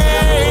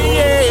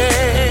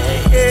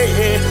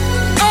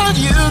 yeah. All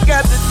you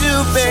got to do,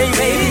 baby,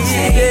 Baby,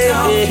 take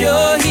off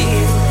your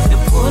heels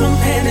and pull them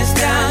panties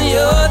down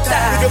your you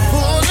thighs. can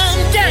pull them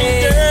down,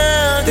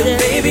 girl. Then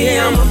baby,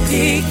 I'ma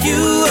pick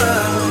you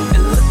up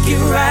and look you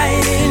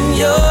right in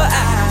your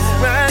eyes.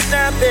 Right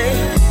now, baby,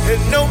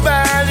 and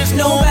nobody's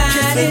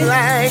kissing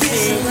like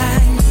me.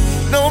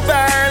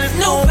 Nobody's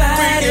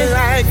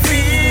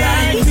pretty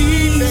like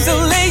me. So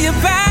lay your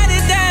body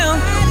down,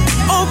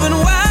 open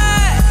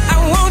wide. I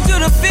want you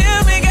to feel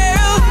me,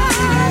 girl.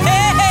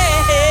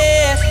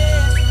 Hey.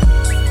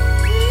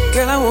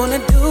 Girl, I wanna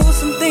do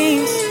some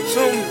things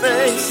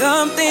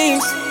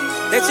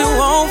that you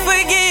won't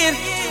forget.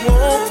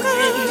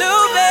 No,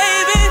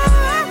 baby.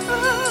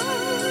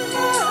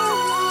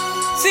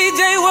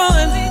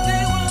 CJ1,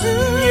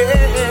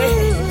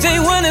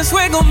 J1 and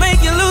Sway gon'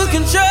 make you lose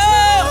control.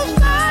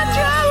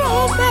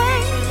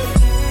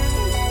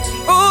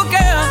 Oh,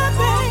 girl.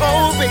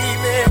 Oh,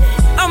 baby.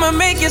 I'ma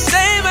make you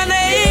say my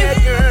name. Yeah,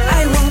 girl.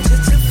 I want you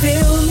to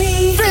feel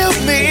me. Feel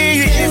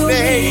me,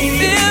 baby.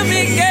 Feel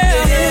me,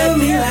 girl. Feel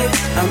me like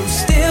I'm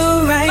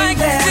still right like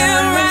there. I'm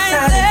still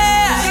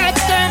right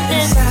there.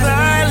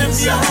 Inside of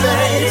you,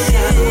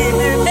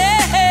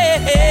 baby.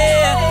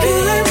 Girl,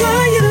 I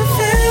want you to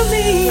feel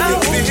me.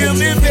 Feel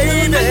me,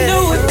 baby. I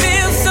know it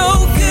feels so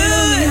good.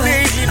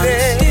 I'm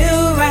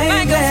still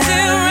right there. I'm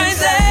still right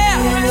there.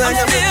 I'm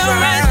still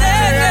right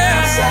there,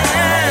 girl.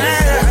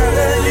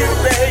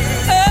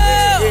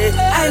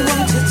 I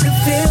want you to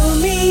feel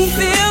me.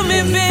 Feel me,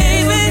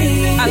 baby.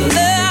 I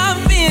love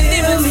being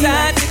deep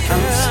inside.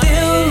 I'm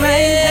still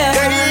right there.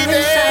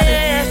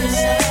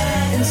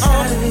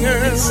 Inside of you.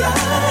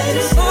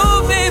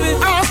 Oh, baby.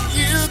 All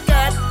you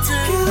got to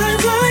Girl, I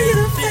want you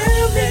to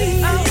feel me.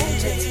 I want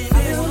you to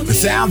feel me. The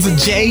sounds of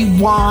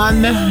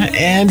J1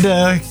 and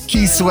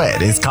Key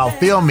Sweat. It's called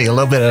Feel Me, a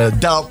little bit of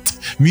adult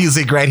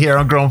Music right here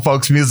on Grown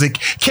Folks Music.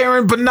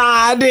 Karen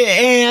Bernard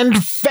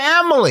and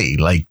Family.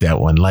 Like that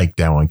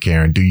one,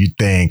 Karen. Do you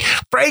think?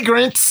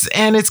 Fragrance,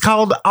 and it's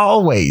called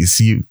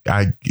Always.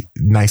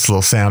 Nice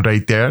little sound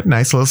right there.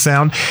 Nice little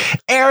sound.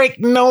 Eric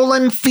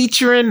Nolan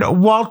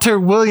featuring Walter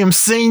Williams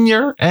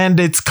Sr., and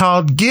it's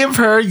called Give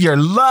Her Your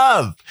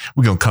Love.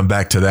 We're going to come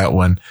back to that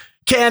one.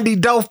 Candy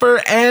Dulfer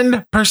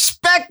and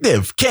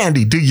Perspective.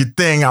 Candy, do your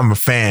thing. I'm a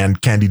fan.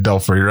 Candy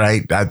Dulfer,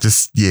 right?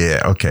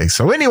 Okay.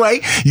 So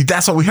anyway,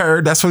 that's what we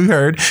heard.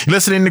 You're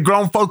listening to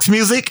Grown Folks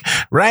Music,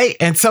 right?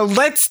 And so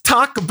let's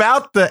talk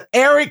about the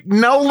Eric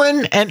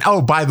Nolan and,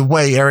 oh, by the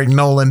way, Eric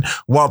Nolan,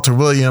 Walter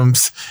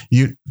Williams,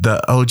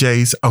 the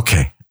OJs.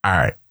 Okay. All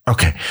right.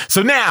 Okay,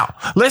 so now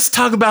let's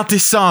talk about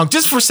this song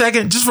just for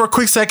a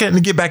quick second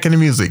and get back into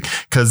music.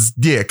 Cause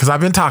I've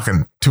been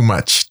talking too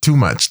much.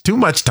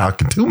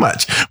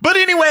 But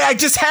anyway, I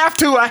have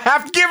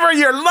to give her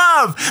your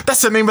love.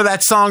 That's the name of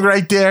that song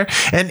right there.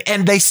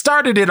 And they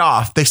started it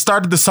off. They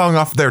started the song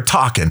off there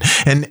talking.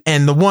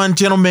 And the one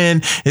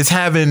gentleman is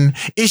having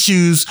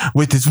issues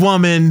with his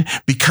woman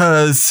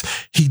because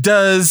he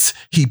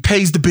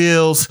pays the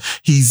bills.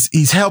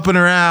 He's helping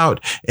her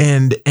out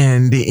and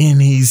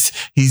he's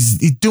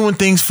doing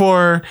things for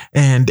her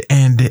and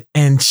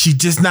she's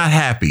just not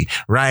happy,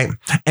 right?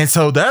 And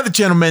so the other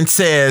gentleman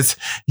says,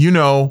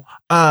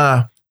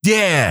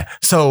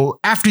 so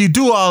after you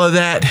do all of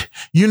that,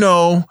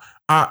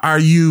 are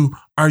you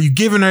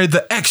giving her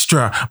the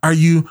extra? Are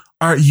you,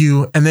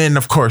 and then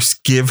of course,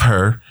 give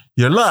her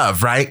your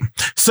love, right?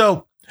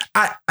 So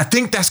I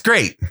think that's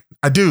great.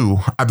 I do.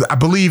 I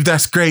believe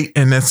that's great.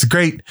 And that's a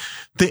great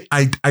thing.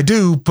 I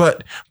do.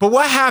 But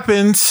what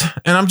happens,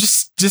 and I'm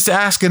just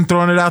asking,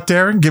 throwing it out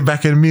there and get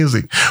back into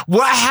music.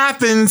 What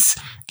happens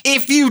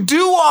if you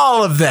do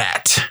all of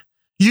that?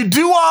 You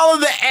do all of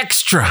the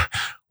extra.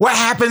 What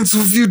happens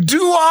if you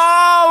do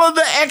all of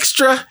the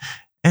extra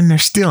and they're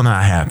still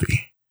not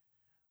happy?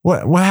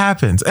 What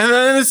happens?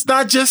 And it's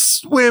not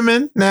just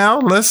women. Now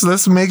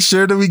let's make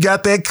sure that we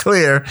got that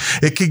clear.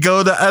 It could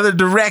go the other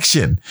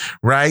direction,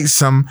 right?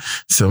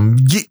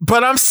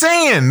 But I'm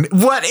saying,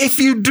 what if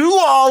you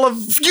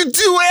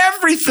do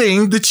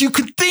everything that you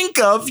could think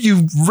of?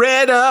 You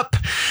read up,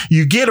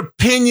 you get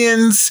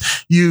opinions,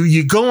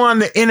 you go on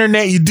the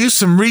internet, you do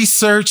some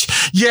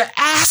research, you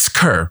ask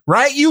her,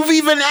 right? You've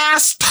even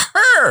asked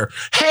her,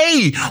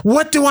 hey,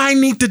 what do I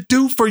need to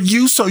do for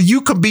you so you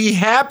could be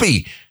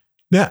happy?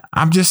 Yeah,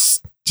 I'm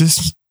just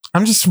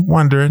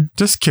wondering,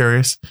 just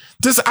curious.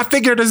 I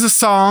figured as a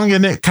song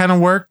and it kind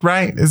of worked,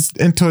 right? It's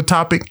into a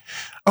topic.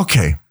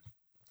 Okay,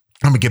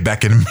 I'm gonna get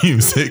back into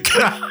music.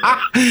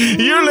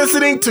 You're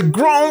listening to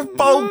Grown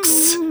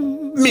Folks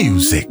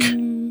Music.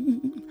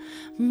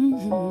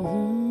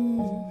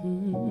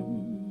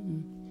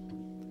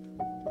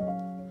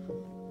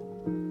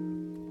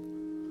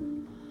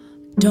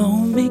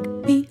 Don't make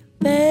me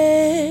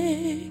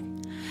beg.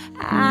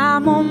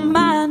 I'm on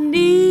my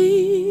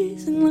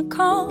knees and I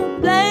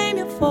can't blame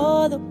you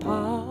for the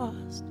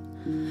past.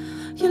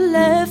 You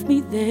left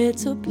me there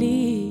to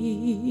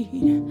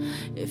bleed.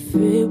 If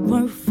it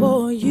weren't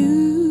for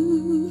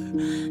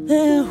you,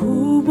 then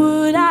who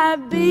would I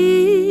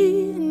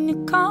be? And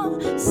you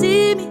can't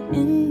see me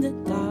in the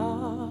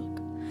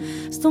dark.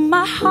 Still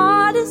my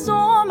heart is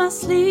on my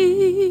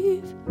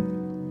sleeve.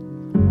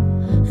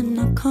 And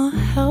I can't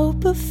help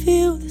but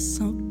feel there's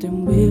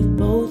something we've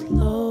both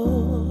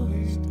lost.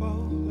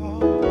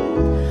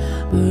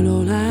 But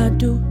all I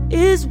do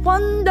is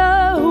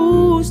wonder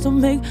who's to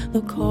make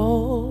the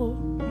call.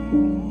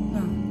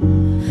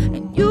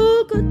 And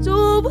you could do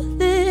a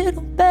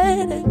little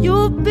better.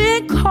 You've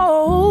been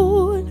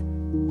cold.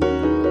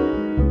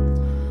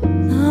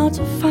 Now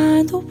to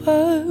find the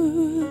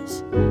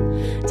words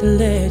to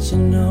let you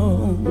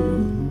know.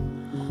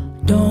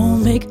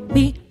 Don't make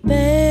me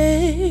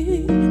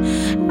beg.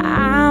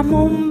 I'm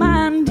on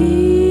my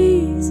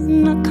knees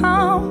and I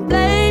can't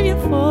blame you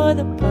for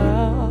the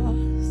past.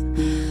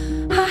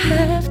 I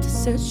have to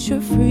set you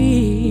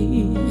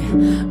free.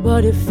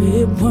 But if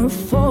it weren't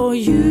for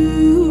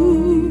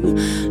you,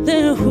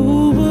 then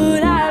who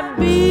would I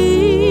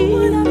be?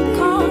 You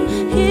can't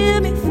hear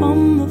me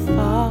from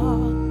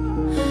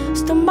afar.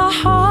 Still my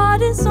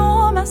heart is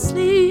on my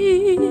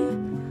sleeve.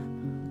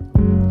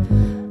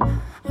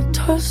 I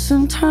toss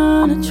and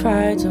turn and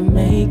try to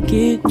make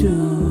it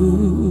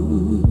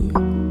do.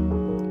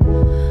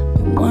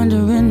 Been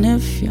wondering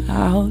if you're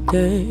out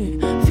there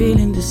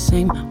feeling the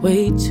same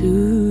way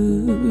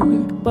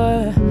too.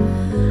 But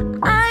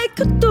I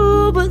could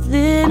do a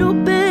little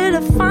bit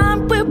to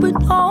find where it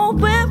all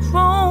went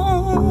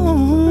wrong.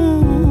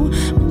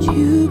 But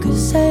you could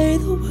say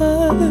the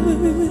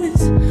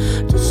words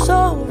to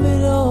solve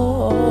it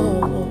all.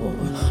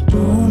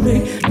 Don't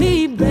make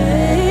me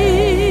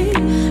beg,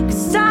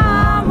 'cause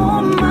I'm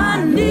on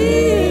my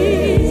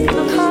knees. I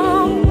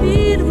can't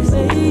be the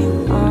way you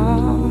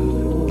are.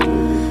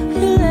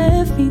 You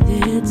left me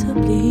there to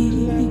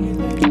bleed.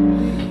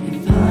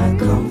 If I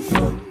can't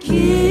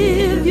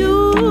forgive you,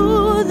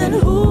 then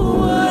who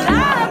would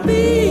I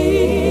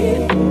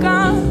be? You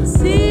can't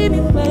see me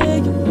where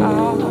you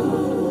are.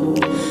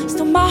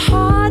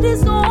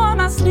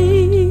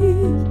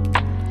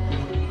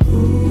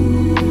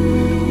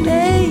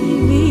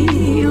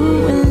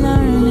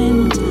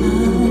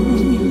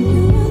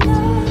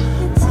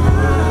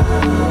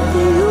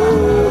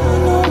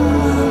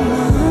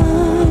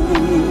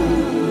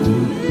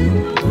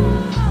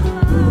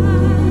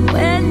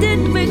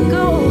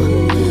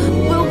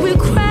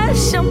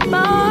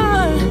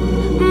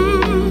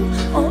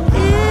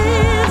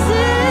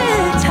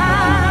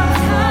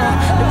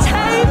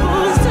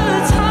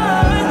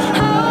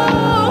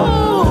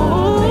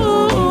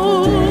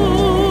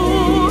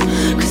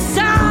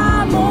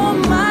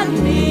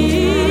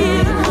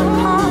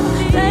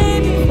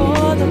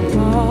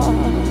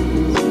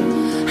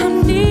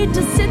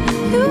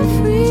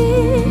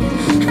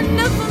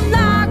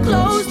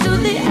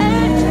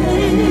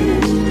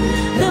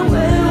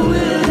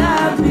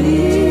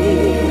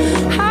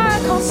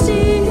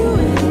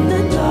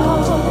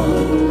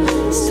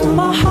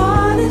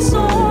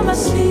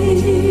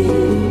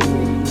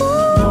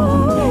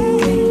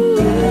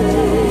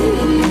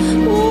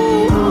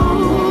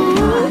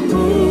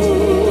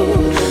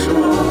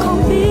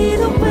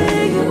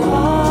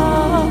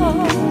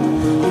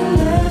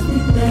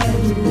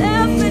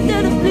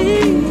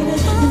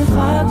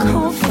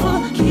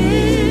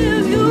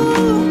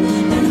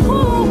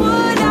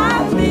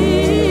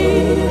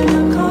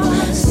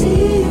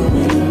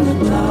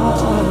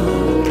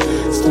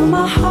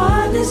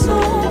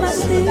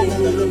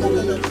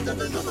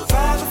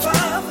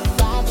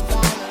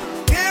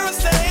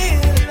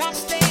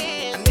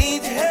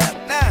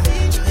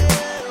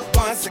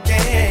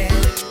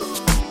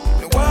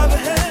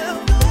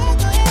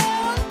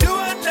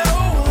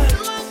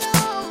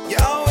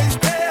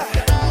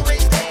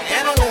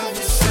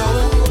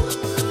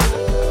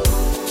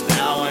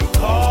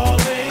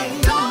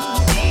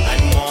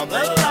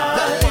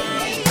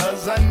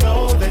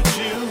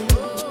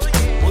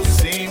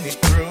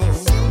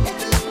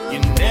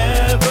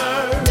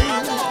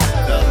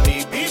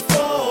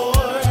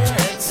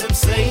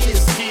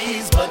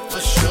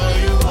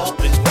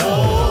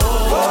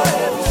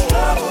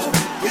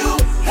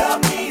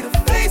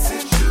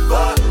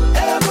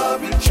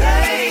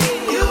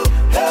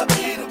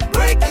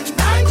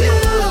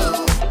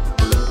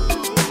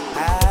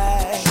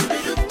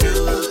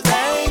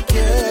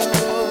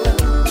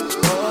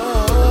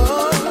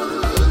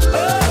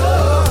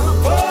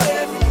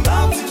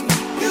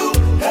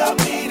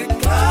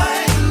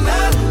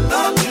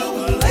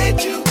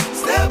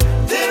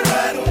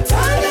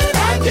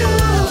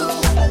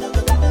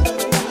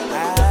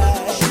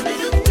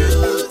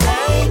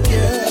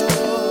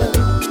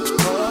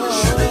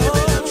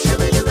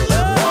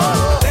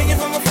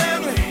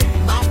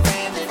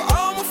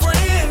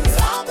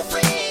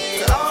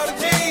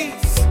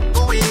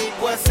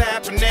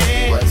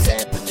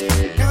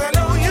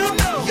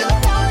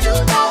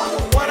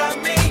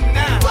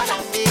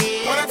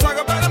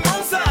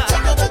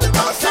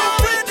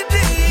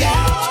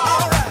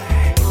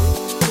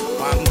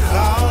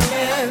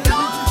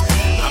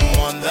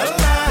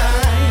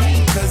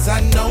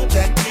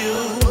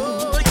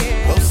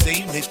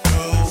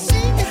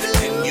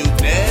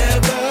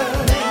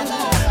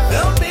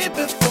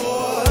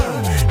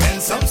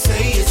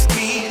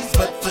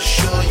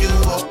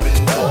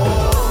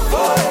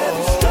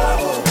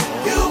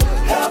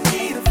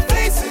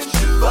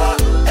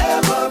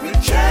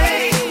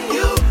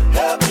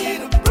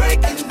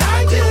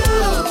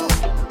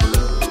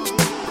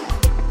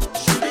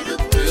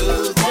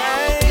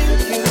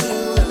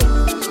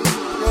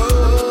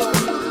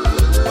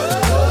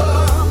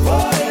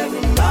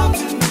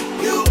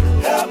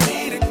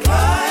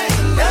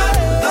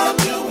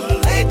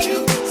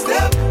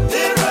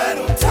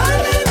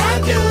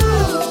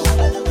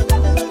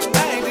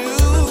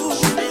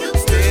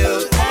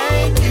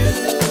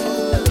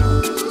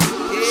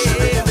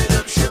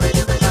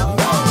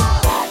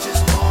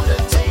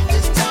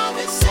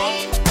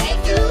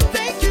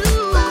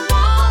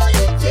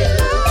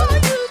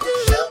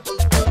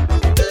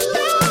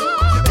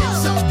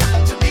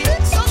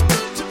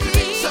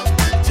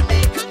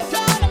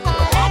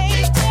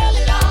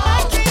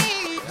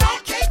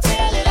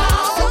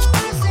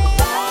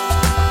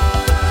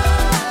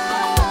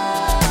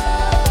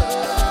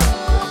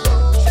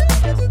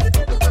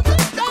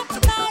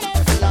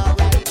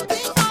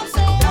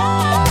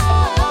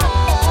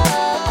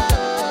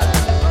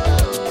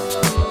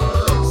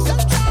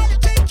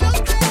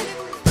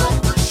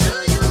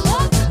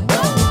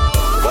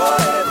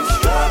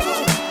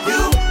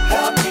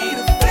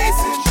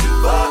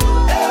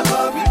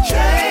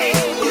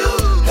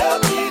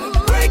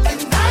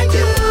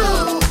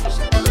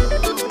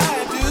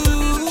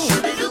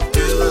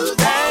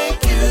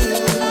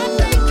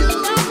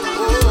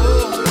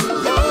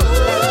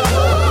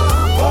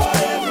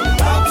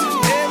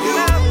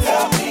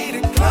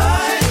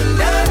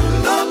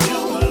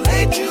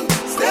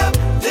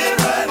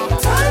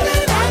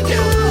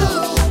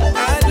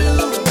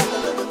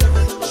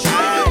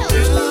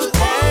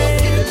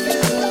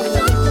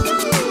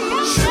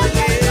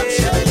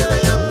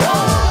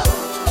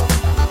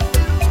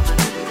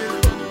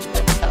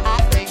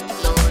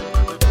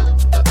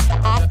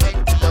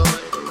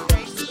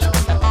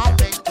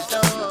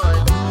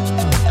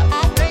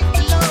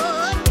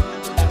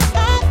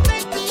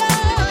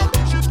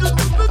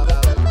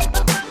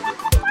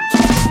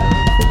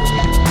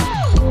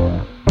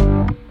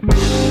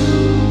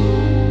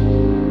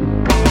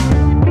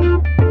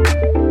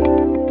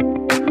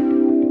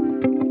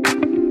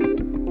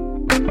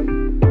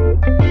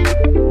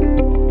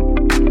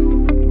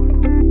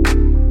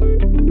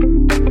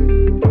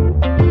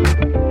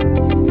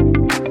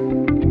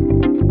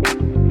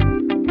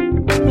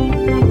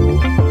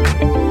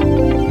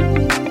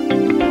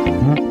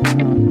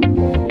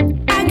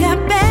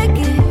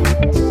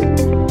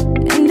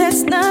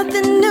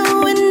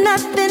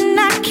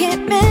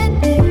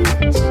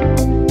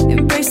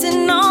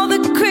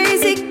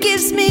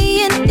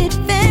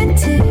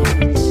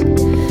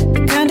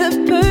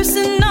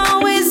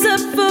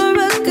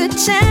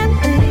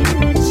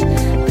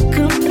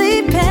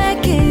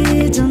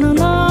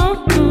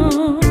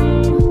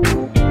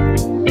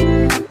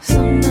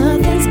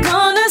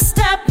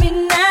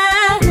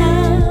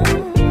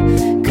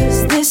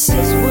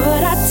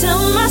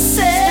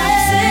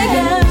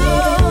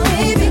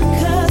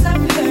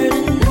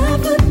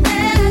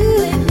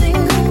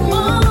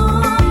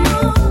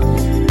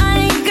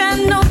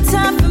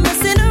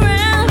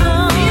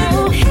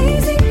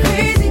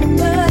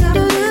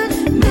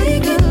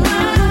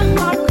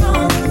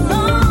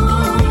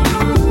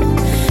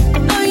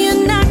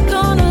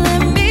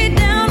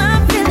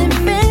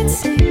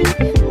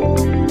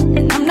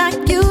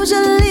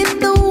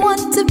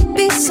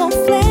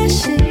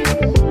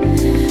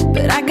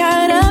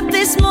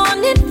 this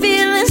morning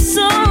feeling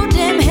so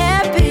damn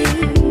happy.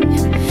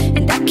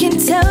 And I can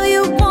tell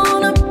you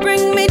wanna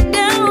bring me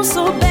down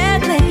so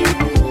badly.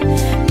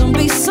 Don't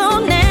be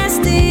so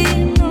nasty.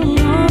 No,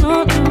 no,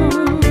 no,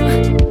 no.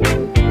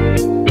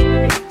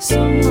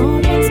 So no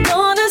one's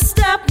gonna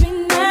stop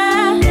me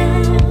now.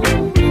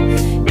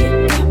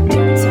 You got me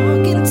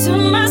talking to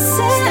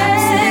myself.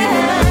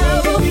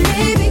 Oh,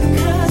 baby,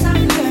 'cause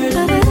I've heard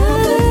of it.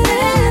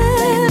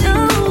 No,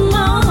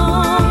 no.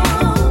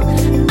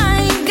 I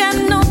ain't got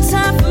no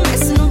time for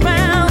messing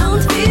around. I'm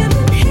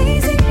feeling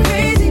hazy,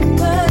 crazy,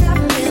 but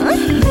I've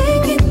been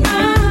making my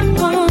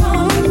own.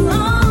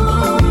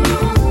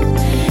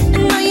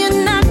 And no, you're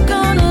not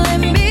gonna let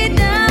me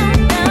down,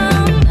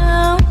 down,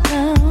 down,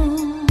 down.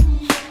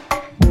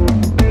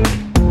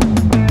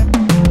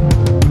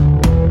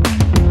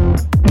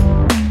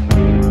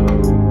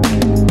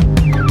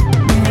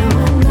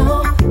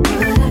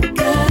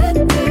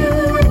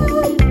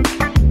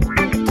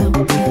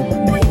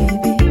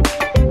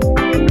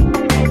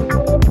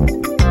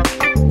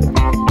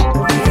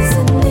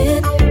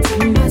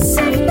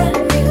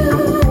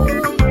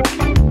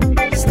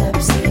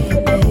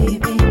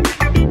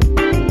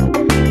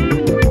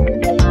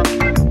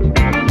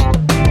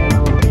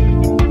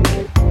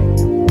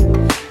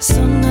 So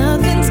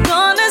nothing's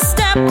gonna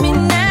stop me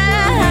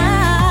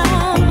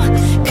now,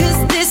 'cause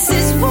this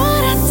is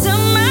what I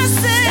tell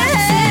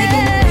myself.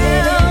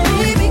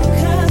 Baby,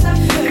 'cause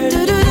I've heard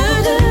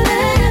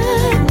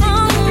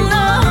oh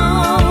no,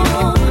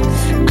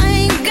 I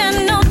ain't got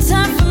no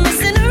time for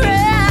messing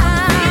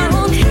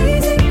around.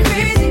 Crazy,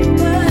 crazy,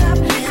 but I've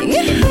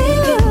been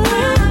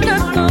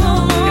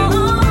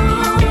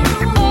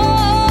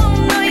oh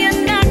no,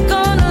 you're not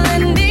gonna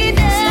let me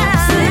down.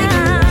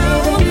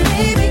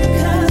 Baby,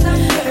 'cause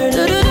I've heard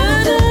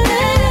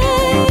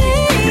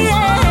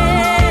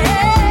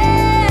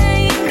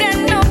ain't got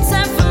no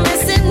time for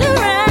messing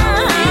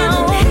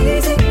around.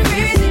 Crazy,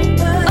 crazy,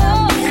 but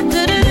oh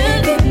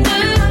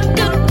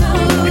no,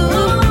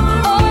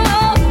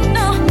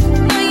 no,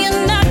 you're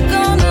not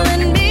gonna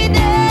let me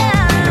down.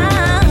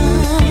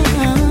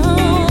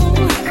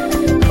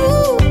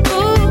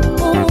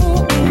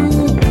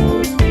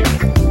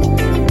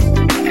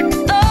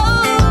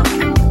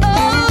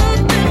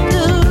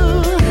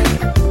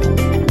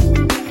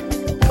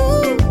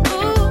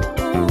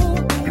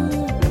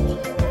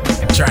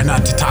 Try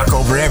not to talk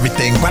over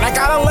everything, but I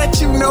gotta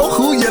let you know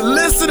who you're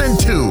listening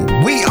to.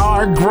 We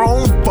are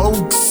Grown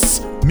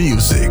Folks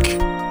Music.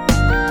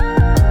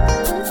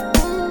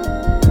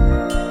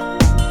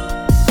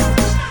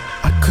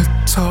 I could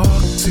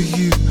talk to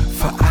you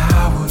for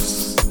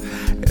hours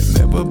and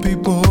never be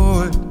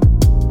bored.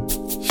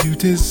 You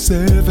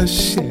deserve a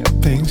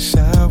champagne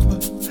shower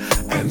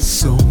and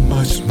so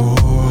much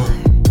more.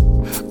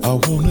 I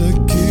wanna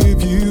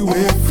give you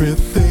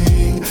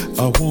everything.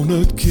 I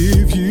wanna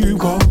give you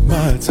all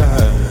my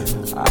time.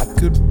 I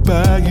could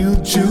buy you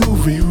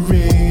jewelry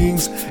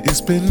rings. It's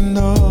been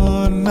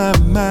on my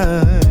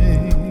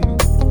mind.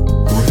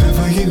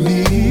 Whatever you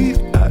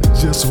need, I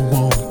just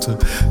want to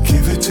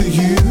give it to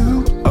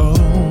you. Oh,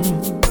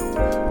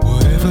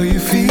 whatever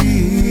you're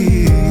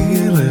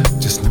feeling,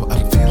 just know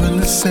I'm feeling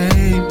the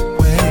same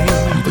way.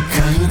 I'm the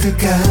kind of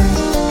guy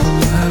who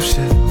loves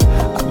you.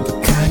 I'm the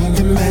kind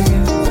of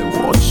man that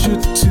wants you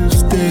to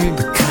stay.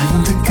 The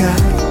kind of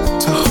guy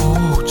to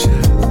hold you.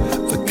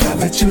 The guy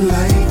that you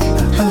like,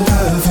 a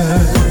lover.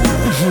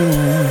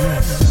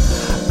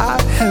 I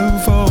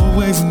have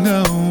always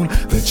known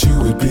that you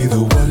would be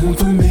the one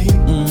for me.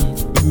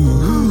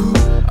 Ooh,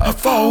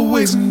 I've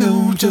always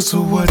known just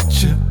what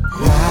you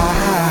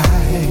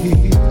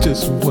like,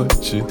 just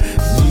what you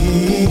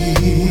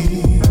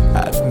need.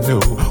 I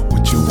know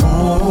what you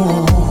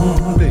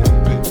want,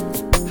 baby.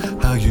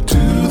 How you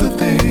do the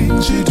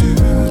things you do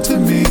to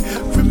me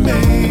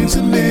remains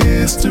a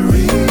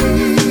mystery.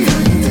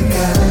 Kind of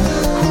guy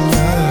who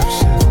loves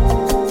you,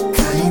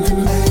 kind of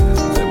man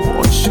that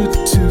wants you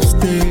to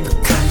stay, the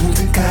kind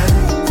of guy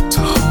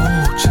to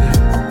hold you,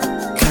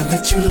 kind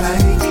that you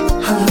like,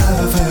 I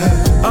love her.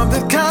 I'm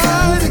the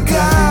kind of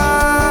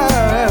guy,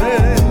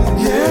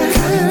 yeah,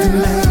 kind of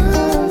man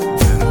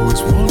that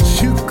always wants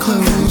you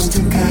close to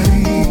me.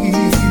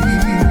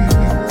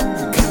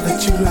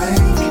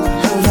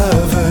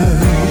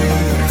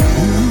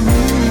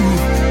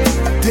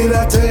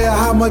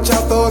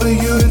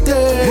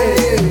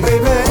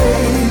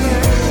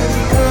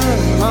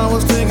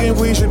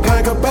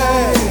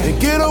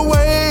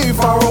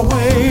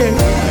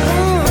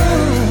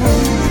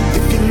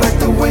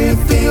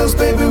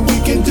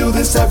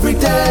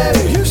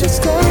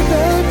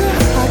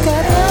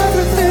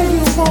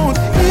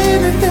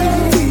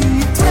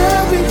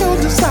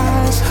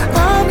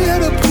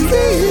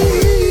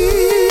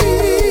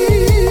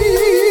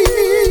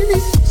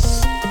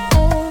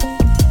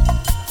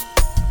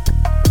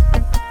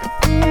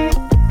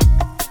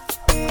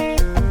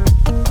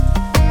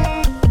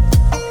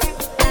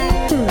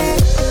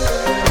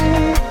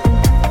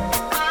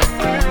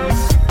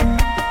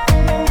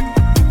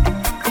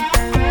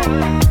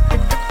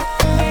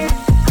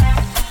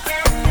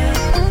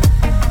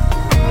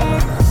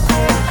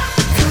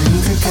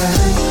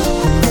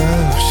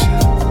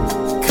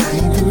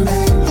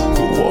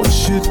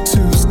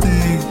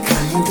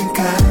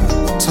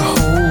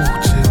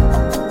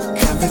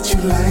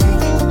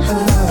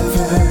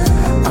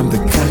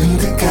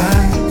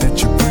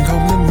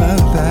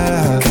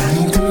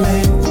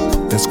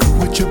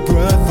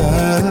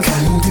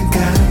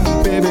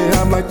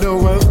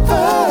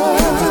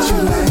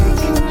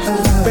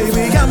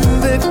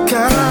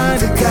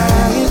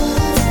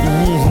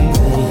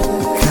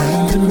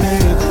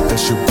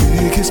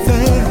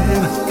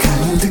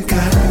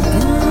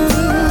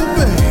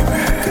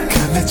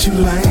 that you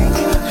like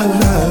a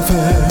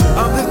lover.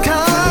 I'm the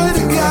kind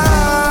of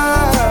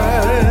guy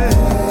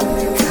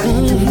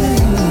that you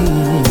like.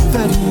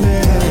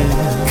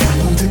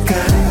 Kind of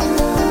guy,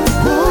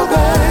 oh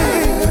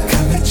babe, the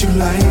kind that you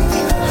like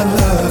a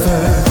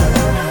lover.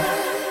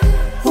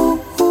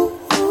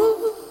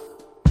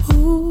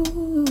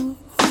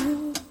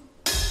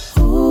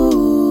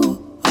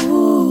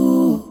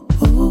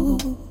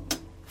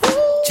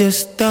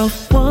 Just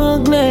off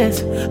one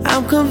glance,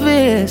 I'm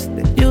convinced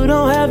that you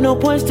don't have no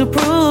points to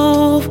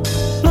prove.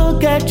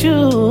 Look at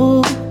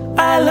you,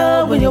 I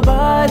love when your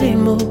body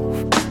move.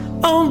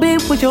 On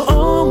beat with your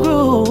own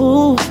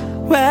groove,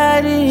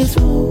 riding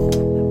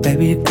smooth.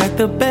 Baby, you got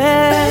the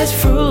best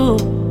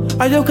fruit.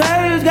 All your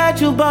curves got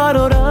you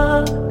bottled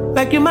up,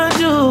 like you my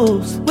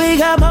juice. We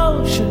got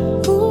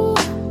motion,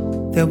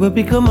 there will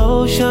be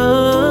commotion.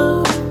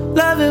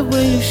 Love it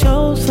when you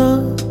show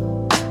some.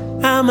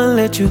 I'ma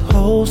let you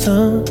hold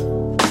some.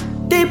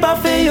 Deep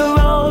off in your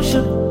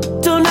ocean,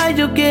 tonight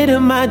you get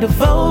in my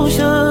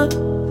devotion.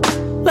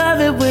 Love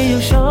it when you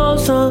show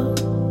some.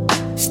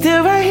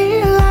 Still right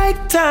here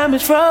like time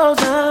is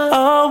frozen.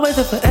 Always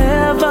and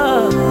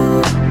forever,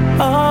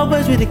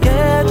 always be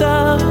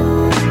together.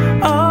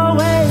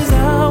 Always,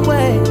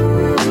 always,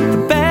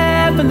 the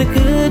bad and the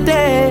good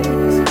days.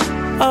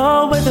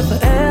 Always and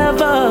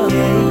forever,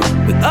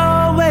 we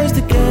always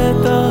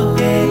together.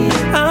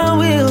 And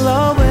we'll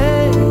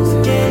always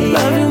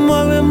love you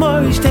more and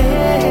more each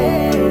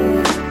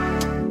day.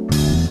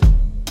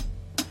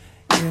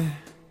 Yeah.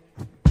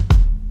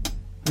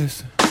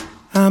 Listen.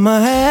 I'ma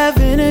have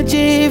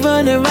energy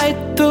running right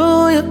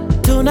through you.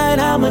 Tonight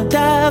I'ma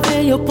dive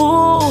in your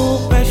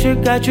pool. Pressure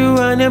got you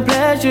running,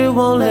 pleasure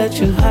won't let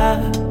you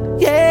hide.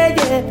 Yeah,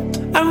 yeah.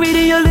 I'm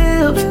reading your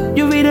lips,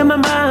 you reading my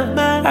mind.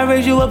 I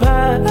raise you up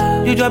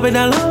high, you drop it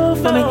down low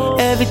for me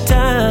every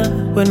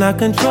time. When I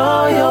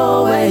control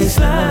your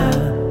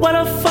waistline, what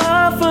I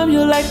fall from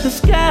you like the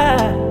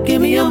sky.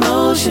 Give me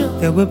emotion,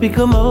 there will be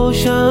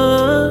commotion.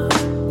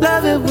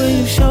 Love it when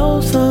you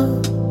show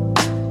some.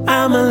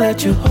 I'ma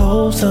let you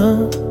hold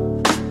some.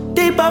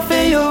 Deep off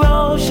in your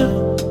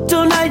ocean,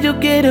 tonight you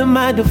get in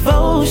my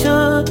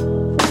devotion.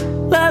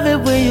 Love it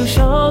when you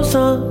show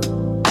some.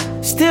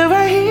 Still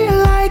right here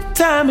like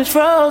time is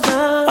frozen.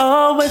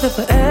 Always and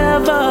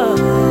forever,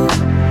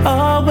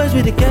 always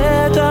be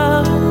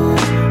together.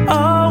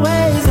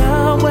 Always,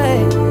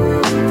 always,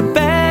 the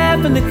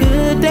bad and the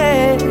good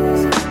days.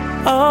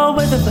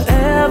 Always and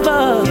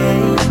forever,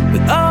 we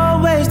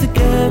always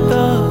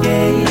together.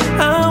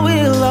 And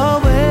we'll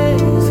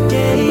always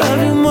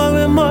love you more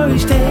and more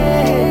each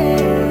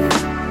day.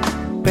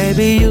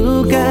 Baby,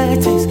 you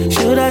got taste,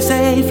 should I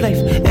say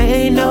flavor?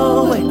 Ain't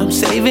no way, I'm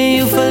saving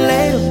you for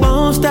later.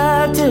 Won't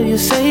stop till you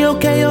say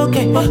okay,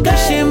 okay.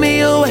 Pushing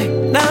me away,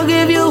 now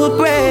give you a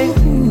break.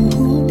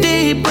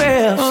 Deep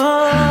breaths,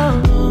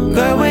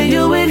 girl, when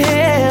you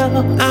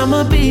inhale,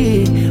 I'ma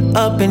be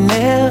up in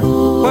there,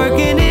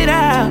 working it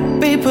out.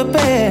 Be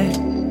prepared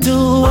to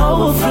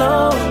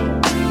overflow.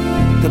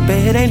 The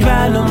bed ain't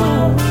dry no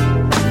more.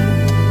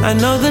 I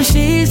know that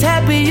she's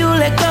happy you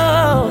let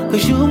go,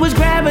 'cause you was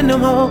grabbing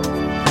them hoes.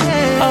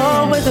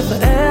 Always and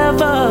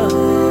forever,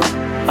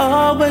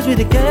 always be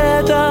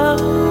together.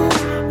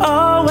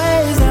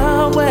 Always,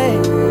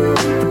 always,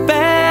 the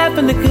bad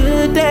and the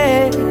good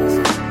days.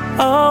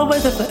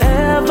 Always and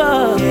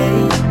forever,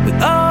 we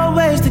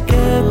always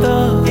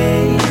together.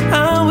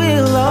 And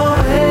we'll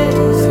always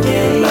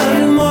love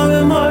you more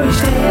and more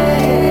each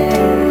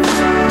day.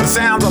 The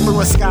sounds of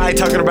Louis Sky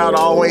talking about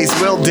Always,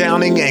 Will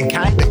Downing, and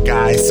Kinda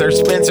Guy, Sir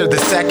Spencer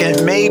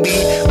II, Maybe,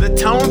 the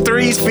Tone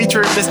Threes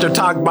featuring Mr.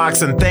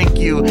 Talkbox, and Thank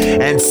You,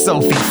 and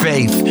Sophie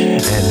Faith,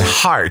 and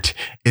Heart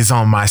is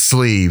on My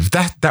Sleeve.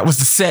 That was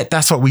the set.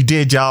 That's what we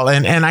did, y'all.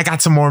 And I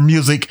got some more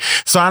music,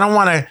 so I don't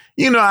want to,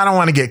 I don't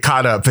want to get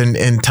caught up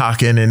in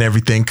talking and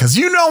everything, because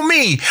you know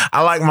me,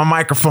 I like my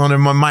microphone,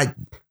 and my mic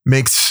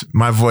makes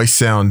my voice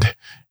sound,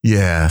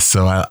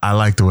 so I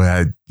like the way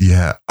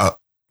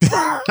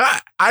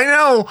I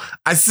know.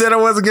 I said I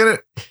wasn't gonna.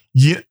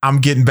 I'm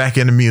getting back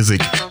into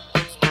music.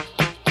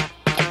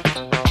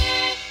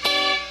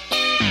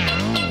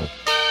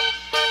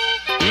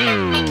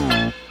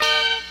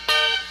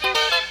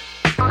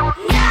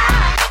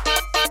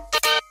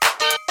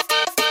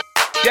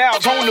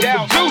 Dow's on the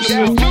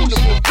producer.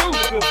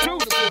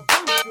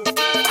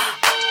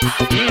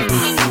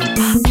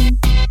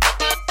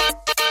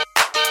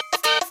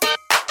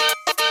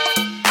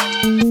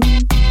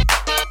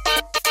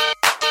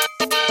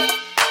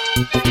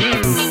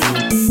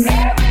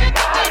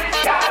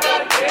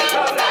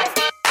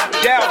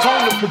 Dow's on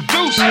the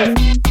producer.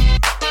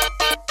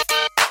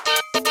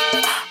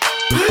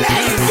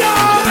 Let's go!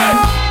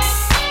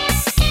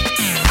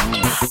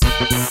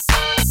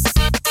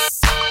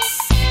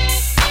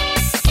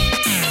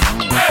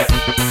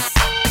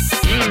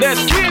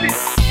 Let's get it.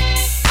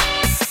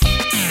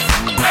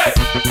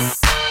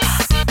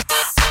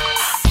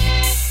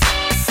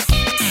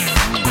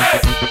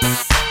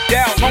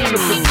 Dow's on the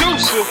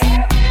producer.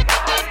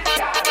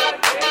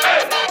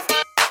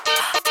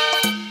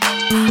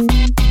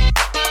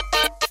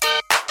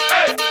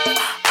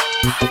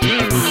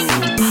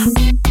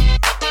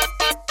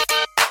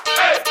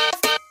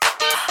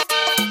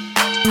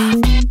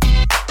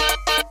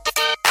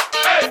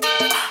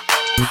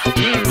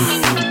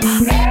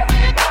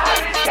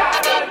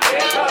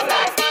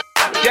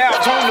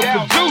 Dow's on the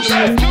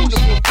producer.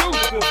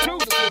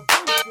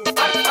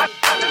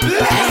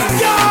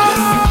 Let's go!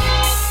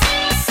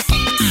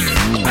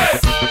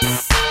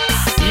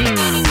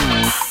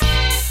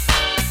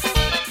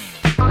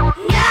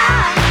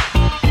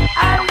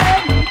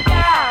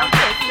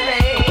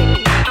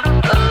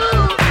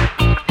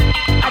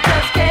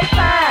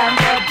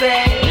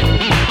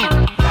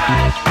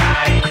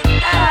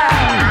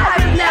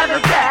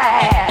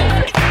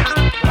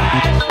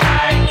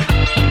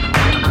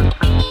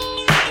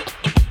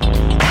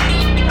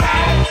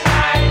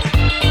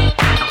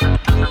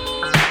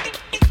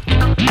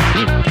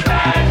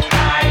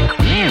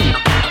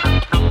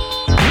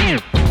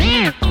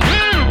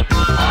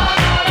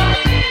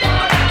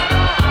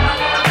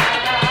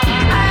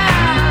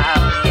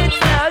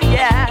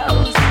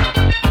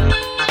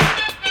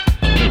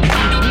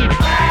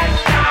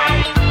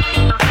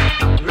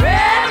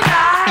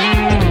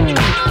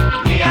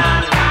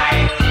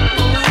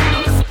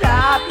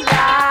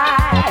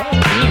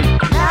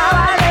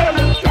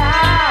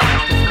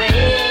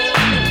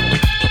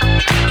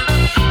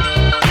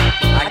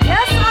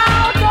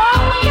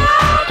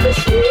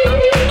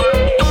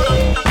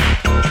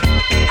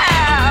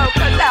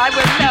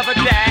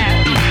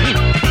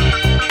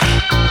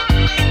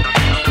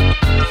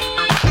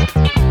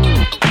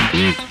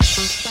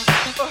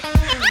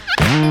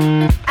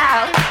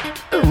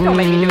 Don't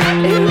make me do that.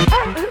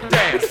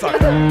 Damn,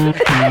 sucker.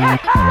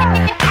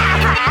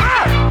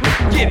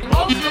 Get it.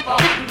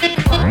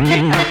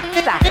 Get it.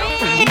 Stop.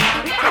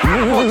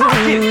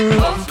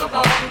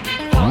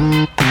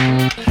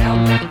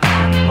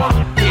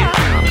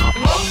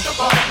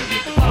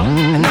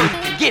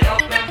 Get it.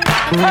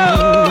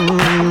 Oh.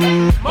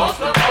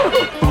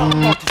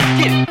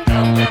 Get it.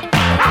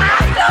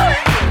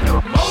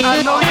 I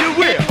know you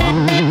will.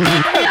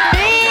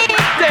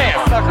 Damn,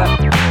 sucker.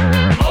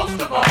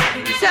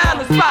 Shine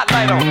the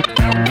spotlight on.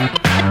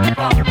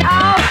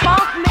 Oh,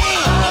 fuck me.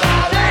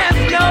 Damn,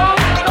 yo.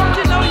 Don't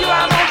you know you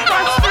out on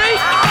Front Street?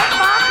 Oh,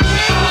 fuck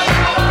me.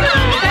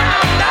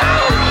 Down,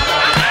 down.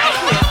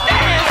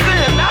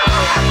 Dancing. No.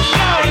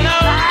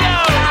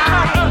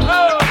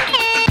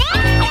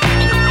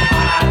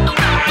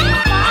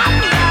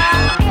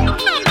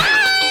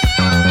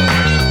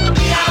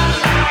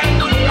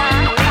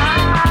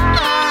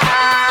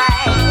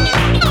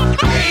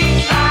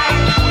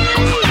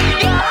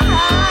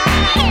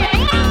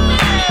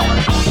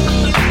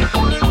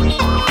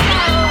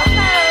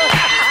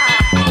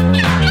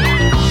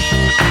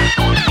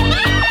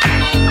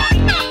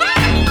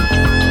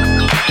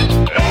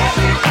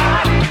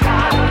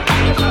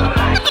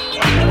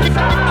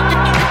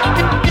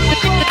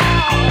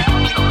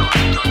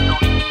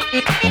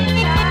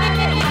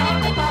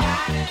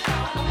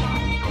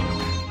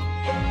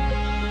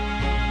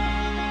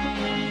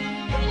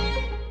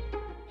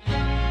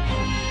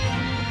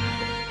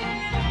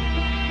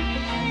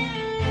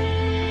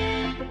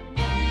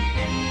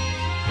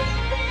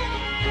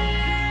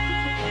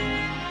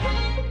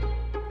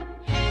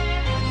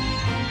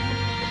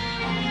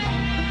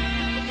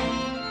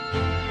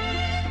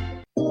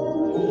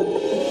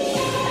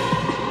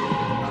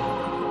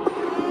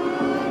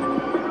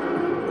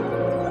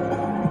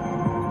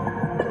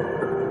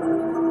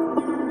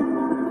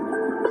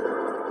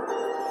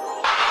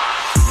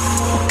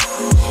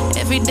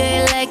 Every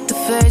day like the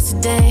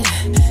first date,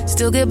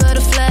 still get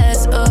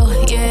butterflies,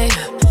 oh yeah.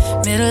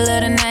 Middle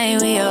of the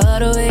night, we all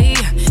the way,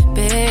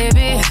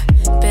 baby,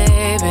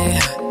 baby.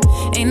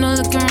 Ain't no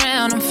looking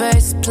around in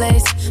first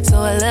place, so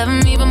I love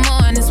him even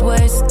more on his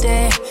worst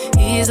day.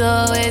 He's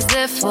always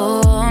there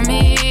for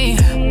me,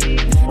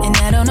 and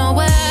I don't know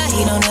why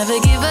he don't ever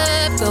give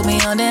up, go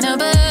beyond and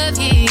above,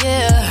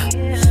 yeah.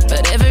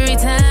 But every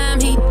time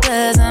he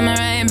does, I'm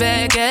right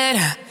back at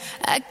her.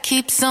 I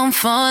keep on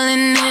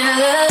falling in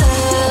love,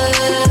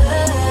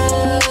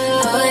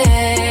 oh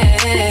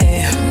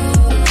yeah.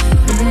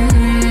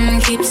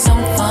 Keeps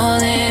on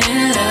falling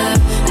in love.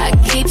 I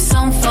keep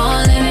on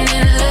falling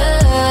in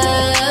love,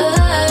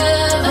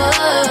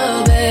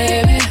 oh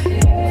baby.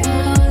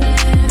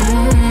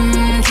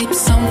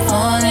 Keeps on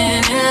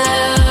falling in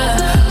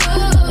love,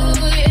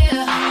 oh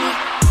yeah.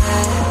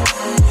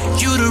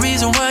 You the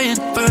reason why in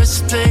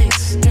first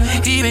place,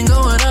 even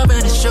going up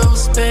and it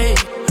shows, babe.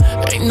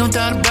 Ain't no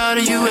doubt about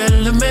it, you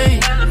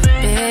elevate.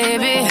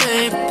 Baby,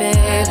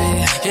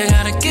 baby, you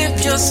gotta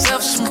give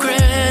yourself some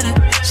credit.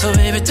 So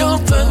baby,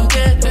 don't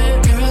forget,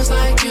 girls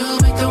like you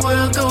make the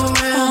world go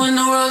round. When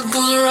the world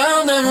goes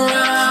around and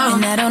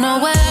around. And I don't know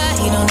why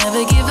he don't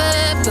ever give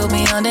up, go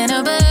beyond and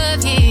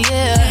above,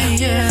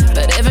 yeah.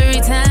 But every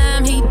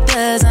time he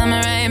does, I'm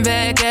right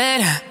back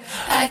at her.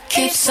 I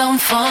keep on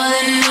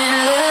falling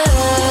in love,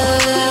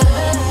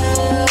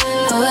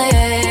 oh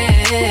yeah.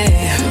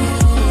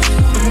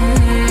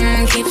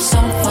 Keeps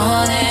on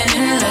falling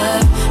in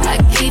love. I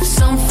keep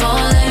on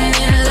falling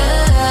in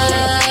love,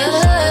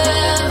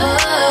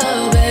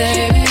 oh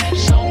baby.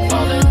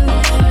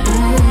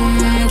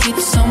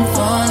 Keeps on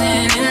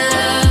falling in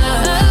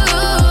love,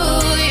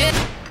 oh yeah.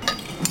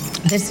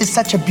 This is such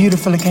such a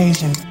beautiful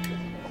occasion.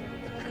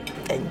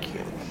 Thank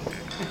you.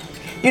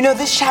 You know,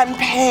 this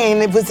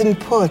champagne, it was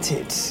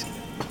imported.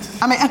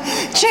 I mean,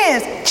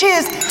 cheers,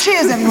 cheers,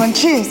 cheers, everyone,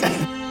 cheers.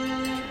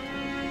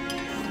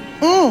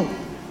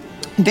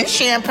 This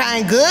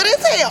champagne good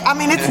as hell. I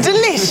mean, it's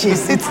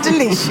delicious, it's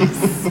delicious.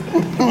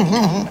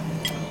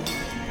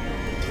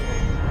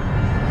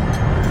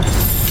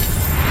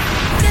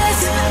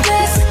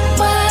 That's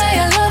why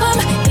I love him.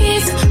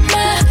 He's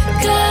my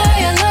guy.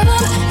 I love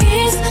him.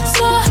 He's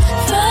so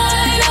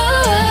fine. Oh.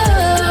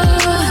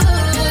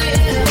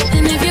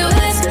 And if you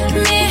ask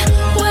me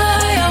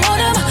why I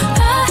want him,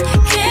 I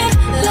can't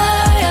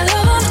lie. I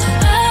love him.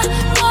 I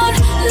won't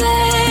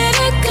let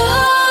it go.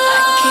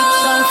 I keep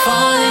on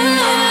falling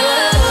in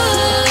love.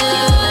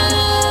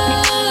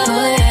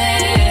 Oh, yeah.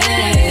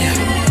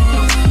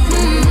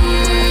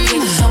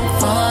 Keeps on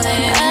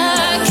falling. I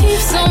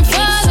keep on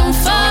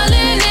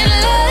falling in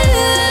love.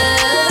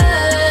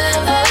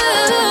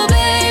 Oh,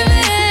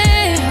 baby.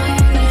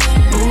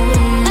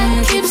 I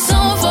keep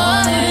on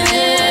falling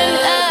in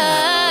love.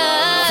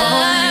 Oh,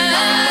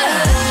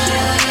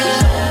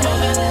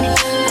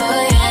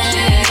 yeah.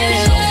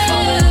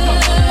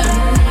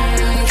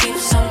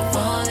 Keeps on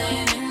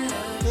falling in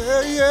love.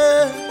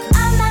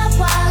 I'm not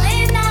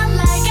wilding out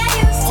like I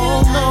used to.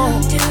 I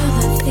don't do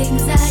the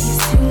things I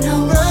used to no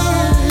more.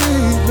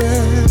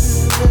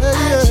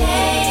 I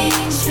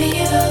changed for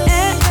you.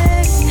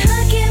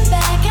 Looking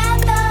back, I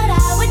thought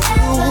I would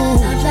never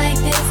love like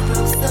this.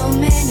 Broke so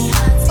many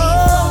hearts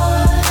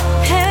before.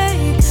 Hey,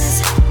 'cause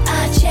I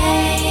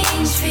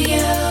changed for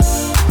you.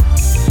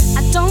 I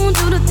don't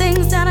do the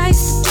things that I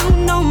used to do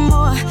no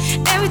more.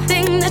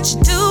 Everything that you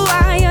do,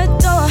 I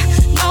adore.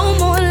 No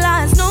more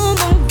lies, no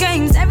more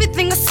games.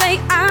 Everything I say,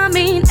 I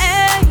mean,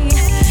 hey.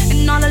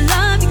 And all the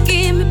love you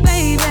give me,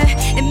 baby,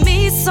 it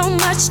means so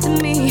much to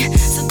me.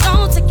 So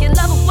don't take your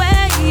love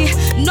away.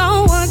 No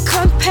one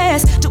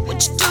compares to what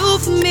you do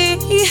for me.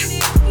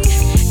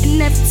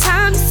 And every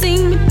time you see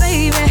me,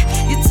 baby,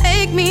 you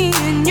take me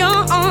in your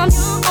arms.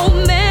 Oh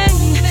man,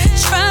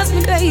 trust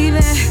me,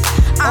 baby,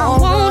 I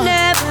won't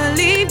ever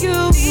leave you.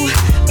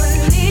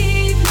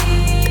 Believe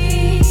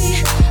me,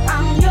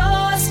 I'm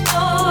yours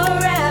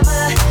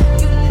forever.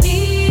 You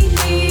need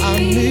me,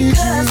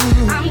 'cause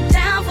I'm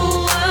down for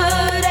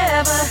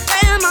whatever.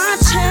 Am I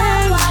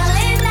changed?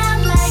 Falling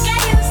out like I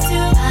used to.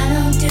 I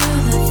don't do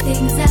the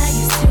things I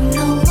used to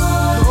no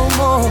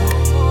more.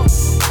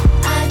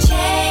 I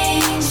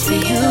changed for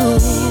you.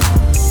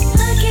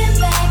 Looking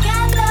back, I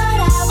thought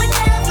I would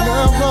never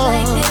love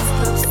like this.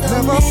 Broke so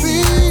many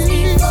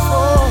hearts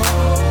before.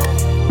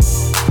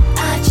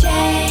 I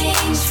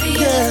changed for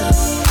you.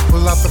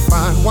 Pull out the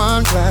fine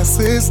wine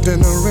glasses,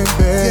 dinner in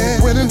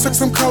bed. Went and took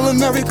some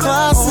culinary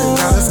classes.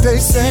 Gotta stay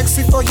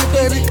sexy for you,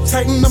 baby.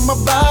 Tighten up my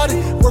body,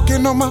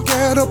 working on my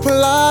ghetto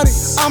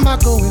Pilates. I'm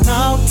not going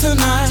out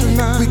tonight.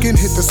 We can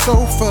hit the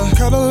sofa,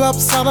 cuddle up,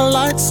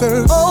 satellite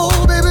surf. Oh,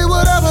 baby,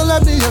 whatever,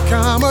 let me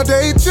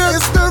accommodate you.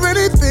 Is there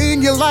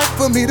anything you like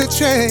for me to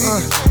change?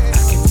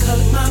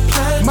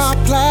 My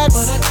plaits,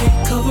 but I can't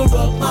cover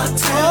up my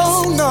tats.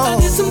 Oh no, I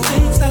did some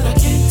things that I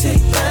can't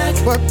take back.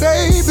 But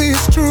baby,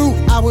 it's true,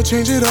 I will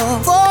change it all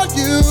for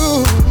you.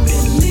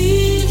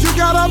 Believe you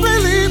gotta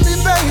believe me,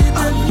 baby.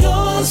 I'm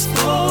yours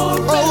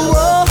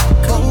forever.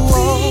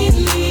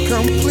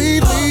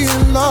 Completely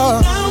in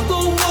love. Now go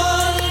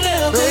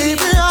whatever,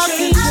 baby, I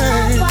can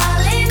change.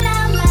 Falling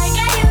out like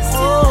I used to.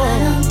 I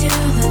don't do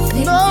the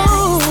things I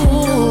used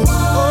to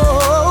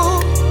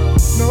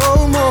no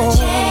more. I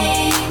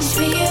changed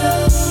for you.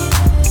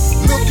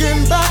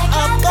 Looking back,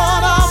 I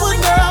thought I would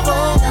never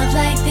love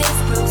like this.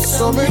 Broke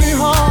so many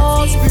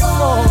hearts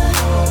before.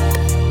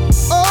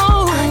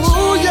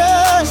 Oh, yeah.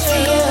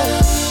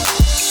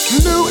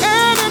 New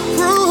and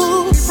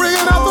improved,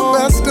 bringing out the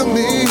best of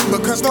me.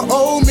 Because the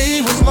old me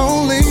was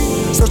lonely,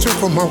 searching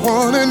for my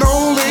one and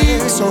only.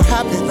 So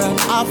happy that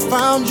I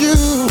found you.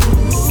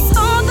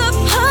 Saw the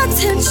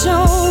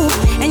potential,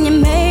 and you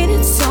made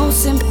it so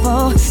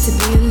simple to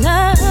be in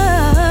love.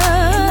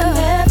 It'll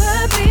never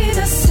be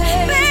the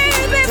same.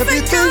 Baby,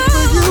 everything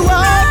for you I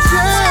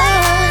change.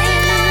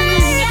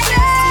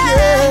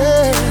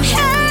 Yeah.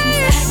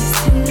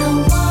 No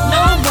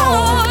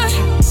more.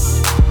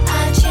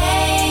 I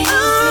changed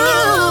for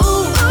you.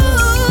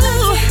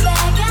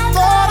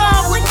 Thought I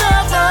would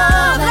never.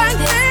 Like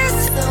this.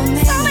 So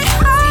many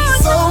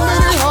hearts,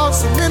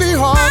 so many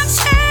hearts.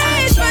 I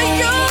changed for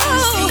you.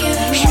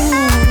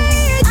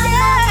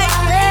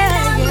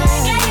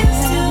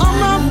 I'm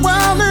not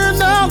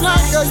wilding out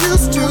like I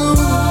used to.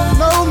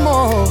 No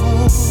more.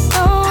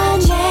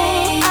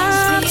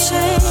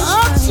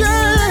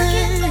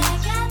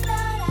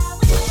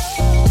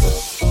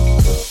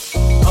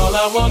 All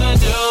I wanna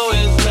do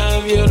is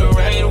love you the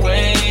right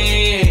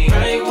way,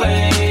 right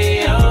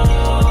way.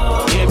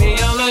 Oh, give me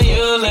all of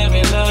you, let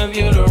me love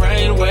you the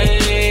right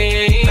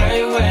way,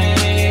 right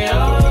way.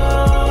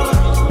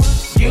 Oh,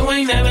 you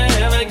ain't never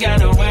ever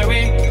gotta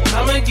worry.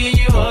 I'ma give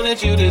you all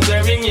that you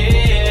deserving,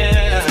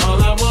 yeah.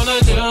 All I wanna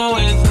do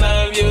is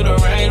love you the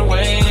right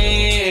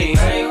way,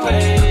 right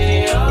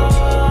way.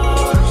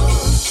 Oh,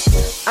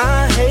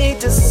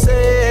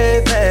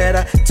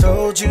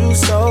 told you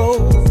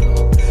so.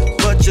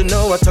 But you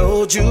know I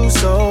told you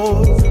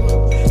so.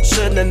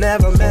 Shouldn't have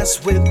never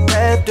messed with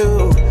that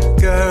dude,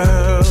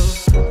 girl.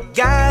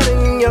 Got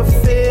in your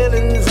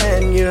feelings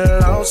and you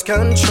lost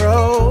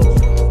control.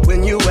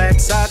 When you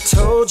asked, I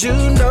told you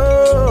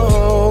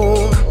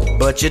no.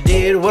 But you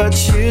did what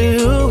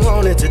you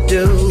wanted to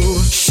do.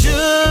 Should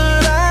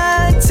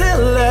I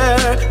tell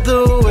her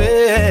the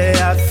way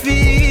I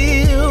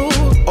feel?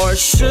 Or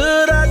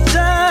should I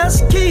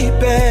just keep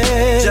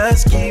it?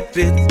 Just keep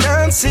it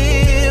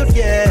concealed,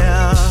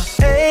 yeah.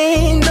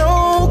 Ain't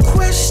no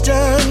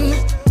question,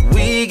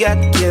 we got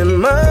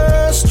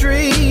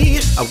chemistry.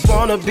 I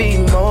wanna be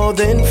more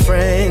than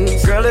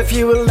friends. Girl, if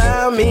you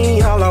allow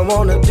me, all I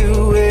wanna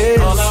do is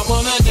all I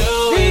wanna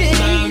do is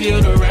love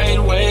you the right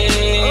way.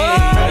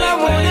 All I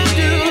wanna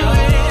do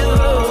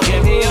is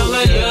give me all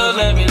of you,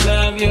 let me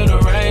love you the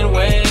right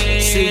way.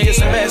 See, you're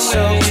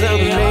special to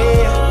me.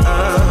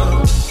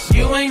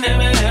 You ain't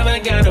never ever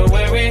gotta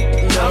worry.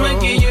 I'ma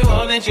give you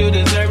all that you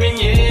deserving,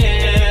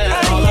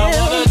 yeah. All I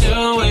wanna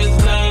do is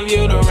love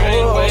you the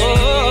right way.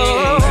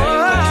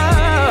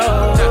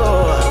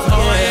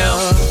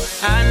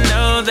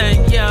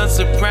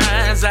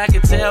 Surprise, I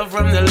can tell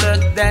from the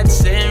look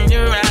that's in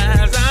your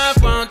eyes. I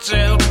want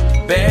you,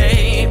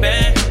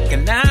 baby.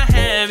 Can I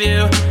have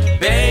you,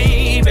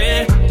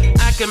 baby?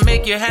 I can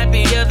make you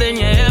happier than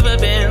you ever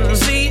been.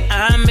 See,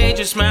 I made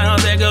you smile,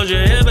 there goes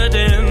your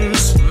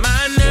evidence.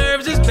 My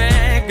nerves is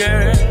bad,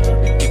 girl.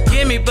 You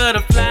give me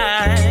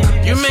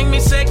butterflies. You make me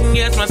second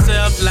guess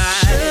myself like,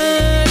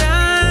 should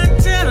I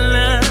tell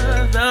her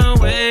the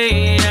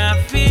way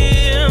I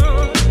feel?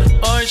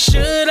 Or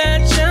should I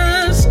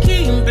just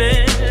keep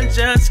it?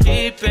 Just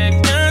keep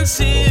it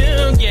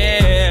concealed,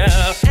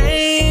 yeah.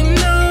 Ain't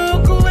no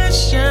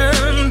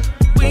question,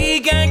 we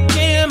got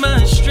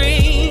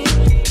chemistry.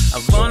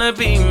 I wanna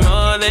be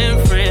more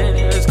than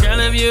friends. Girl,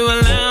 if you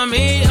allow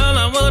me, all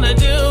I wanna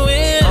do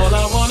is all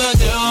I wanna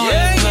do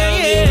is love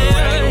you the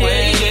right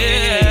way,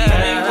 yeah.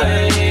 Right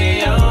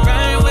way, oh.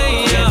 Right way,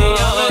 oh. Give me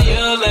all of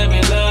you, let me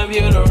love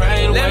you the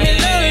right way. Let me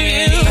love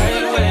you.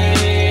 Right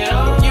way,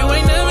 oh. You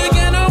ain't never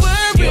gotta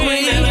worry. You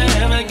ain't never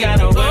ever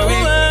gotta worry.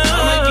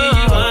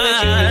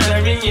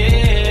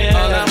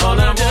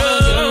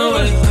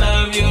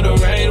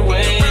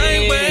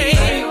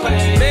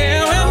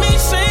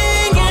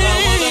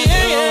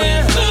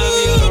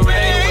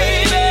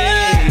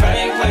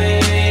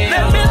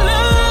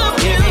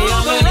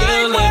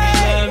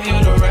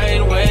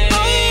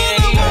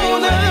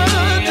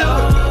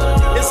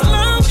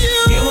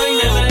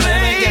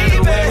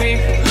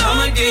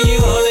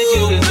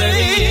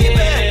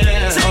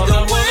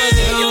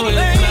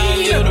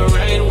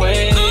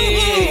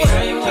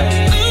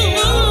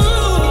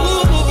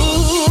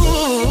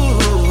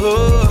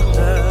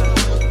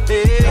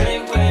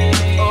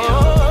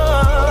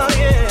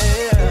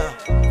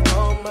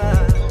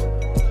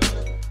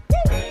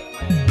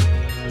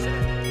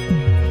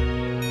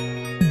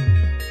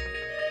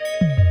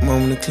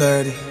 Moment of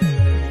clarity.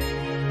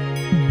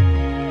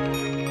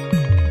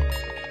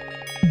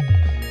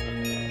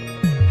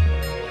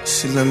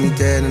 She looked me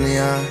dead in the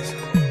eyes.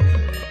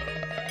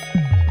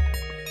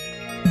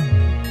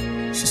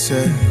 She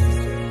said,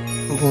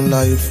 who gon'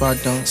 love you if I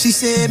don't? She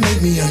said,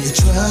 make me earn your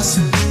trust.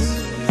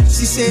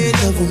 She said,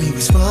 love with me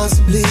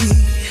responsibly.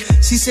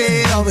 She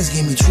said, always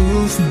give me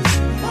truth.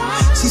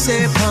 She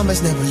said,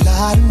 promise never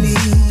lie to me.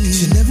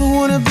 She never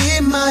wanna be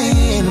my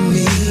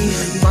enemy.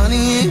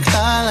 Bonnie and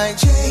Clyde like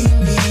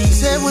Jamie.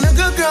 She said, when a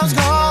good girl's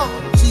gone,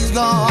 she's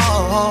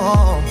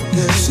gone.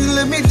 Yeah. She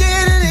looked me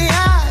dead in the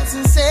eyes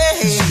and said,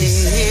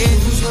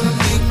 who's gonna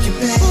make you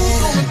better?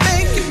 Who's gonna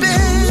make you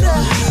better? Who's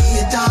gonna be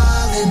your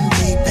darling,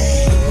 baby?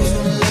 Who's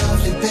gonna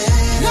love you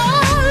better?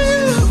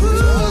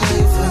 Who's gonna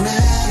live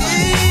forever?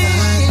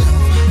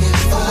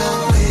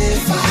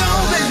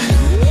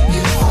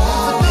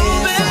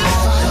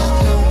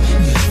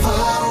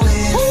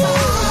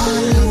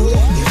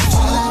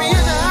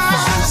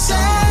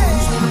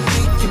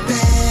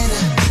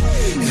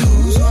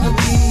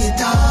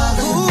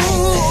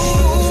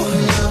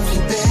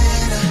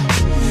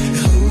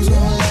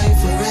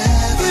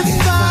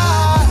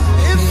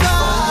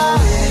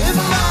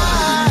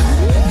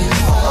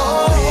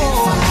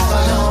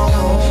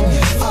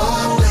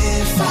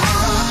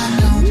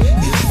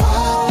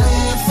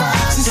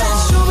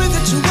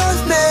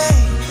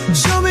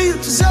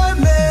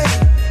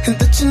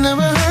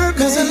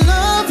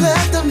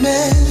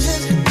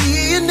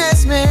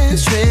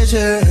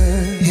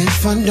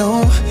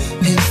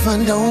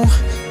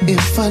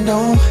 If I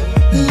don't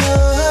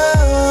love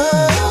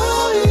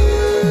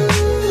you.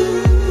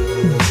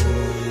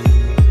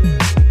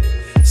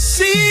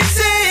 She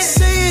said,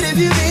 say it if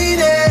you mean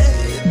it.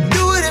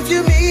 Do it if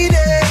you mean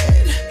it.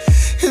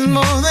 It's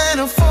more than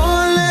a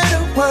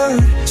four-letter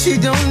word. She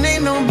don't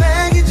need no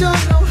baggage or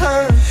no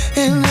hurt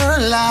in her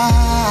life.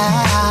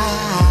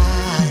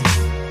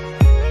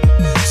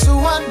 So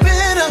I'd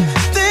better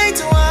think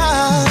twice.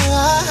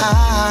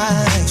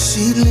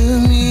 She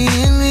looked me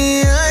in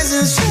the eyes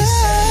and she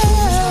said,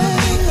 who's gonna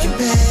make you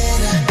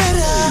better?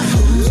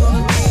 Who's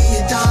gonna be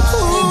your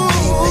darling,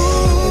 baby?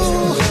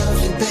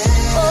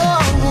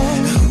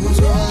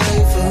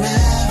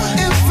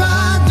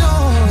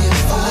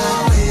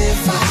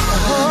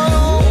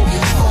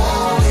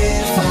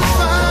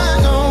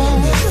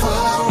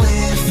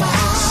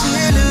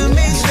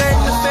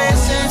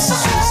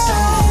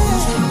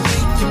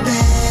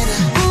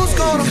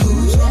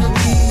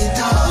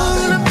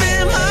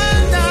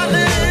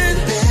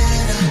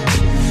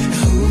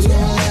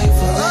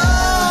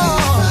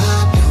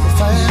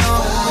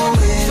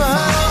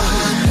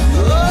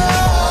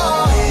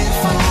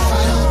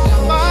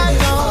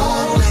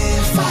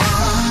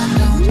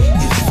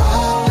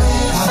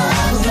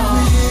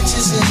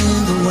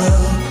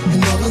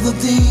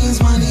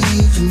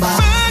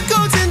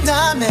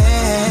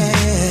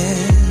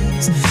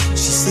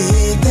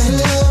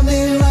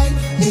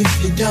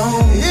 if you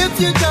don't. If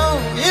you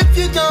don't, if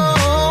you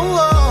don't,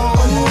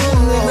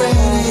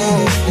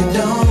 if you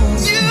don't.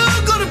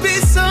 you're gonna be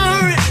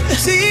sorry.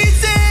 She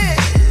said,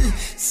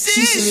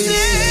 she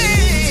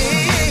said.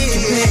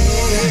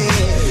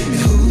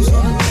 Who's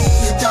gonna be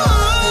your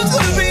darling? Who's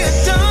gonna be a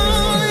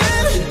darling?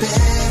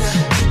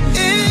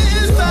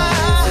 If I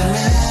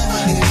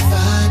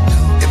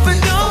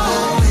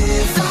don't,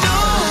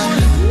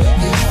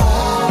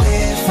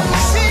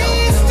 she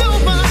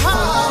stole my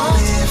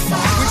heart.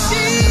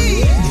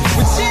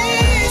 When she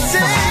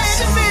said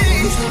to me,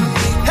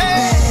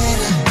 hey,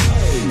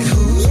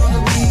 who's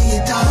gonna be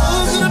your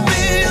darling? who's gonna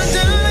be your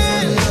darling?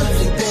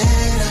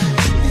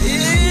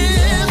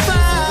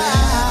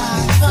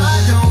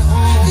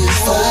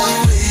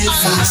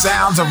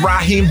 Sounds of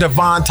Raheem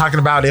Devon talking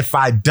about If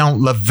I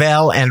Don't.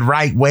 Lavelle and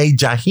Right Way.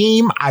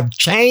 Jaheim, I've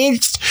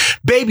Changed.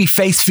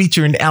 Babyface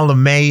featuring Ella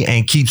May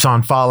and Keeps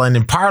on Falling.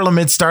 And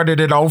Parliament started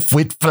it off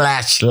with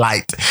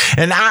Flashlight.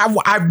 And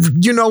I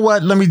you know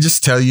what? Let me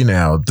just tell you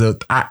now.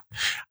 I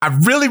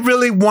really,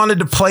 really wanted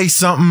to play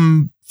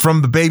something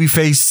from the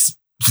Babyface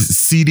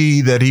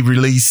CD that he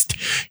released,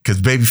 because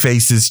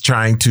Babyface is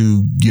trying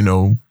to,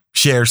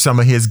 share some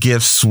of his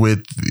gifts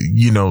with,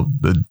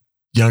 the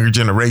younger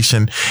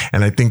generation.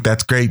 And I think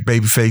that's great,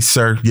 Babyface,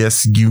 sir.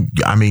 Yes, you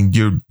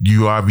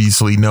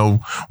obviously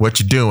know what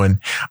you're doing.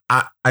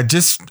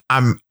 I'm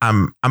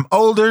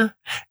older,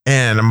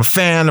 and I'm a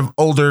fan of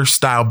older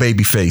style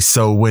Babyface.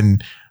 So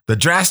when the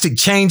drastic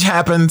change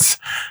happens,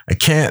 I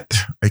can't,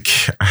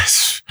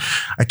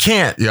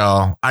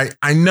 y'all.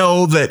 I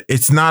know that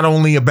it's not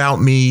only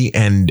about me,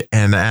 and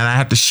I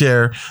have to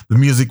share the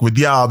music with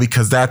y'all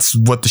because that's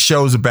what the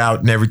show's about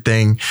and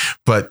everything.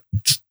 But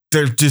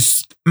they're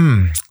just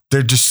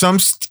some.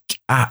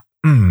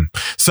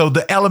 So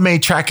the Ella May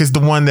track is the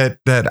one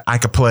that I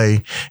could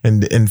play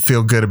and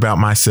feel good about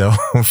myself.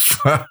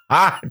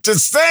 I'm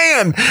just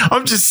saying.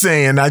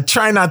 I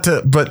try not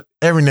to, but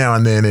every now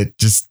and then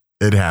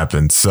it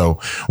happens. So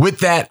with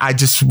that, I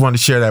just want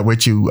to share that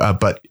with you.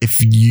 But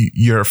if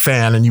you're a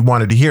fan and you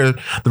wanted to hear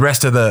the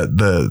rest of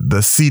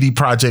the CD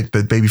project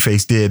that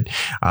Babyface did,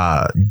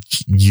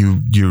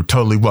 you're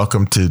totally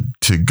welcome to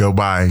go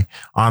by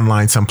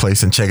online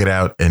someplace and check it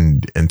out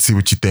and see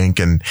what you think.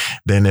 And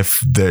then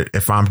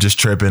if I'm just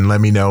tripping,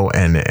 let me know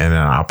and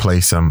I'll play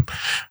some.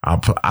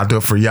 I'll do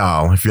it for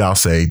y'all. If y'all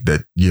say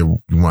that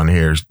you want to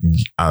hear,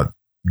 I'll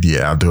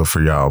do it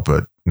for y'all.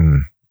 But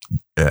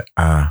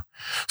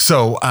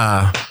So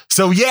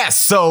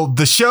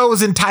the show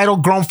is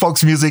entitled Grown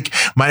Folks Music.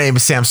 My name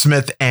is Sam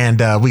Smith, and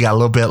we got a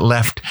little bit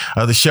left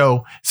of the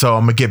show. So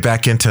I'm gonna get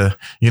back into,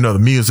 the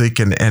music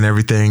and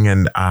everything.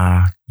 And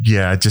I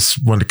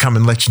just wanted to come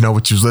and let you know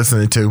what you was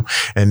listening to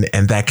and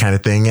that kind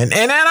of thing. And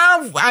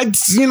I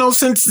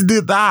since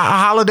the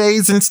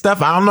holidays and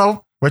stuff, I don't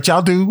know what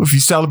y'all do, if you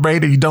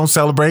celebrate or you don't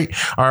celebrate,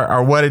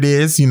 or what it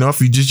is,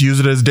 if you just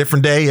use it as a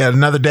different day,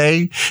 another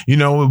day,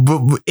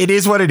 it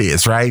is what it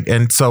is, right?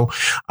 And so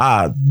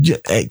I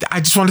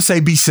just want to say,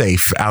 be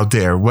safe out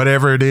there,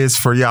 whatever it is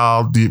for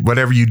y'all,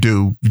 whatever you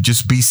do,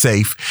 just be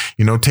safe,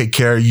 take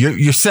care of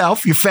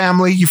yourself, your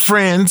family, your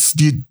friends,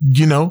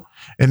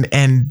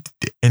 and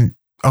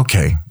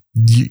okay,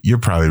 you're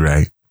probably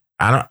right.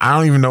 I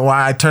don't even know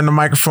why I turned the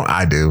microphone.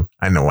 I do.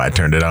 I know why I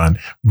turned it on.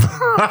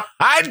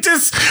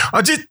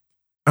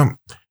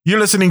 You're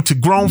listening to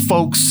Grown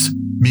Folks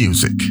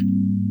Music.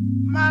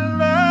 My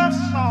love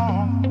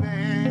song,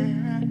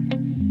 baby.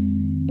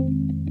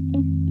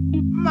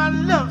 My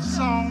love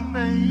song,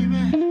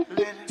 baby.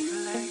 Let it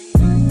play.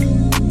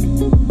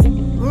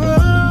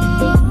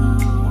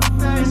 Oh,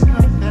 there's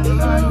nothing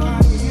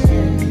like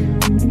it.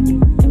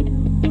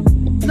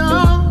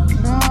 No.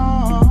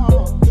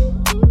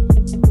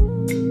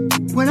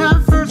 When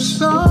I first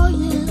saw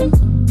you,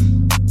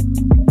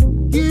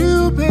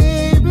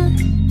 baby,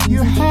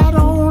 you had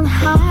on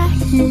high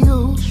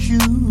heel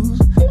shoes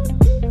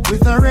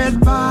with the red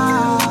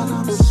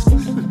bottoms.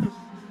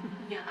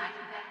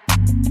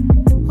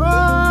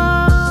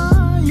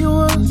 Oh, you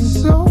were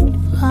so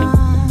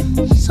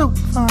fine, so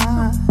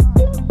fine.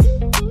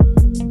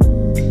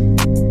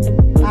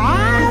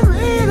 I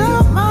made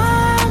up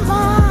my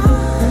mind.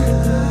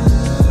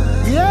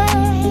 Yeah.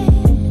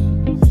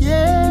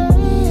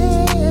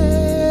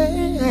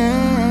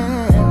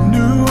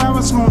 Knew I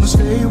was gonna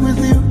stay with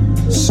you.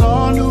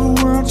 Saw a new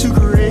world to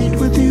create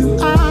with you.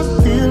 I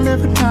feel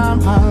every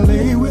time I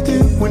lay with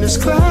you. When it's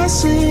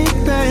classic,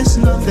 there's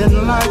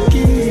nothing like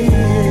it.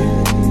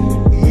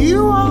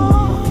 You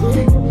are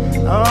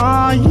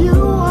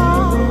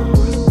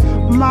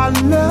my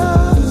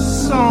love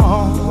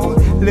song.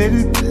 Let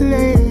it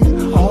play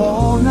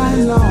all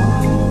night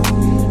long.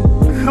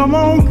 Come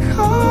on,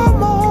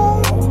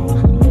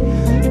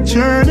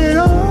 turn it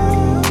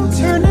on,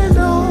 turn it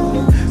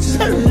on,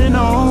 turn it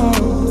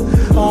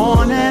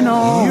on and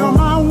on. You're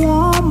my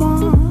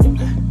woman,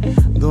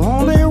 the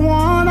only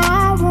one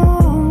I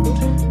want.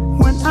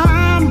 When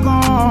I'm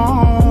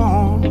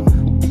gone,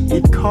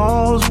 it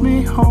calls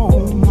me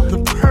home. The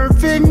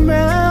perfect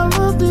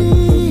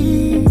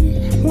melody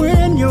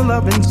when your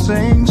loving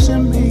sings to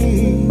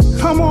me.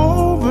 Come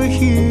over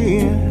here.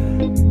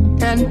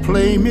 and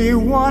play me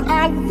what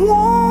I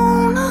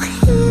wanna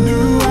hear.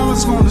 Knew I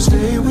was gonna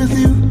stay with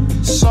you.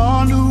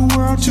 Saw a new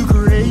world to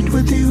create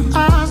with you.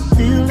 I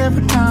feel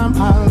every time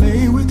I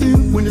lay with you.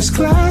 When it's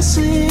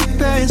classic,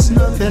 there's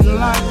nothing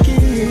like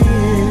it.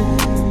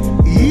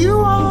 You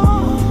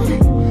are,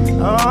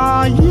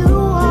 oh, you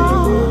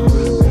are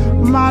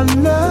my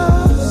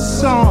love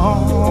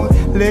song.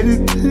 Let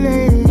it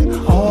play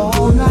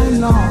all night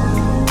long.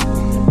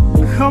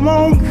 Come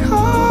on,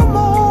 come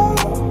on.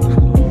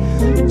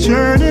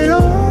 Turn it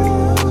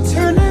on,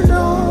 turn it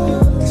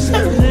on,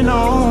 turn it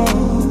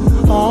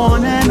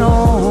on and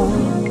on.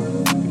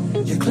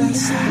 You're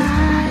classic,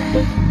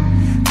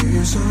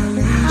 you're so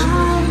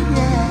original.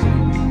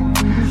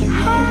 You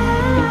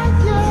are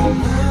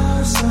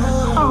love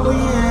song. Oh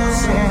yeah,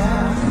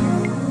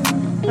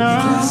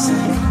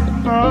 classic,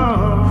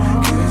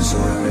 you're so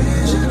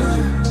original.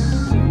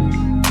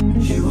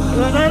 You are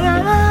love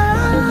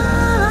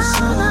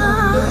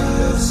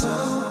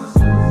song.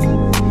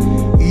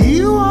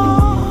 You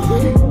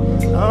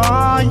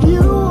are,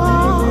 you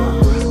are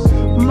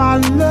my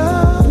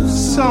love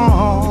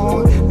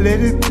song. Let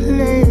it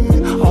play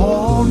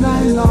all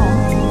night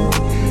long.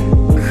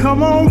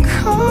 Come on,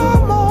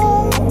 come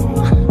on.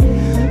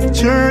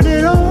 Turn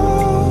it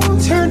on,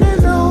 turn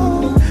it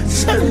on,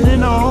 turn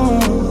it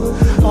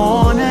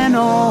on and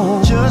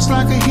on. Just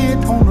like a hit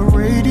on the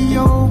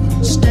radio.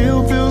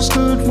 Still feels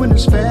good when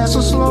it's fast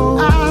or slow.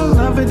 I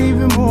love it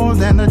even more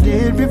than I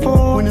did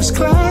before. When it's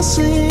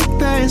classic,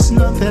 there's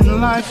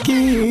nothing like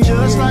it.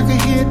 Just like a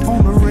hit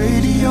on the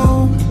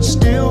radio.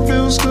 Still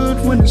feels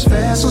good when it's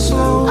fast or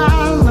slow.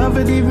 I love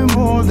it even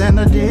more than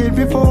I did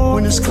before.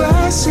 When it's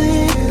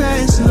classic,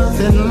 there's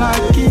nothing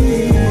like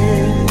it.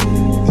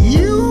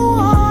 You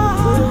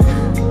are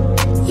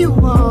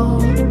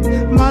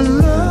my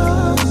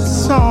love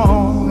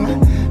song.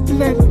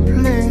 Let it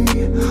play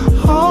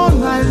all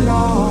night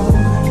long.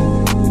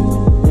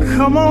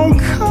 Come on,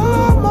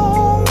 come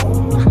on.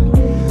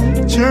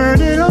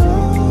 Turn it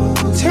on,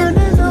 turn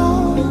it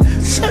on,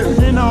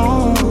 turn it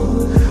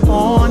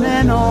on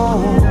and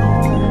on.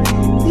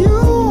 You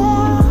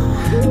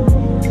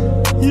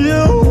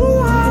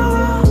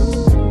are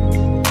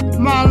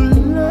my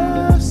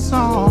love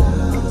song.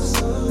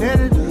 Let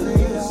it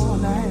play all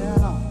night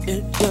long.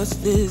 It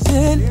just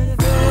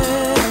isn't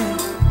fair.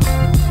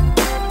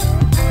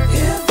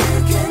 If you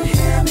can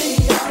hear me,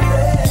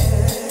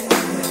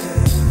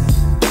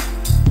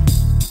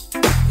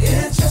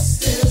 it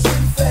just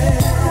isn't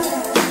fair.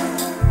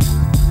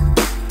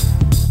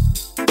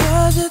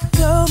 Does it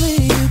tell me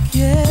you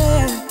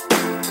care?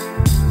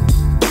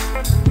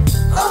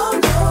 Oh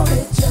no,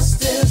 it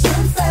just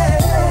isn't fair.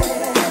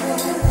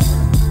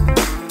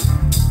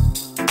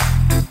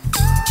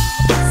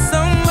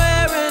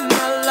 Somewhere in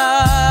my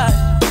life,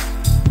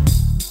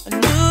 I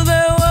knew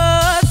there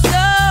was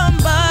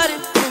somebody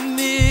for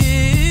me.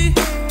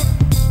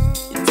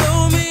 You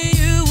told me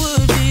you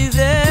would be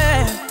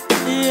there,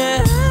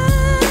 yeah.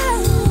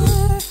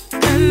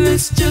 And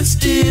this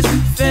just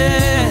isn't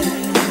fair.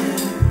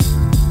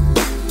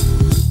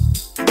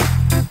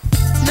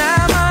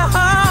 Now my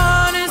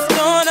heart is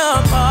torn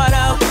apart.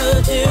 How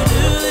could you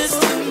do this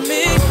to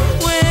me?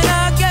 When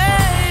I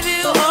gave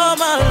you all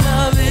my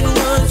love, it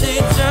was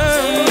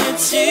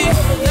eternity.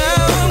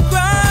 Now I'm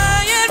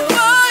crying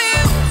for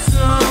you.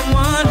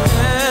 Someone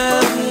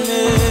help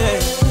me.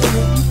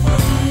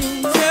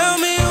 Tell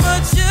me,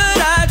 what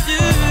should I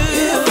do?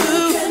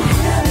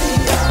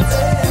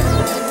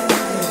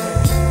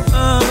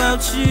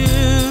 About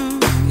you.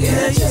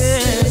 Yeah, yeah,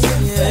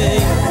 yeah, yeah.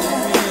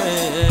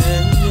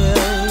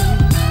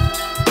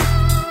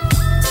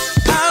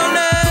 I'll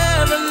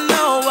never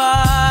know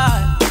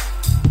why.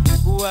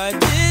 Why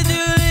did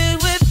you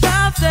leave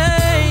without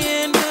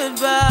saying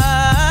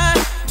goodbye?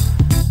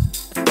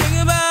 Think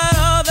about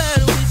all that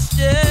we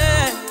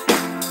shared.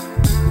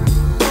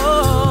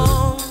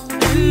 Oh,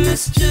 and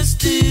this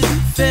just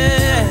isn't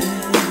fair.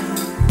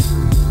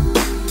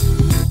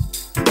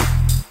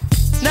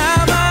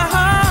 Now my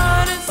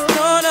heart is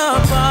torn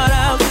apart.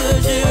 How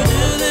could you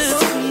do this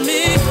to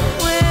me?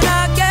 When I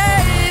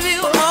gave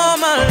you all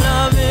my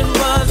love, it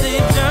was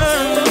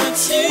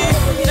eternity.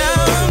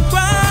 Now I'm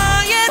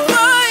crying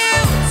for you.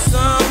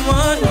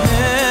 Someone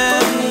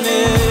help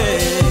me.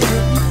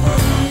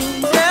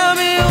 Tell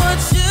me, what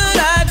should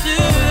I do?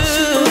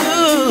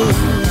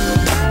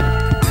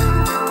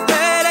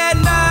 Late at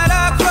night I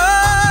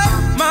cry,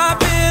 my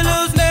pillow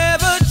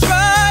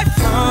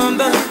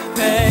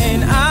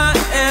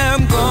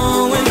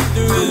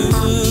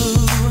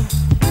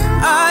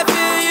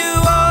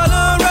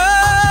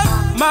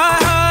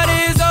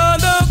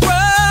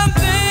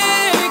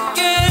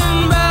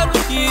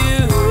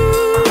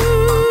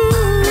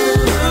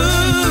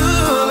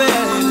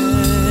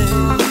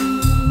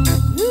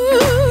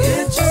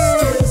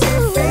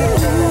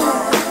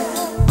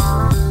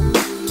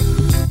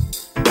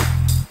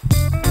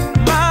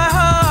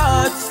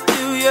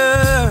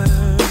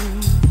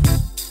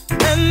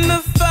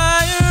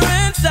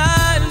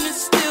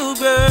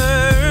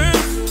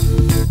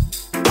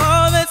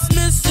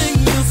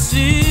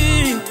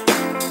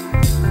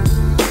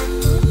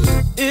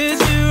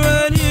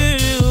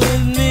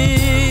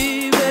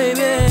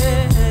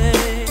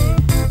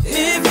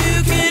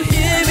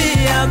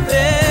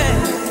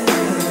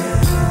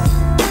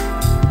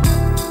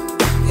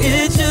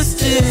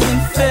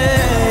isn't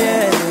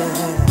fair.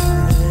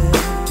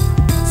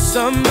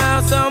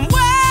 Somehow, some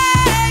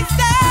way,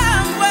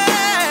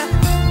 somewhere.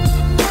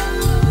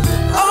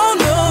 Oh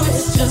no,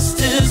 it just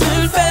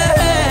isn't fair.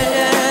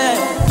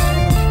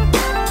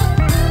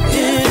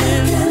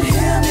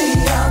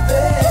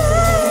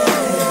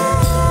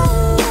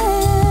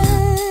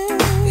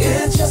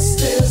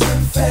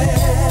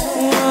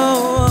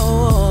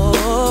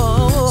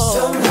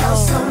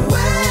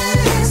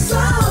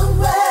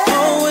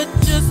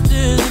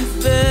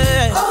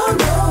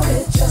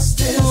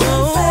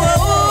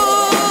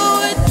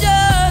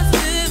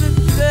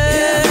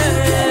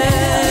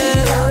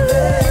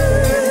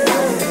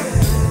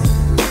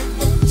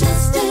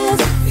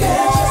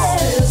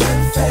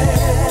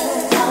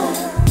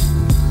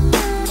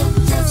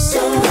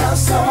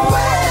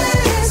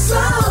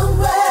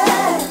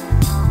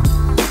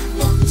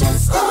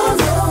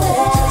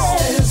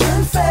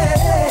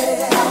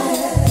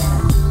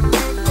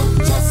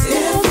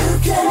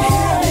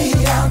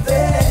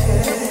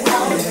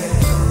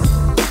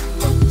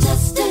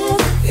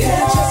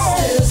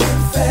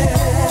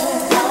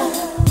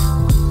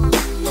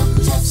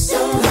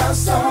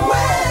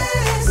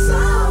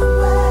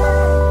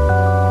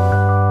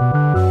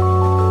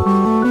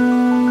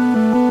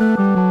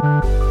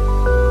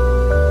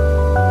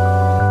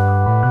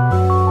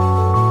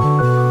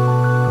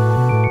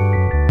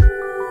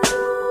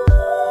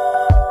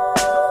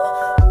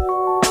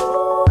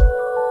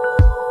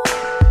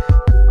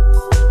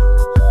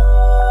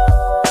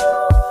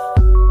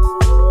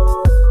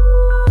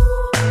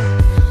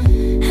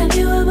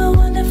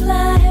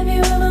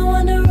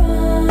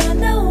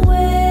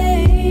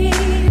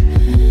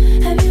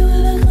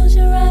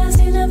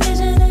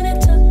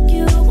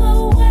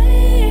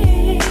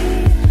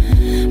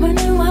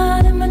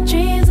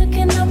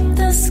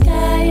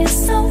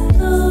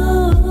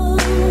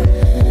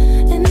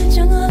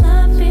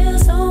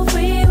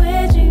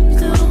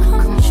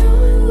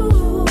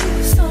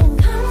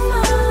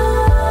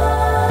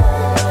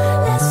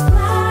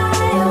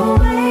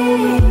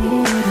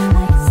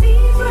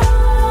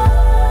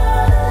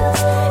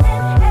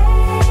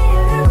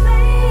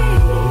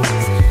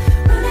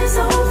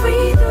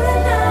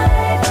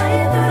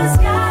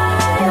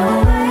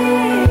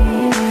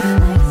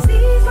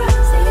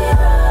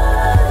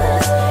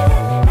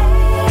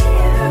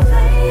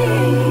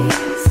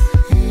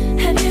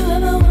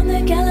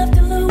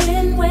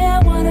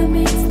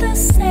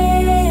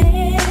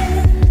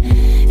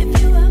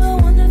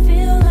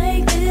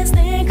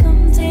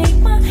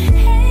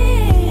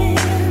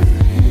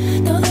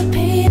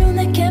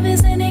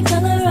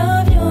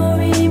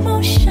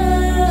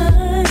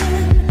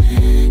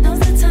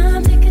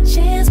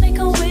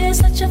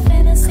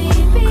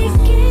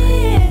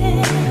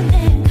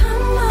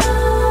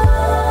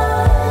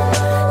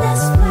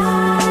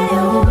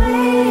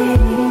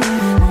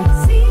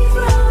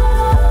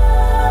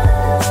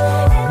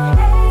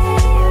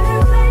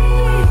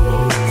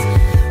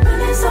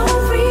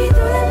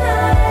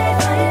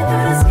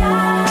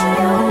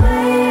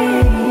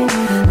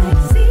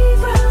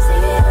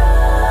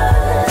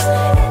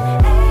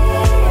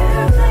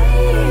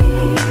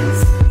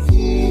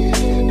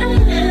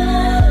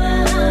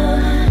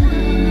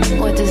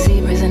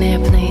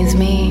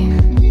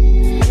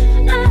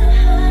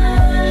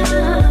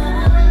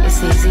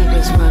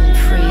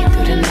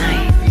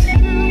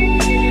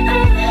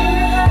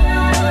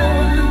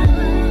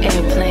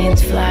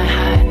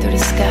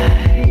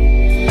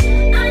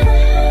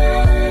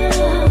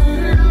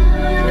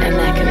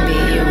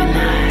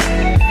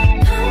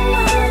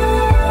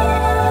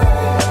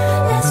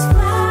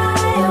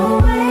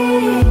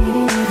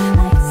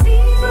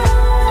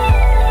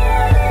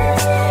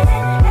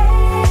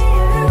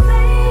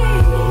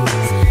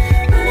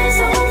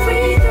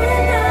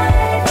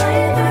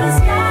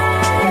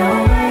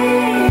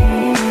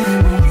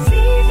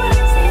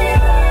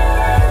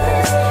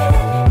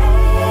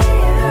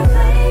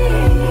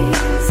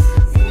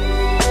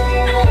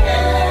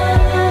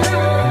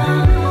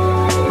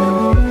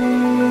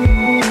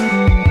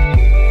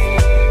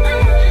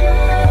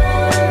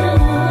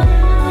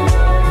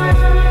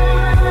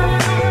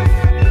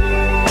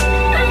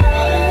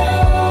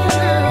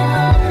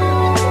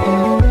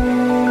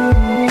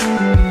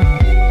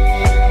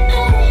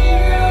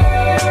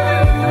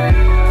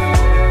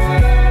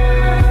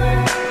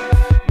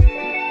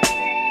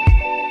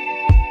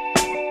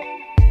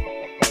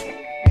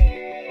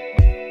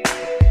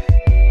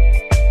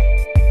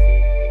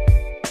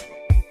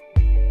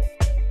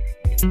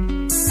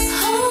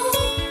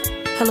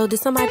 Hello, did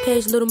somebody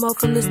page Little Mo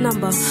from this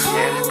number?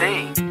 Yeah, it's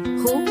D.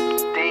 Who?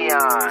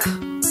 Dion.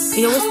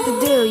 Yo, what's the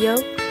deal, yo?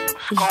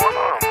 What's going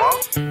on, Mo?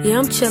 Yeah,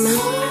 I'm chilling.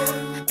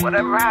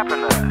 Whatever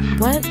happened to us?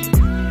 What?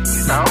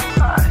 No,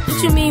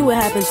 What you mean what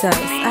happened to us?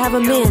 I have a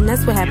man,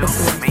 that's what happened to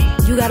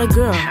us. You got a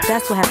girl,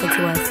 that's what happened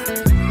to us.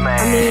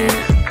 Man,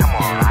 come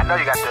on. I know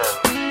you got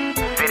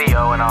the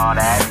video and all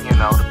that, you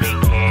know, the big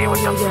kid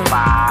with the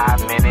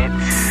 5 minutes.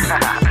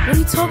 What are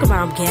you talking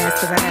about? I'm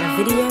gassed because I got a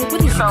video?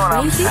 What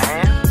are you, crazy?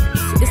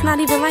 It's not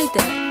even like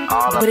that.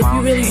 But if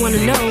you really want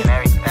to know,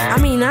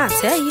 I mean, I'll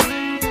tell you.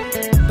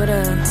 But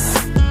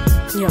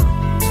yo.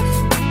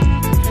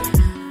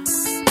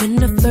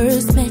 When I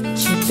first met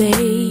you,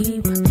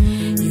 babe,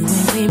 you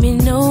ain't pay me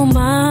no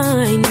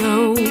mind,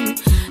 no.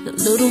 The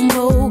little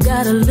mo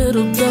got a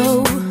little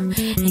dough,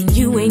 and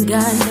you ain't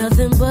got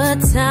nothing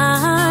but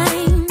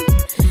time.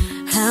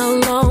 How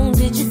long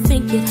did you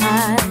think you'd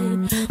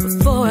hide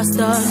before I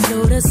start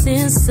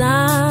noticing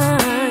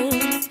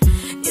signs?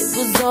 It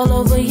was all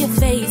over your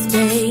face,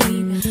 babe,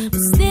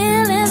 but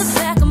still in the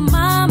back of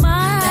my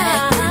mind.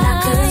 Back when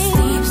I couldn't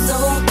sleep, so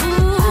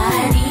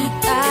I'd eat.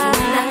 And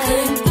when I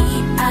couldn't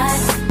eat,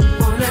 I'd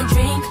wanna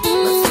drink.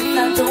 But since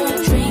I don't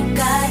drink,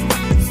 I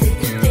sit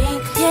and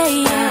think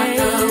about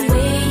the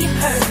way you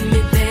hurt me,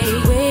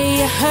 babe. Way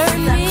you hurt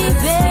me,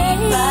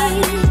 babe.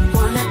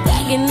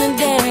 Back in the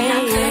day,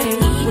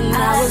 when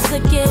I was a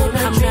kid,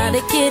 I'm not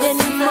a kid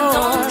anymore. I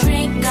don't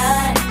drink, I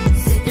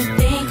sit and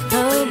think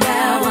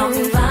about I'm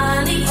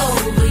finally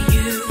over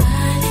you.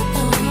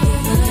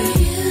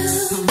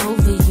 I'm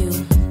over you.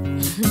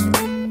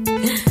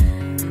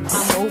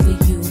 I'm over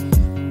you.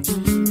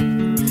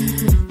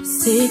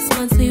 6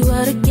 months we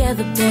were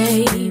together,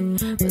 babe,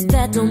 but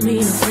that don't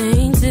mean a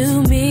thing to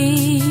me.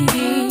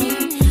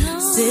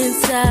 Since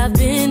I've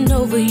been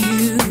over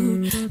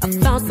you, I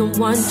found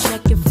someone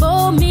checking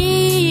for me.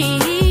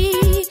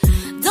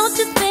 Don't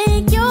you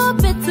think you're a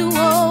bit too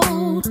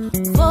old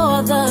for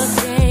the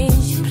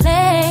games you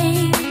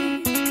play?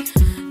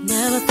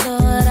 Never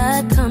thought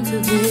I'd come to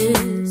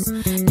this.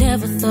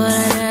 Never thought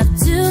I'd have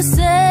to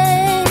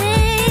say.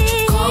 Don't you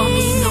call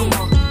me no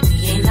more. We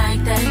ain't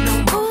like that no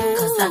more.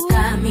 'Cause I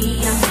got me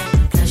a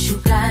man. Plus you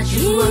got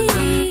you a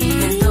girl.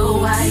 Even though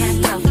I am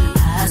tough,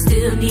 I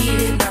still need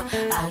it love.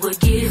 I would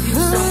give you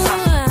some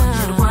love. But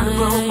you don't wanna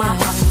grow my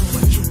heart.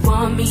 What you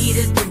want me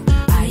to do?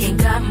 I ain't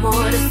got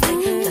more to say.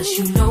 Plus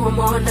you know I'm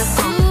on the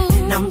go.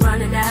 And I'm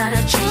running out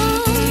of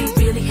change. If you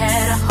really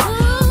had a heart,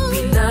 you'd be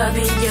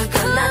loving your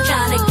girl, not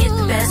trying to get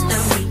the best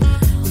of me.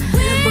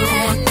 Remember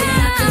one thing,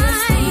 I couldn't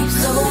sleep,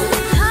 so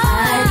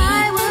I'd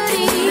eat. And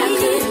when I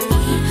couldn't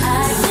eat,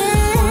 I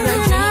wanna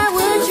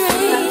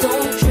drink. I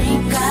don't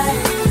drink,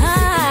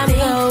 I'm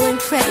going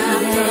crazy.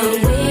 The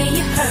way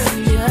you hurt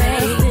me,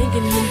 babe.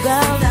 Thinking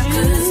about I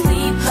couldn't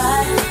sleep,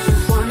 I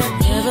wanna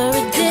eat.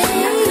 Every day.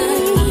 And I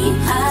couldn't eat,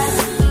 I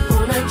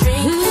wanna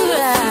drink.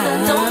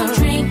 I don't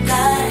drink,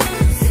 I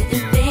sit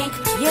and think.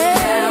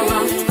 Now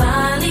I'm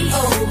finally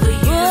over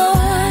you.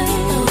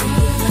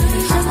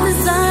 Just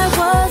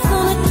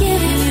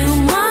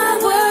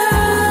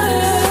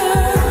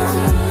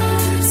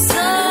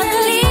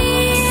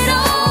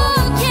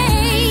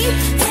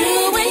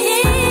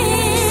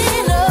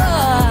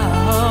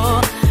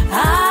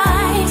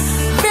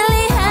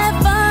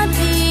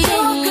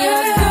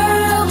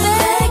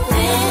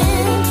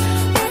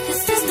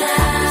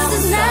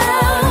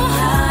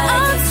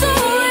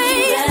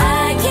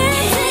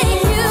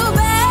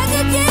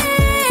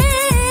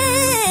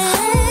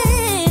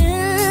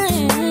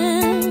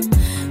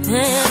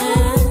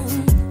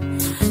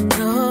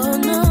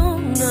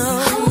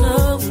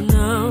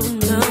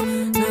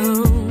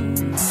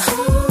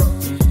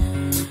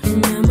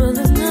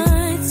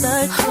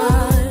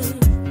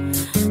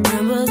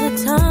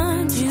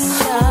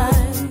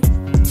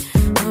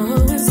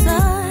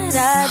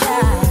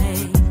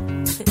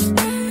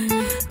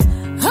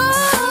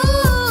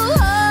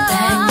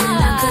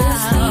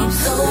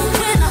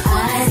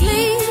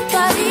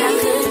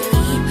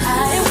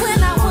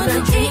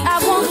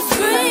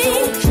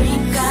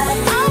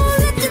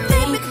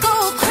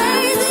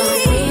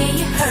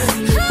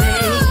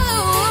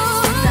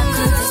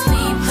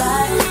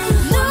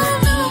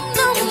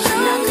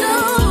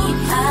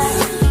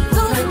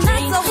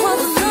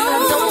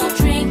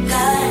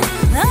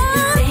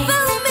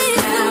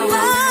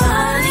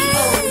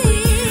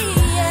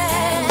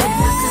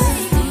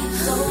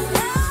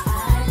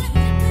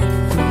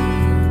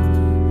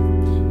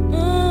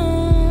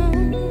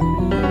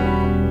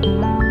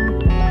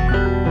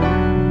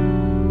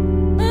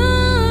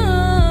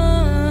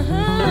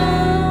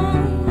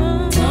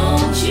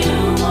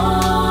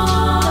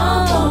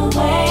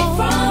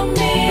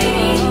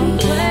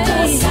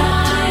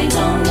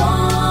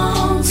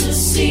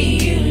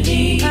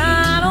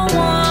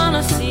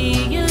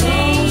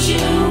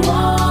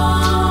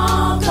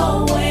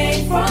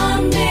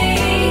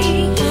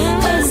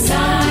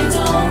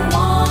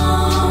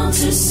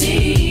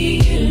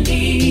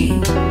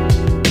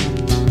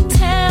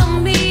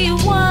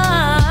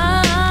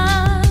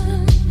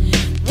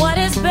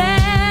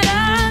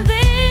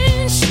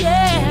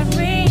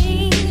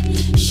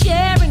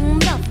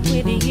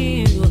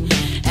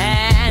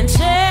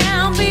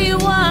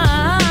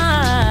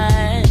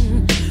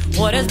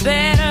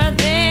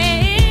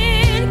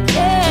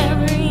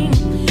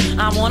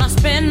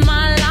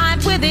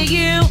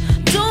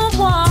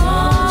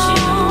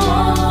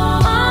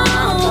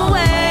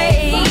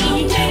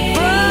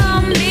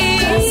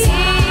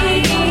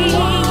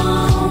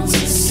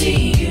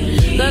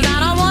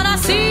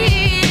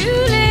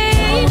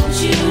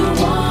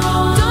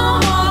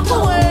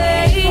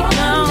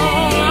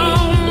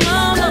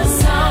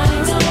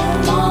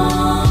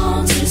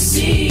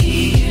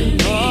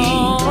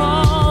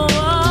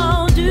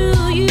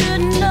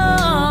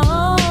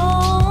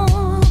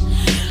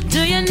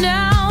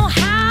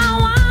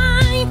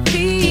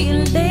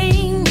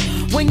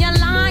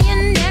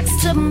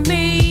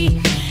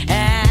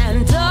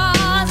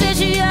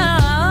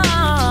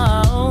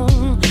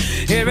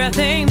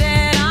everything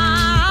that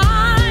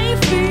I'm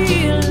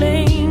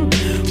feeling.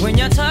 When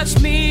you touch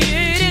me,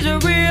 it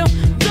is real.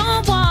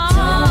 Don't walk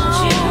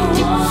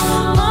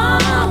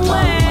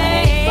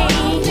away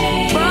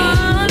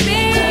from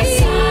me.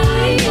 'Cause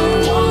I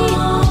don't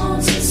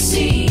want to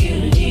see you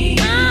leave.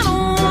 I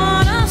don't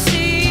wanna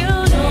see you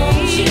leave.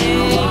 Don't you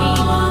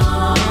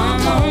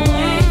walk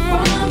away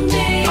from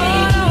me. Oh,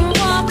 don't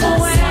walk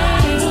away. 'Cause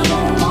I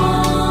don't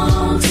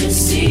want to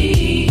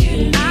see you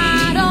leave.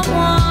 I don't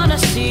wanna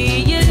see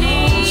you leave.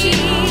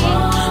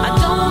 I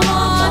don't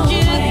want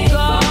you to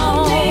go.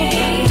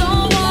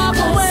 Don't walk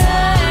away.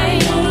 I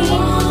don't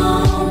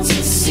want to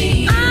see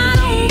you. I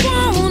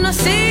don't wanna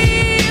see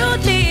you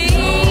leave.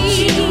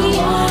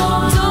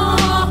 Don't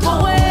walk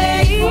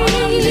away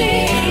from me.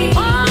 Oh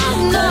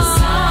no. 'Cause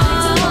I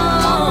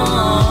don't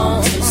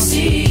want to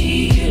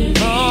see you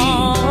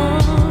leave.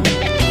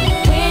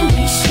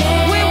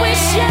 When we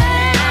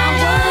share, I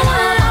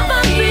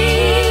wanna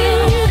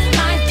feel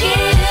like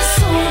it is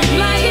so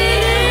real.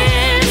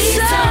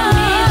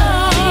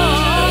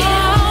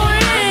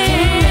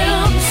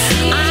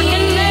 I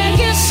can make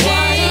you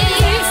see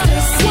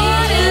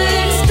what it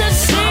is to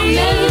see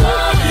you.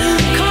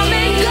 Come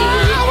and go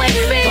with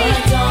me,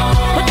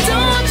 but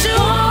don't you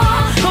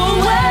walk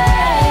away.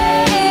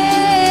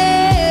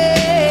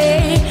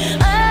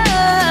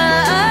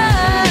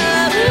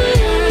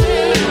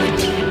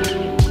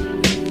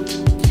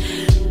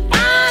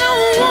 I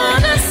don't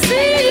wanna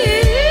see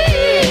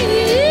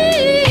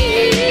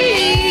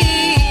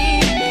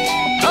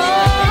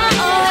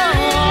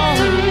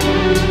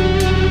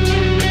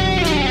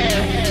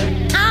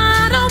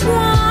I don't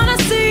wanna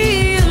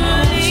see you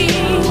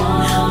leave.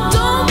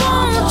 Don't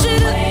want you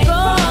to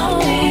go.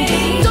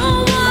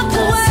 Don't walk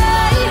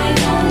away.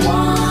 Don't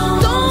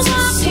walk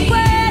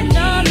away.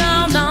 No, no,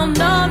 no,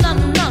 no, no,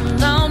 no,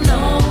 no, no.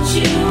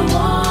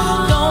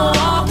 Don't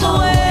walk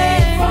away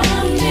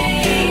from me.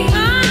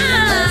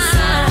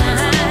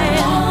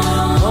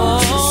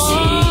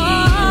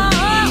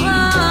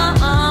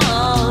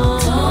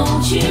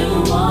 Don't you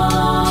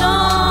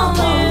walk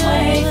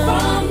away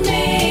from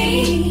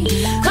me.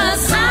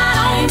 'Cause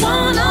I don't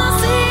wanna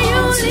see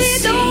you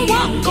leave. Don't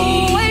walk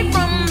away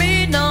from me,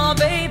 no,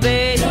 baby.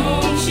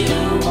 Don't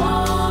you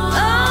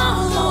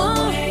walk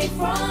away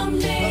from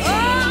me.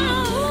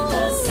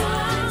 'Cause I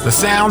The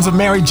sounds of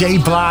Mary J.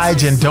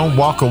 Blige and Don't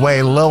Walk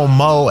Away, Lil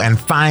Mo, and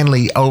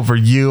Finally Over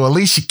You,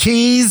 Alicia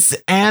Keys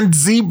and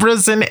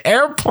Zebras and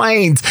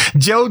Airplanes,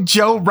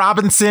 JoJo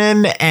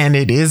Robinson, and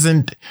It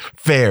Isn't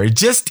Fair. It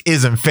just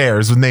isn't fair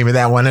is the name of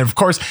that one. And of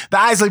course, the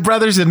Isley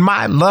Brothers and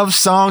My Love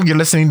Song. You're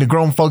listening to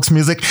Grown Folks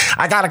Music.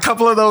 I got a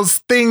couple of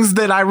those things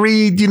that I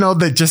read, you know,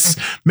 that just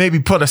maybe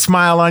put a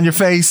smile on your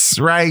face,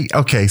 right?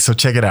 Okay, so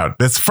check it out.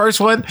 This first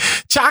one,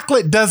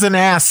 chocolate doesn't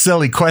ask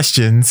silly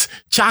questions.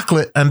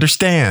 Chocolate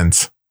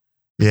understands.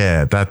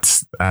 Yeah,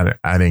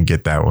 I didn't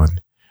get that one.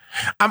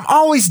 I'm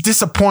always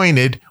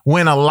disappointed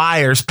when a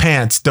liar's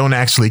pants don't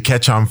actually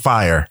catch on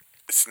fire.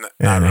 It's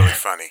not really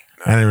funny.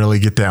 I didn't really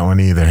get that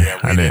one either. Yeah,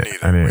 we didn't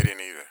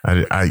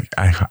either.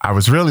 I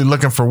was really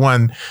looking for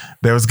one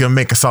that was gonna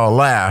make us all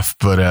laugh,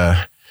 but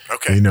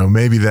okay, you know,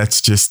 maybe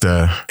that's just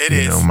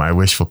my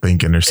wishful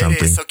thinking or something.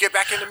 It is. So get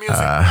back into music.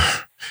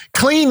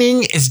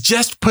 Cleaning is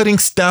just putting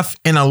stuff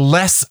in a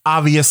less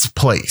obvious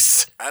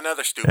place.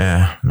 Another stupid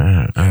Yeah,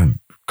 man, I'm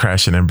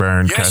crashing and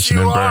burn, Yes, crashing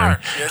you and burn. are.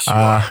 Yes, you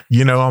are.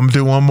 You know, I'm gonna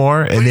do one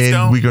more, and Please then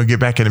don't. we're gonna get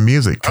back into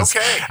music. Okay.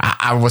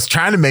 I was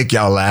trying to make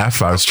y'all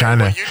laugh. I was trying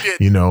to,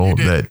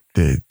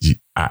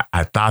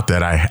 I thought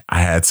that I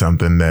had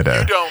something that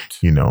You don't.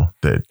 you know,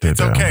 that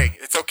It's okay.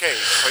 It's okay.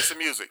 Play some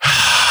music.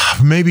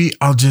 maybe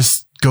I'll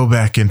just go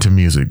back into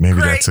music. Maybe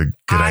that's a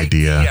good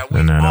idea. Yeah,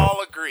 we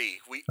all agree.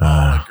 We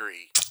all agree.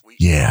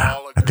 Yeah,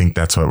 I think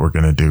that's what we're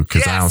gonna do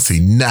because I don't see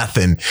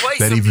nothing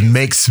that even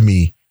makes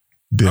me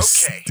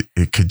this.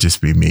 It could just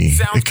be me.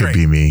 It could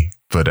be me.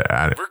 But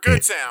we're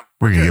good, Sam.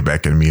 We're gonna get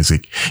back into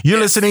music. You're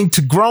listening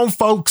to Grown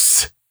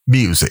Folks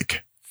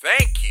Music.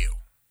 Thank you.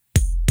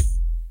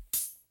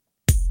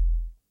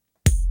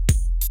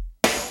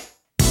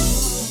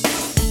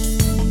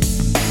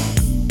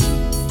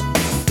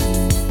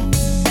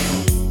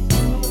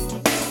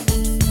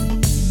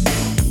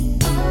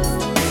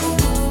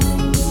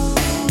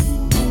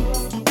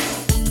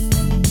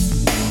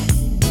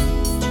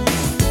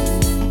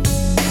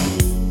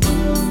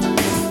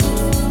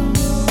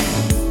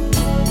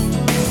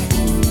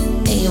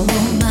 Hey, you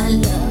want my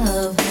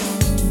love?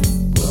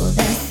 Well,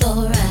 that's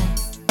alright.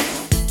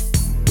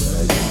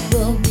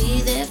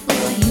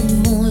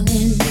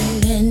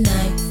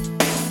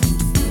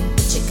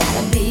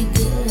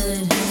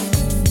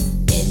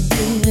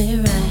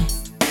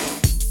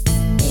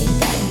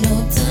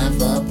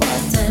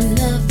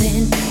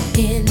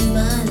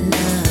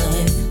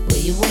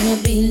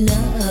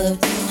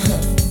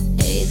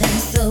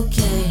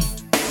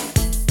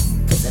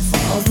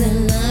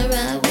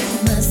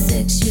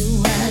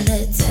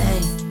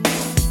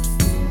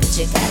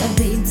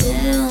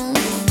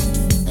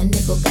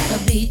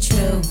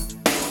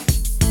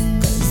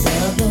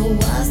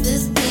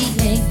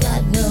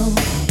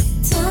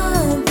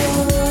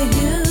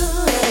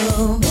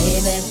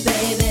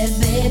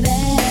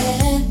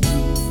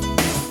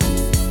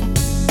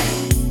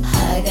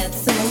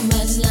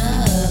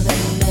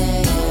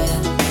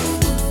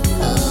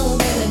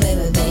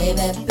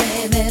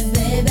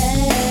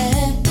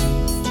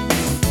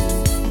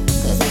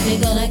 you're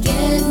gonna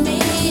get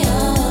me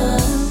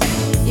up,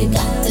 you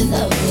got to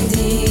love me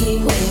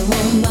deep. When you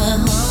want my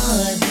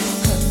heart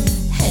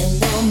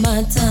and all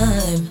my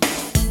time,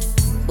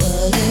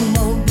 well, it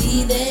won't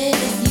be there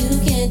if you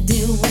can't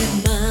deal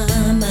with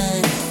my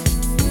mind.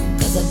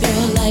 'Cause a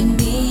girl like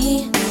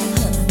me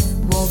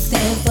won't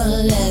stand for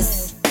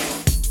less.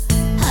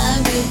 I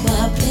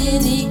require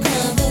plenty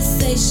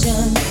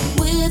conversation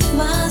with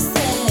my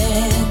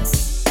sex.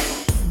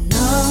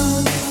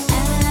 Long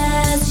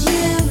as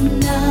you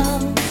know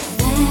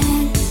that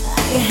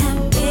I can have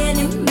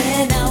any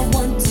man I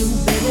want to,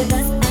 baby,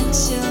 that's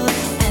actual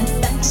and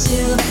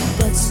factual.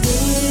 But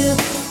still,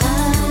 I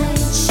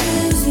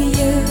choose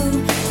you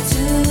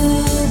to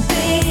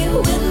be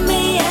with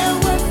me and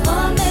work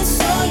on this,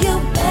 so you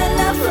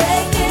better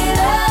break it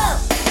up.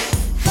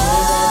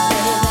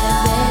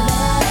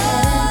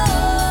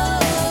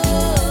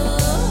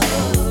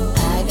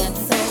 I got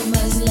so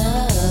much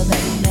love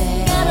in me.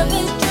 Gotta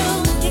be true,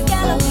 you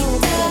gotta be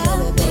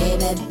tough,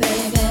 baby,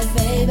 baby,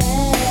 baby.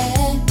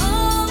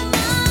 Oh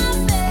my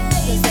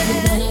baby,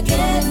 you're gonna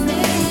get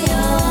me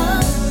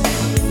on.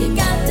 You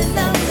got to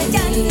love me,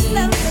 got to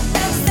love me,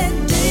 love and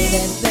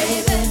baby,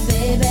 baby,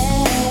 baby.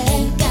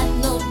 Ain't got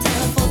no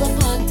time for the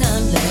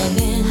part-time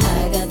loving.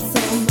 I got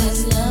so much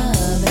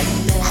love in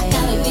me. I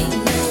gotta be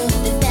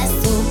loved, and that's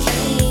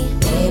okay,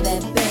 baby,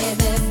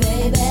 baby,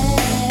 baby.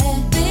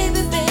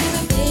 Baby, baby,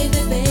 baby,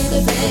 baby,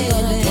 baby.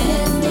 Gonna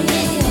get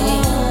me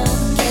on,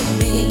 get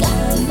me. You got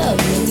to love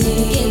me,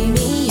 get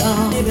me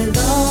on. Baby,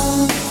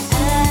 long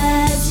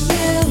as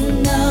you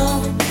know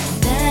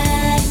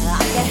that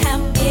I can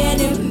have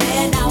any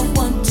man I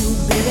want to,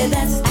 baby,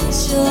 that's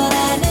actual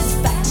and it's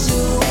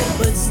factual.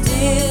 But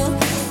still,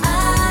 I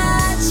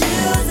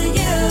choose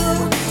you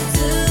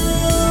to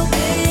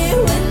be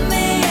with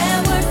me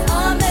and work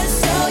on this,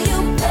 so you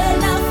better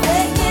not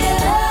break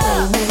it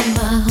up. With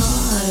my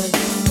heart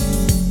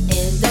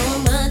and all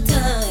my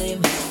time,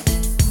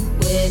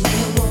 well,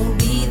 it won't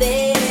be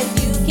there if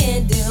you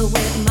can't deal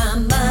with my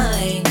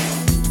mind.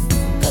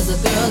 'Cause a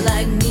girl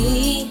like me,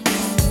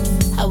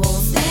 I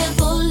won't stand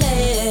for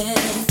less.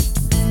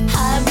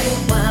 I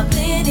require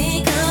plenty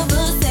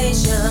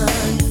conversation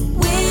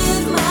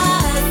with myself.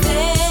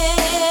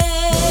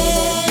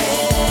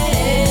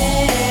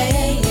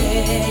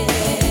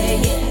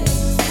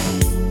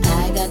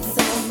 I got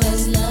so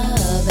much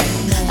love in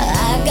me.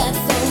 I got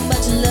so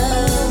much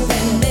love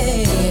in me,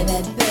 baby,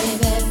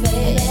 baby.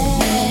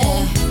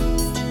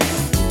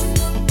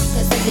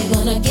 'Cause if you're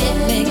gonna get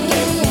me,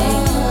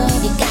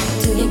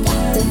 you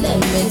got to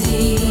love me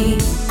deep.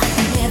 I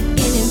can have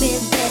any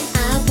man that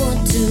I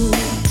want to,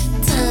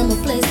 time or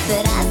place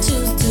that I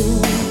choose to.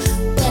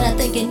 But I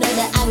think you know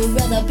that I would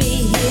rather be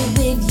here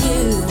with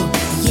you.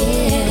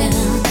 Yeah,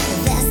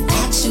 that's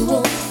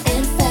actual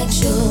and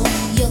factual.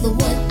 You're the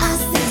one I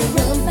seem to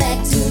run back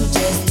to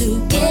just to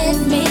get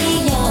me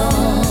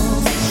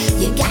on.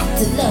 You got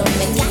to love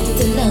me, got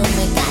to love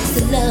me, got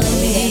to love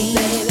me,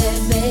 baby,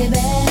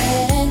 baby.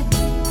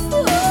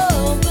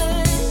 Oh,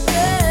 baby,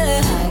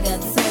 I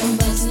got so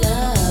much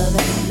love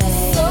in me.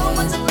 So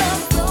much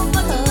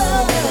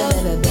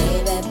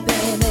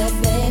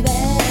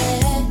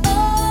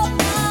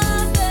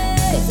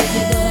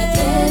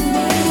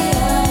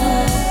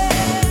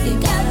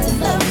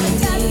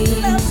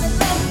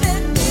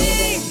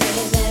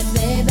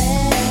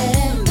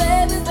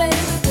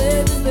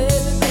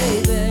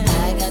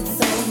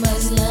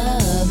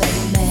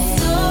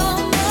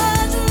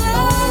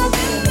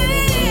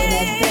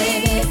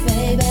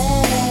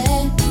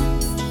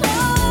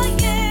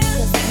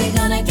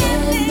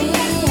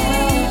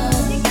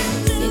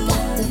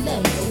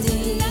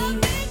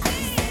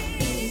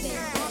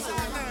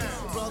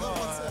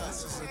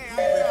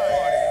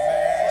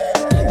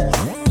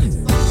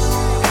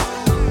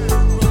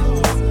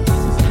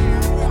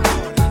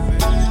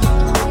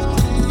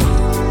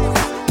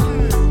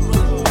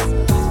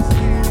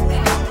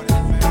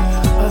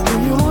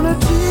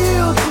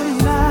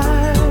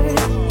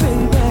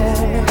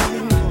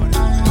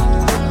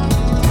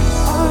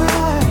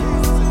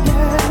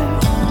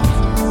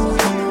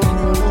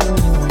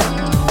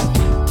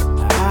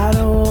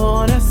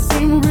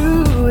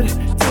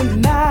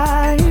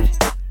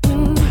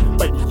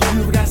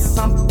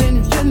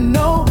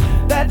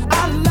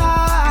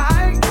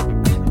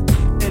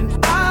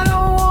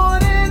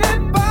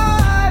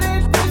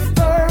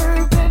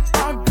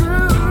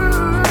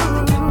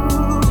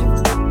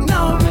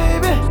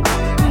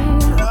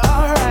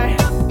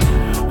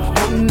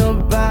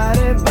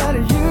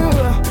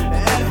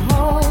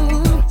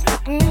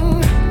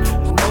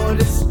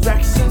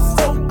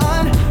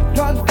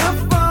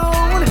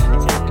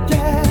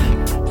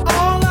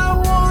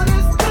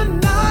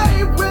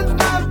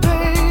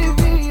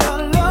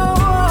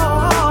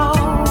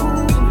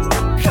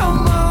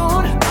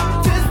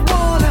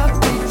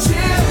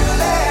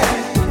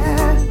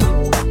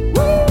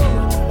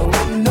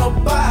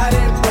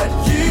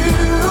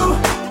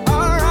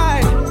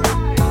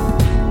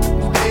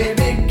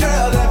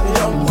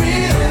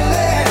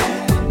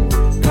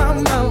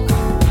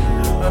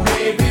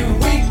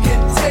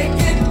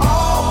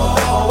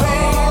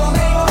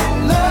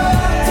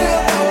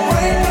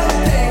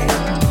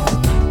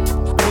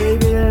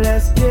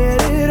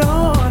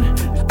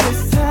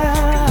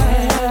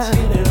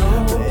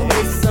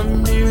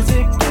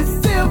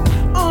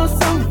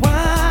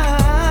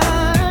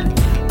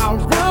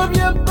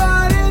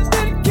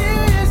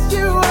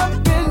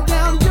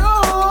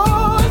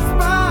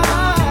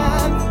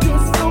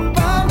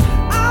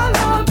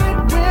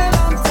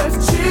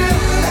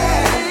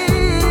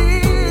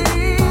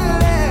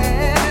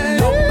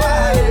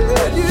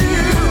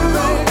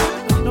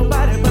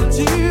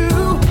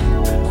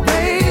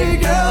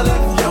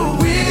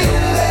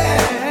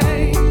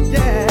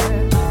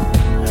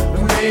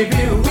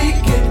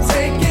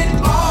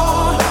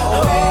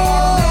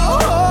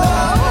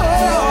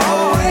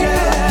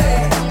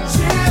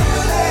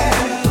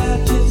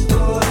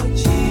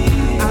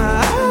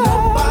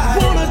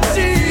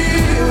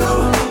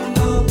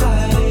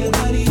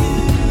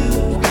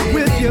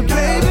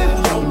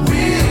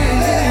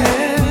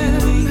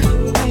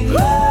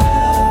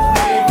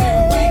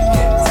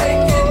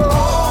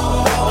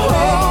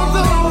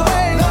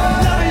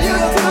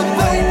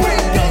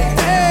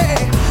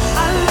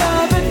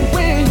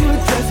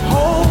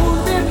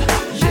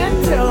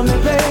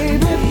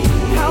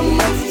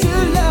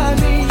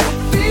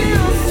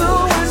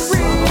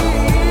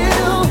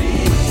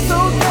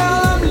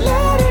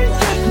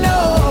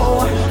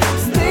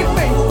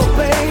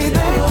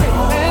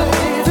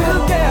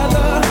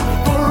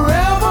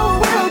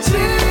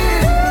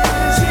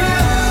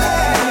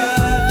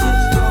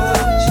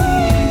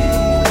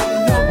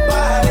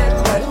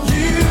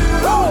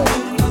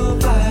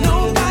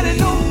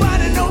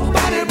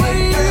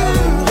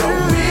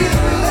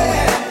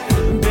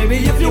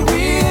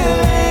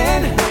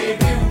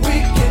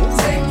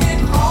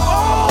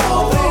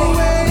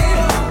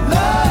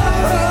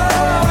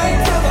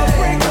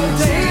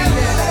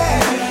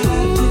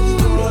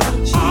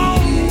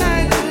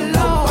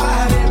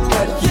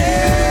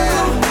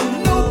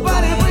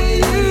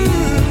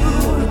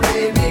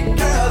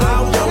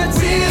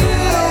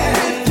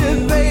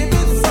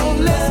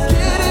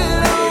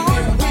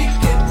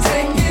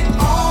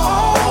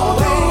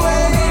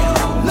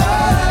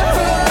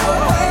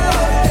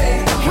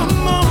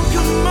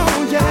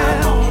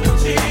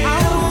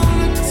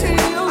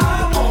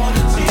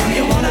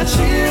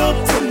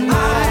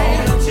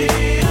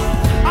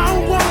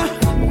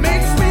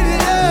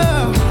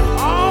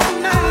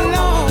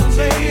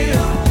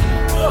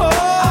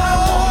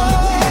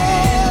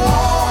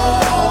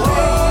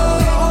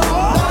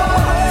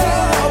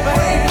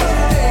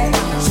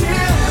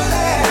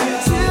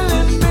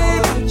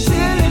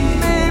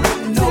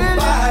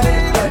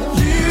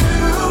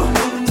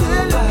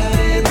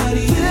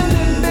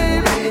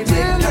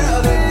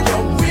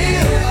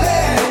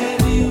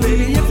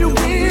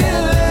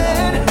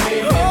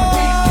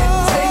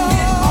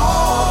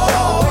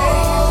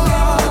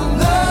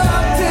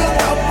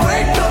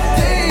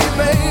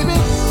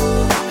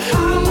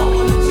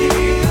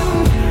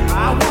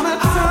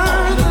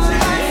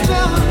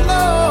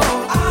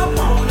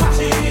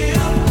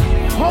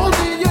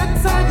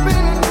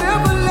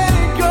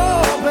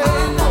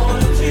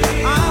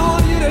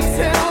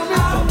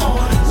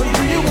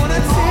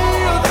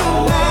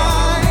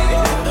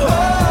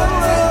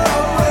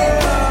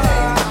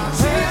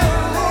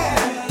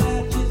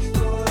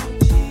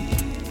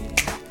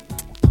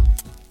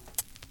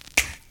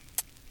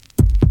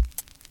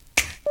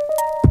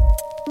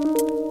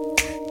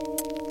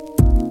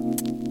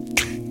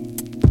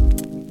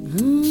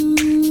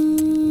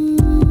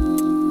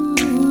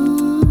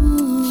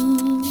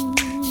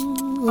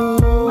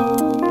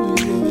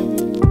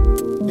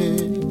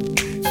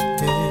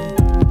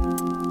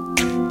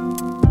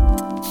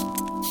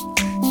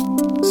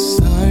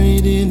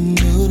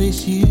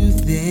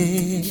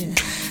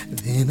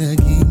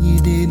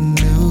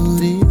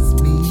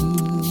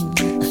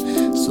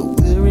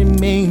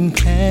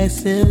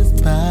passes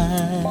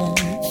by.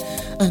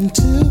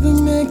 Until the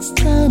next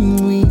time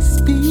we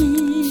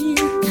speak,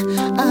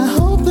 I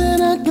hope that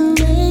I can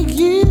make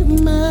you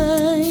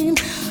mine.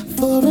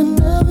 For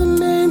another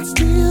man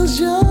steals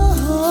your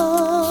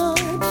heart,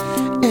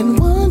 and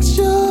once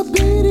your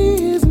beauty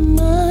is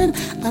mine,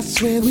 I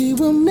swear we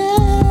will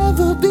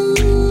never be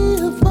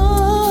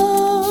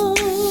apart.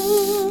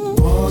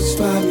 Walks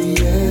by me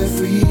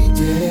every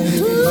day.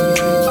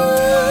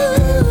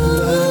 Her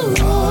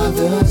love are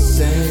the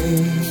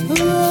same. A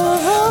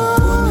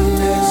woman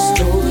that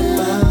stole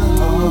my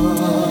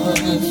heart,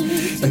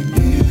 and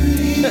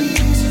beauty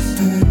is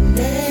her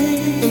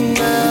name.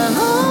 I'm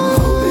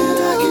hoping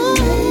I can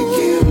make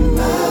you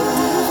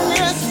mine.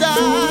 Yes,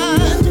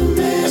 another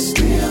man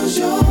steals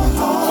your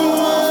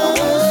heart,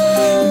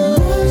 and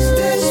once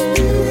this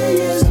beauty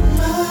is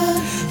mine,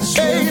 I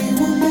swear we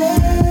will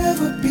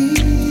never be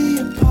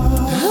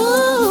apart.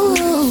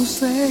 Oh,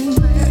 say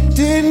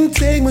didn't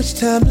take much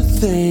time to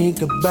think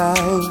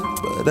about,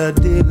 but I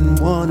didn't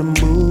want to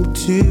move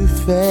too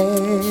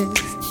fast.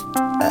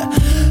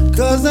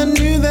 'Cause I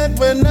knew that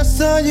when I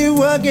saw you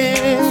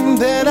again,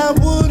 that I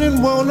wouldn't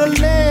want to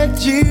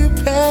let you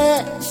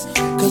pass.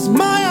 'Cause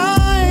my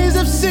eyes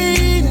have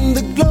seen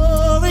the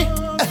glory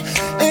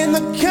in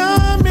the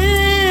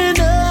coming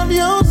of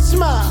your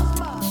smile.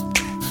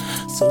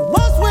 So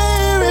I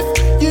swear if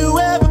you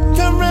ever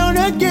come round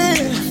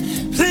again,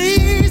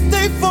 please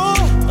stay for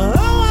a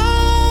while.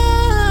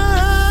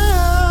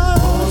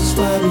 Walks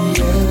by me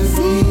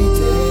every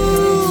day.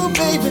 Ooh,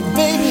 baby,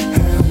 baby.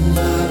 Her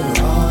love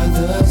are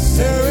the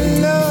same. Her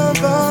love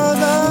are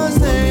the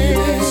same.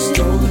 They've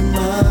stolen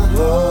my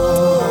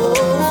heart.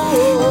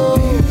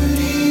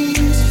 Beauty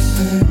is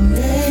her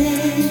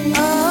name.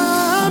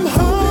 I'm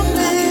hoping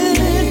I can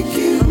make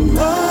you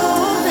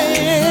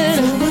mine.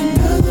 For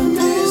another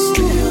man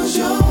steals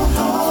your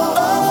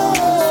heart.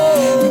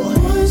 And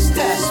once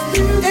that's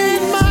beauty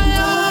in my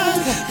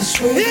eyes, I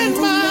swear in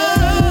my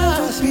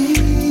eyes,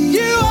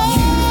 you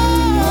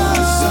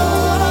are so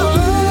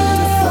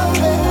beautiful.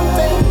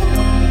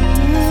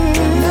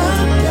 When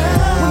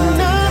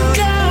I'm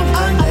down,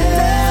 I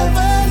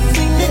never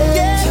seem to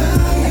get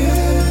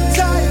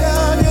tired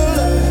of your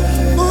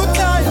love. Ooh,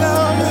 tired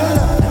of your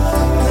love.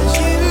 'Cause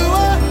you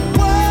are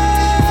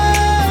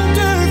wonderful.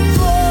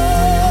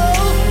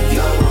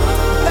 You're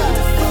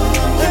wonderful.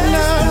 And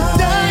I'm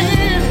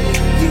dying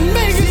to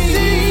make you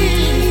see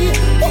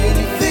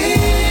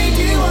anything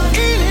you want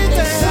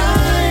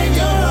inside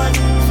your heart.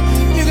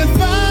 You can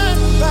find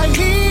right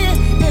here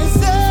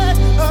inside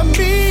of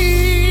me.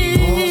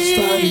 Walks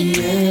by me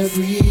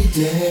every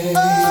day. Oh,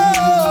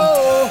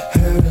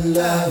 her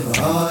love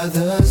are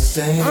the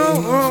same. A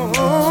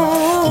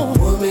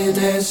woman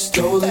has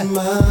stolen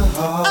my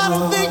heart. I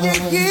don't think you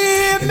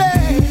hear me.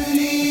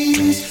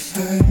 Beauty's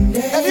her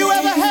name. Have you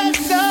ever had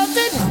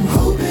something? I'm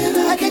hoping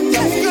I can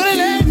just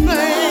couldn't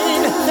explain.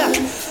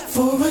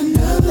 For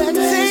another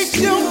that takes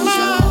your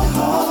mind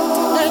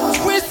and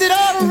twist it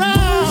all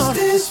around.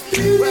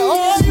 Well,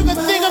 all you can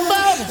think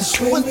about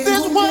was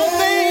this one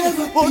thing.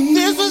 Well,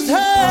 this was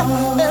her,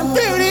 and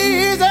beauty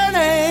is her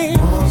name.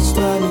 Walks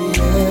by me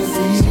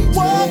every day.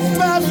 Walks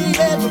by me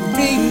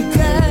every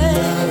day.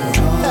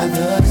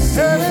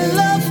 Her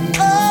love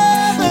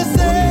are the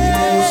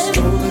same.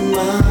 Stolen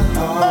my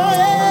heart. Oh,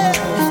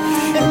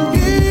 yeah. And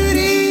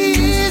beauty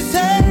is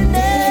her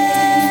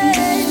name.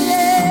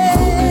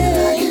 Hoping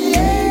I can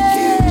make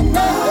you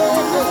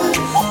mine.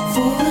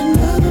 For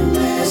another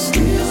man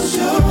steals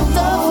your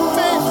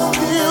heart.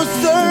 Steals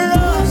her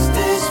heart. Once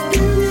this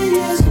beauty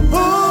is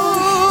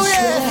mine,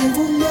 yeah.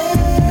 We'll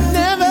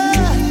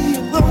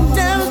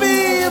never be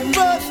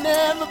apart,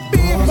 never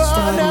be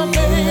apart now,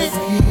 baby.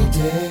 Every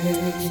day.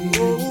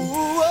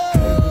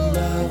 Her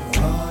love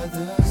are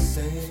the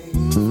same.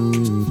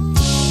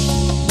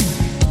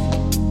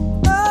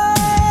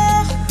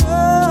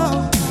 Oh,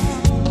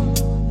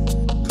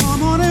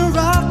 come on and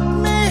rock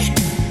me,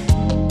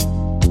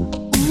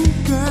 ooh,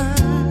 girl.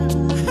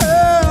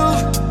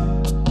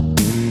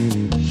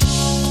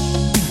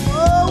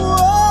 Oh,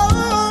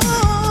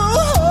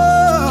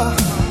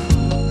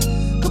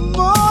 come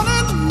on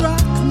and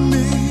rock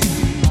me,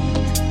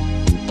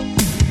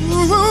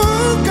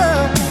 ooh,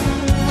 girl.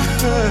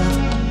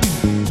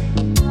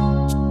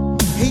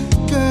 Hey,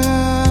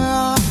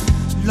 girl,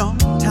 long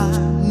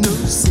time no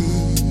see.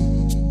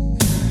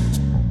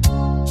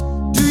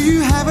 Do you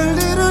have a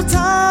little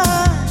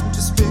time to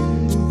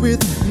spend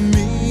with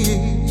me?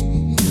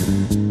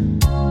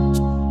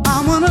 I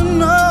wanna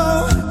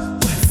know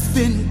what's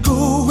been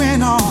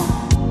going on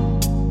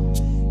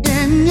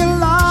in your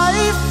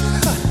life.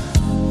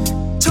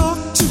 Talk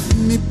to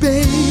me,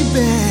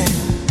 baby.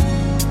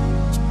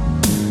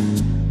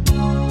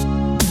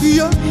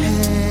 Your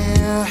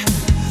hair,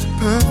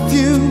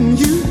 perfume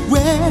you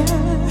wear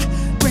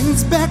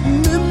brings back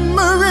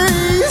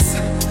memories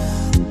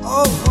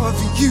of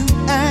you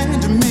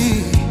and me.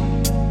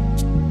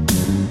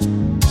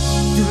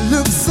 You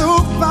look so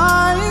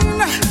fine,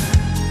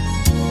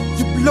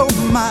 you blow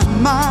my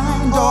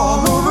mind all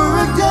over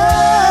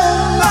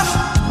again.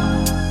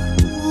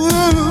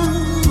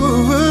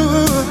 Ooh,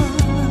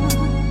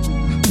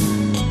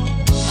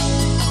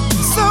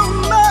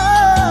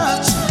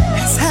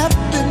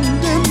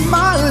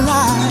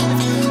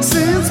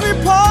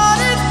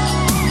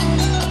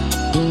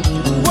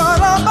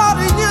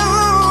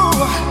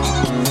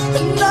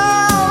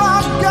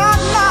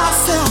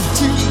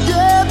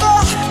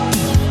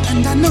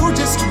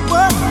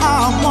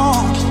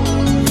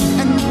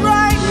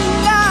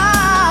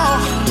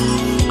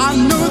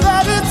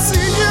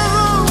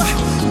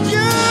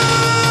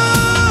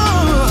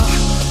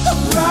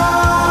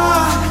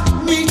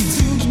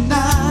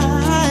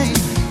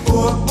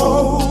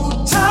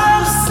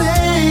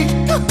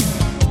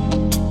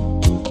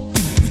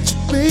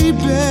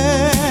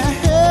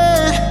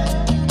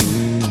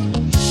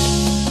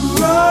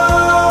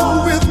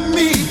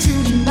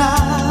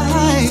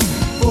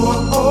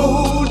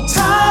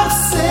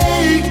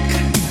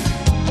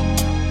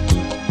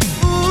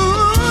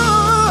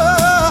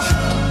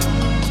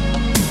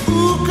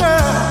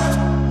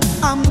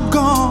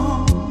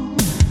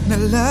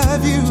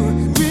 love you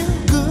real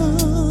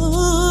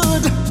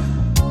good.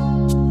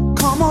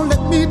 Come on,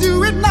 let me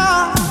do it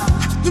now.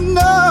 You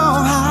know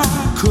I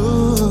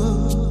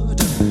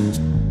could.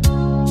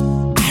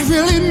 I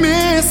really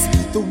miss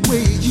the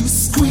way you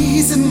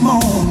squeeze and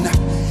moan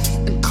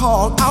and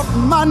call out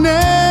my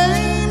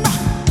name.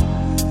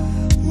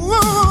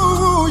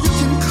 Whoa, you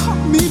can call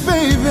me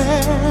baby.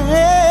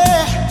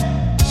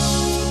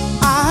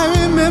 I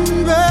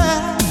remember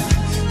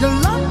you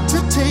like to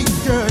take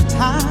your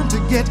time to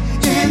get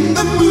in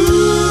the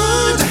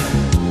mood.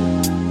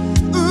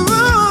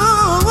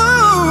 Ooh,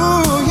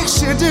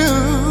 yes you do,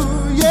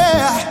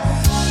 yeah.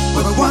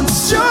 But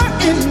once you're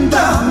in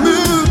the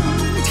mood,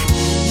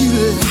 you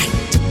like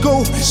to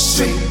go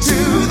straight to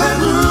the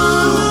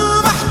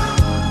groove.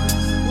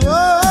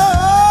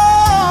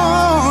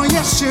 Oh,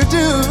 yes you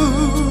do,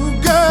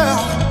 girl.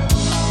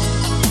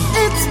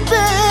 It's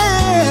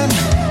been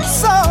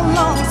so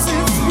long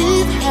since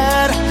we've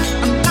had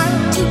a night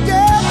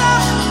together.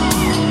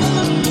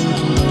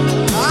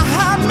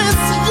 I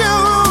miss you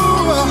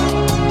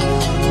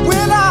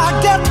when I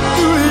get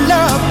through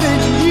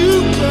loving you,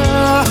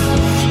 girl.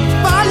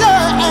 Fire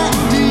and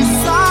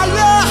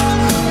desire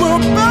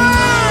will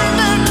burn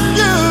in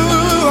you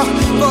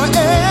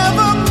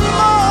forevermore.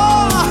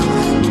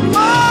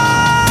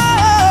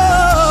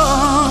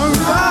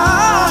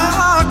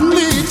 Rock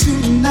me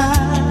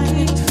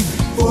tonight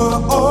for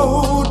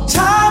old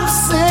time's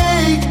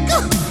sake,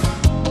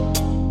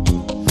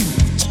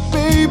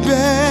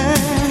 baby.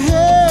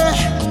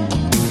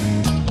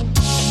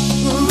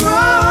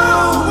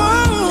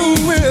 Roll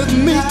with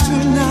me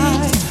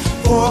tonight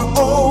for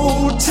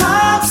old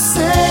time's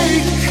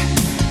sake.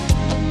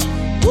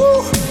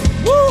 Woo,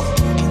 woo.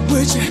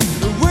 Would you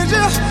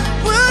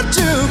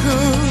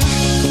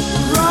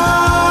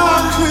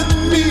rock with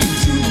me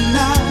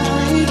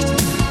tonight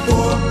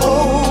for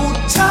old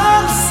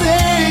time's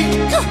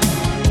sake?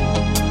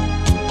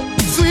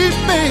 Sweet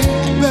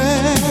baby,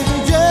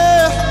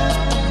 yeah.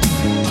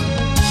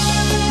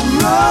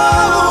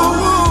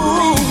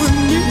 Roll with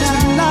me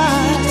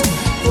tonight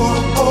for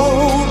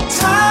old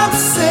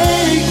time's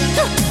sake.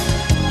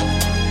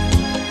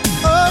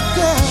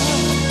 Okay,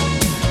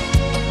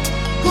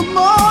 come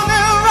on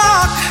and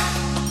rock.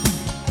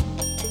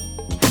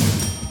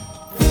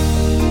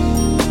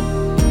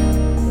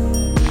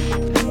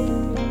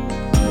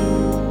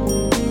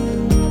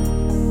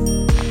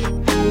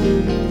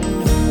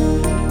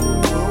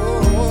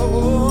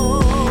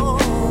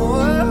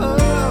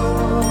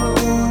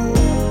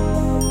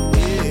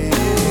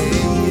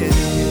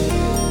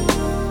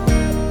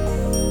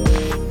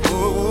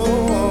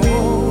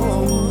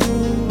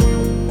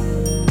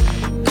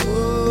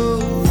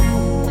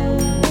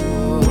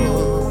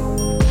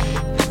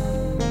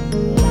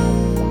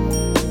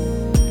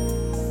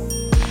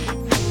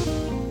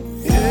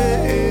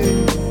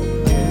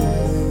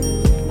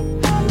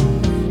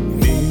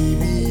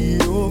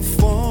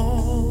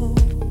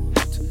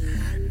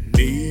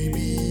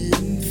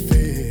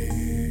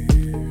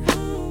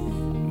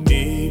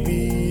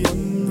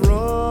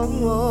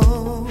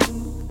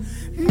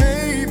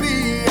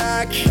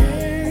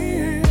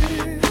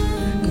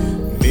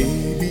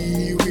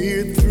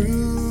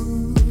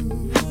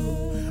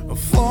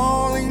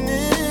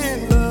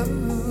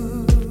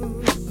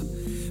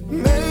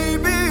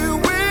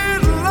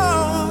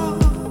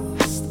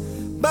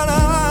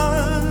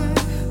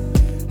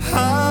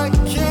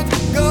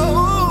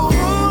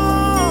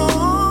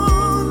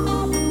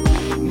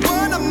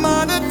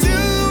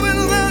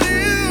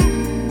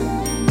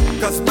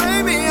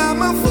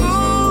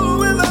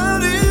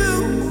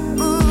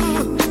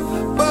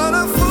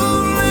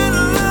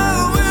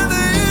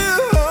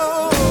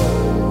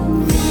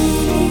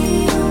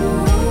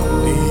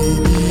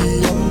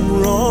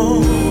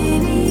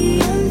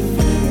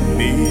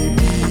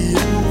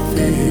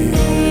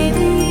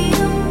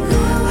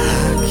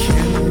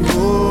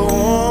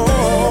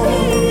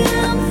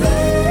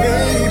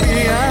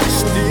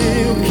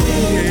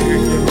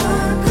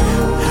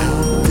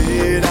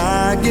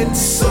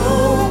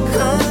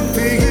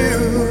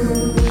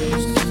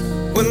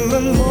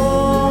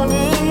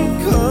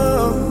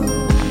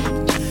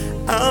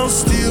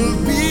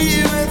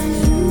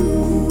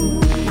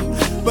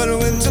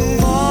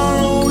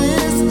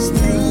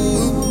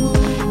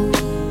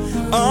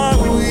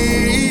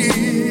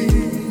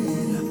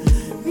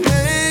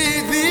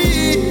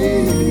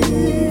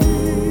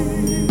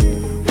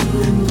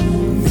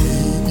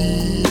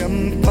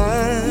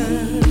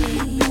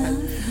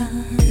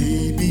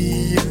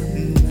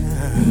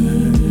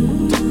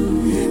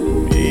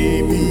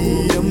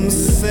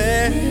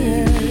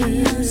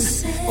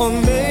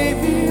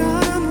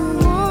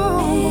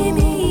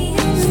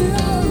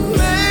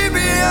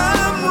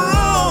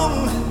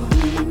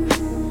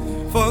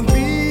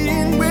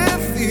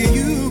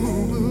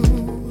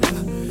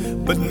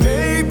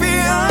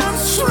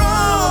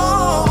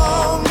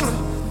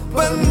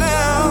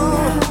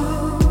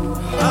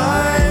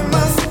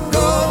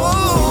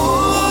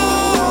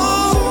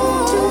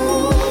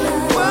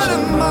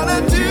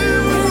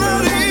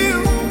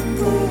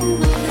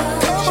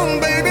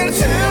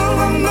 Tell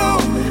them no.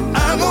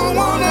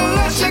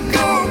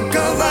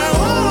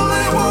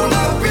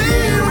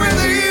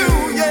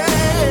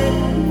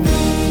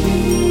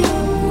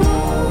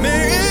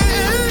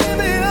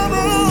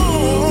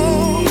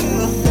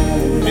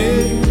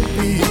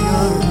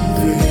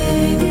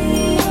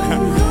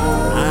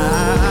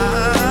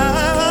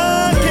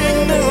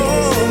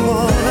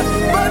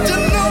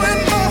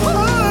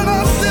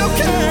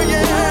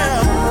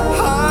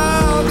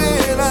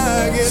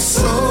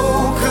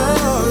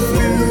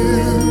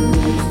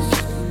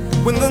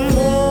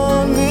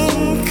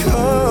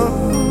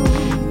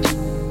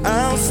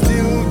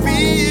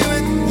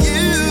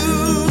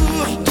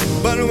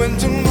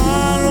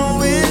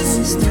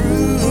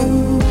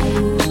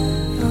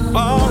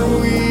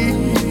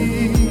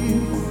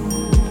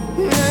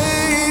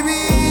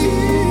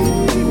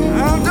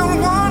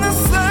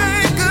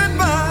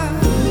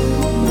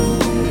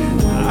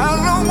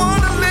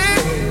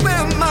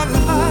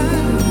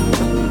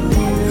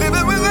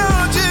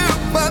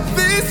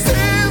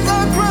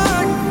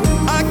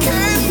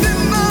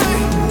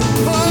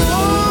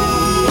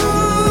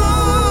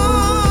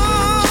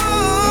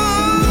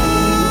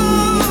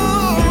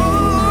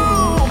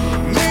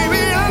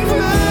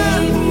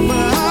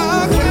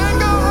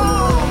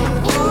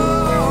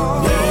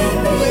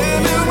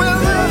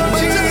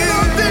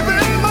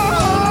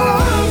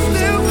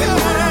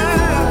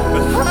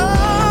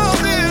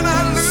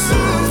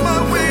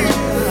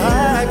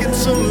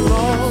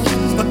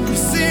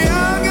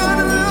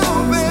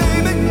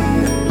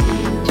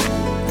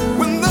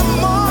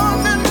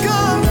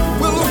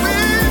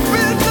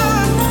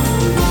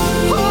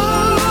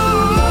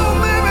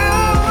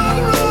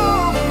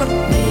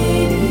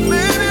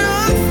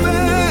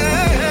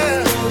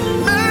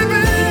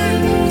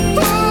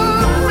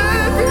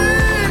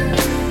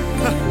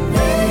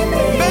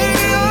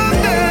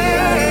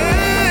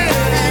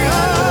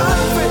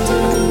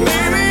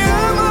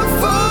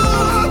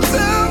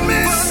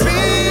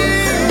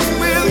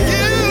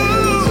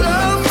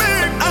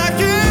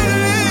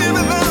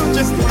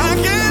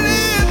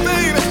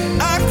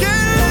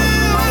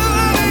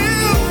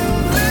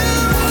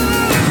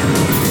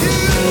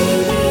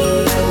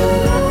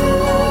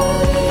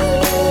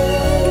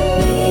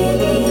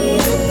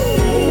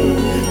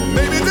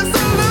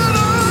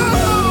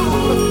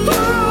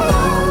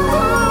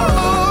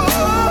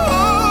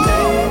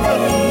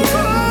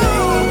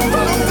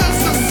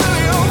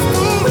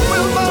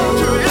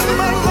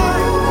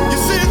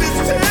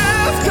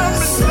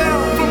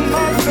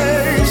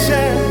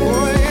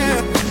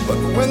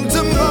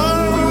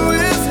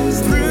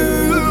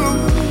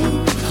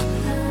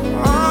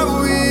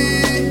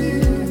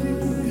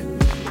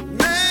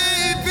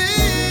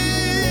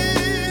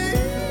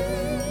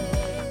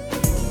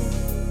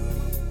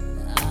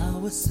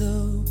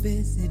 so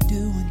busy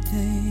doing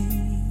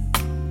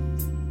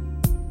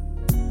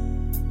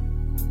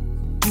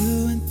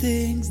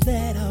things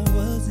that I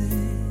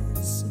wasn't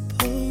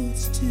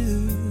supposed to,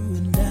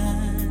 and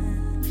I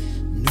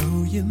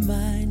know you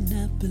might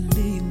not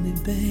believe me,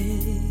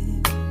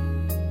 babe,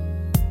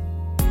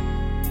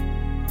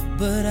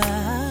 but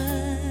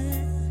I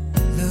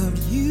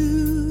loved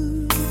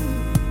you.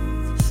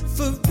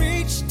 For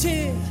each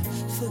tear,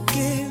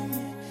 forgive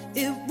me,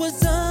 it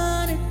was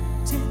unintentional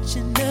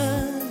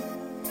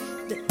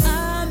that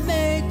I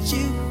made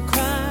you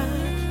cry.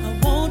 I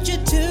want you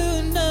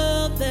to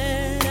know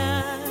that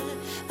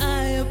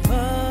I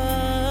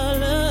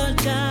apologize,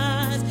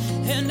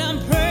 and I'm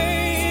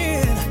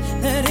praying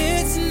that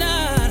it's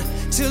not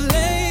too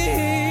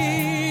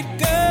late,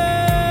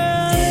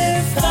 girl.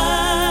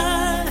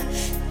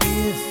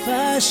 If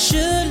I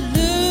should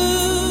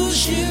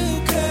lose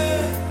you,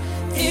 girl,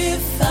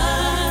 if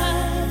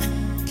I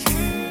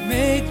can't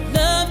make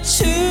love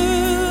to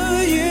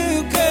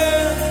you,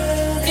 girl,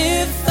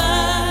 if I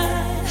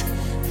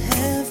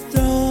have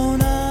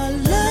thrown our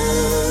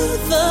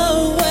love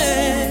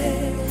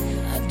away,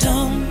 I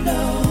don't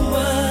know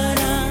what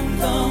I'm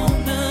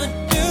gonna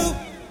do.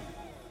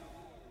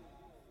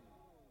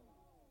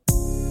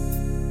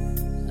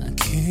 I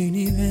can't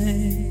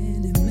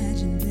even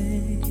imagine,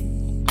 babe.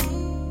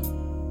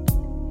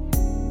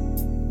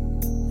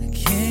 I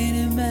can't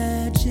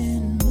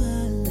imagine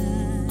my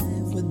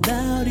life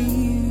without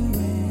you,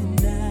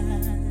 and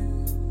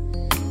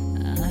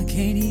I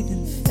can't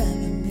even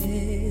fathom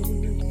it.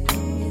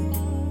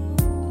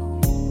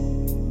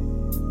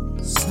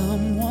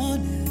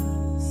 Someone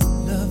else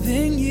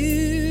loving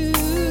you.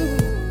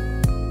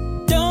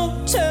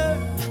 Don't turn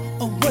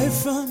away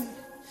from me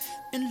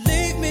and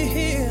leave me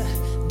here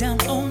down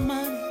on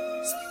my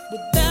knees.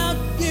 Without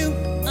you,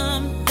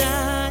 I'm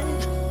dying.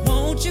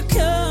 Won't you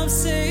come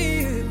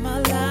save my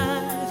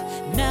life?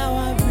 Now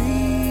I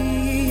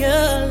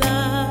realize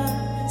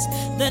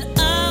that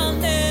I'll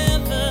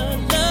never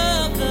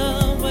love the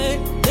way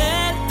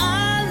that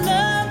I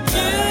loved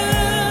you.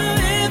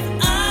 If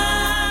I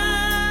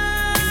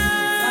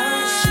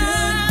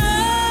should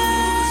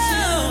lose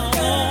you,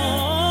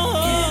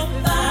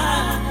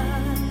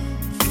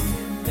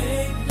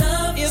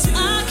 if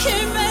I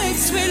can't make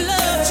sweet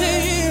love to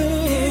you,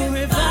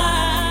 if I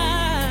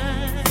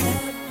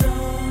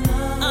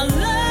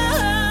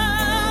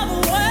love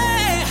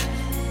away,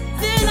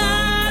 then I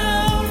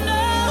don't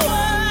know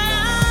what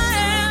I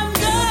am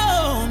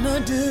gonna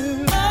do.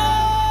 Oh,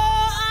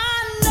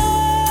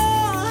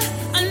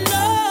 I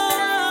know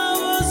I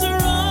was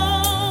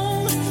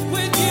wrong.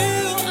 With you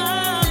I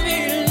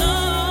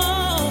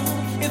belong.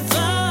 If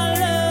our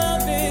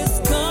love is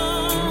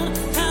gone,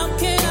 how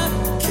can I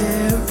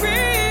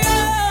carry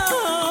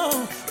on?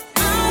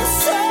 I'm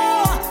so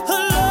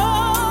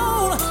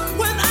alone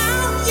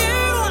without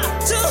you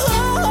to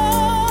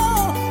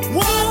hold.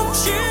 Won't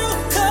you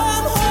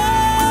come home?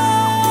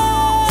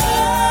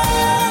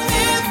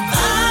 If I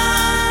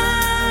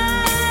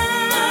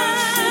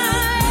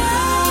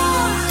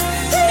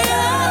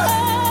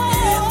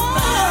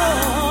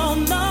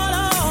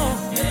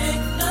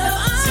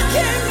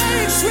can't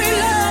make sweet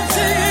love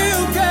to you,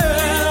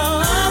 girl,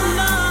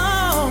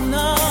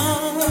 no,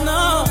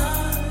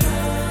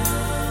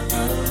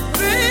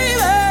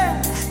 baby,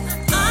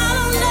 I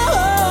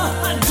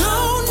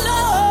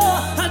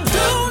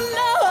don't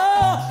know,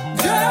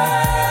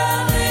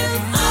 girl,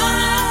 if I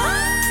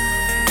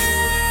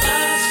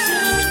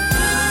should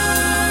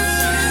lose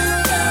you,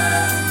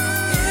 girl,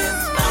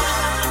 if I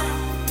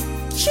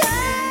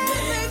can't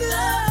make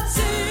love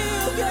to you,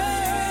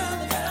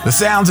 girl. The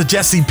sounds of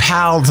Jesse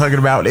Powell talking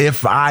about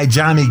If I,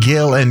 Johnny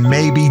Gill, and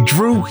maybe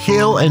Drew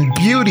Hill and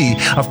Beauty.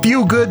 A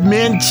Few Good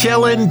Men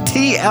Chillin',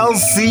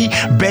 TLC,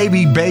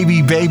 Baby,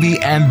 Baby, Baby,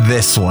 and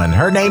this one.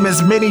 Her name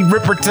is Minnie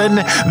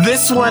Ripperton.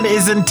 This one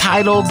is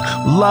entitled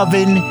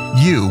Lovin'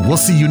 You. We'll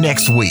see you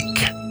next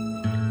week.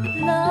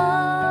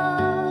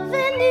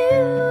 Loving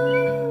you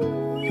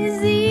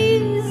is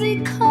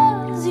easy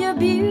 'cause you're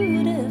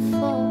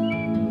beautiful.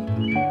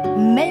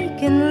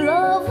 Making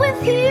love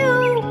with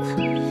you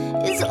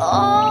is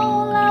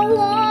all I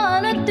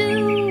wanna do.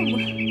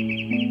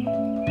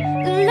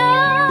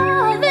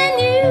 Loving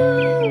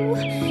you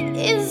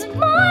is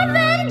more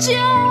than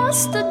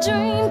just a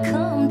dream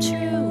come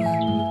true.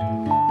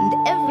 And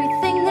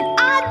everything that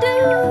I do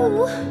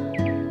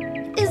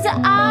is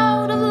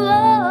out of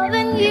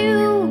loving you.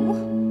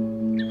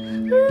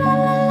 La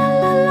la la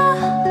la la,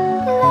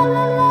 la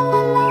la la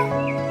la la,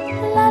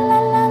 la la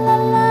la la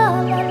la,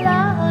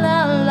 la la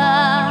la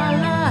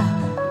la,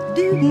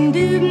 doom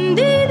doom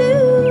dee doo.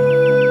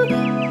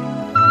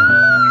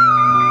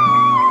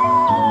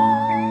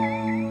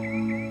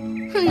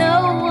 No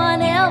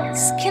one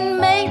else can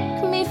make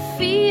me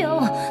feel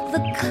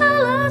the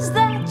colors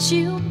that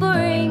you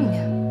bring.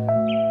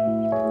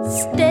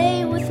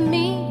 Stay with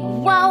me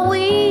while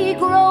we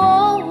grow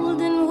old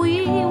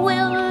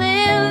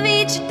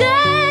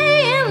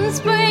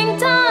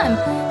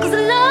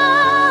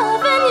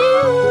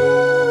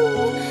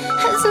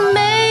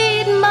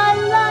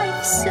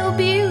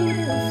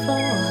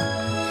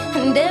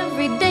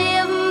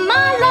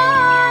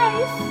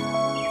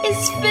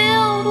is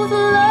filled with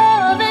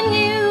love and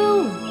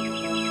you.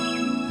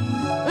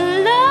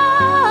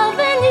 Love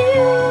and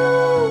you.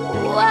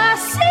 I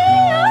see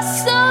your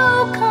soul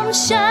come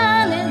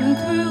shining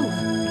through.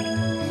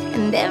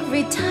 And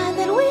every time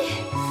that we,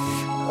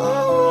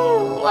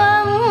 ooh,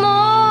 I'm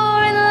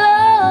more in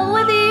love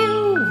with you.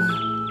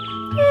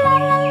 La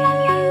la la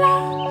la la,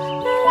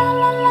 la la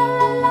la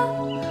la la,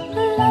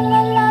 la la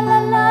la la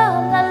la,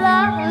 la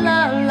la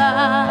la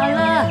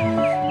la,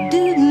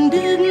 doo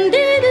doo doo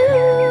doo.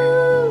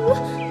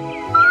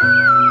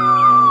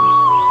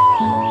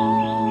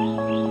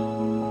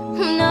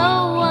 No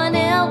one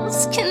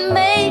else can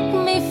make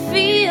me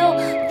feel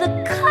the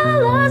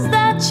colors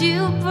that you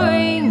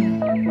bring.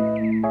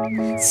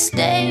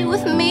 Stay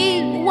with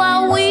me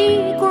while we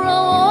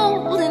grow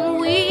old, and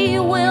we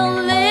will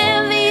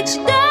live each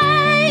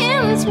day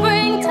in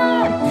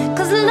springtime.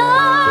 'Cause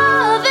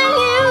loving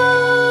you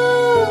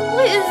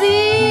is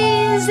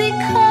easy,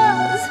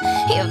 'cause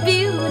you're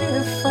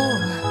beautiful.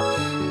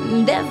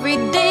 And every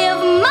day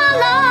of my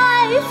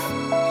life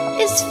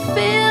is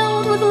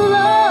filled with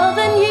love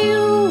and you.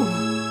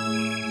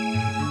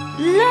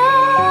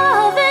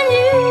 Love and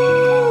you.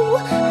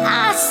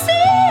 I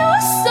see your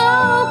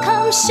soul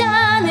come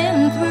shine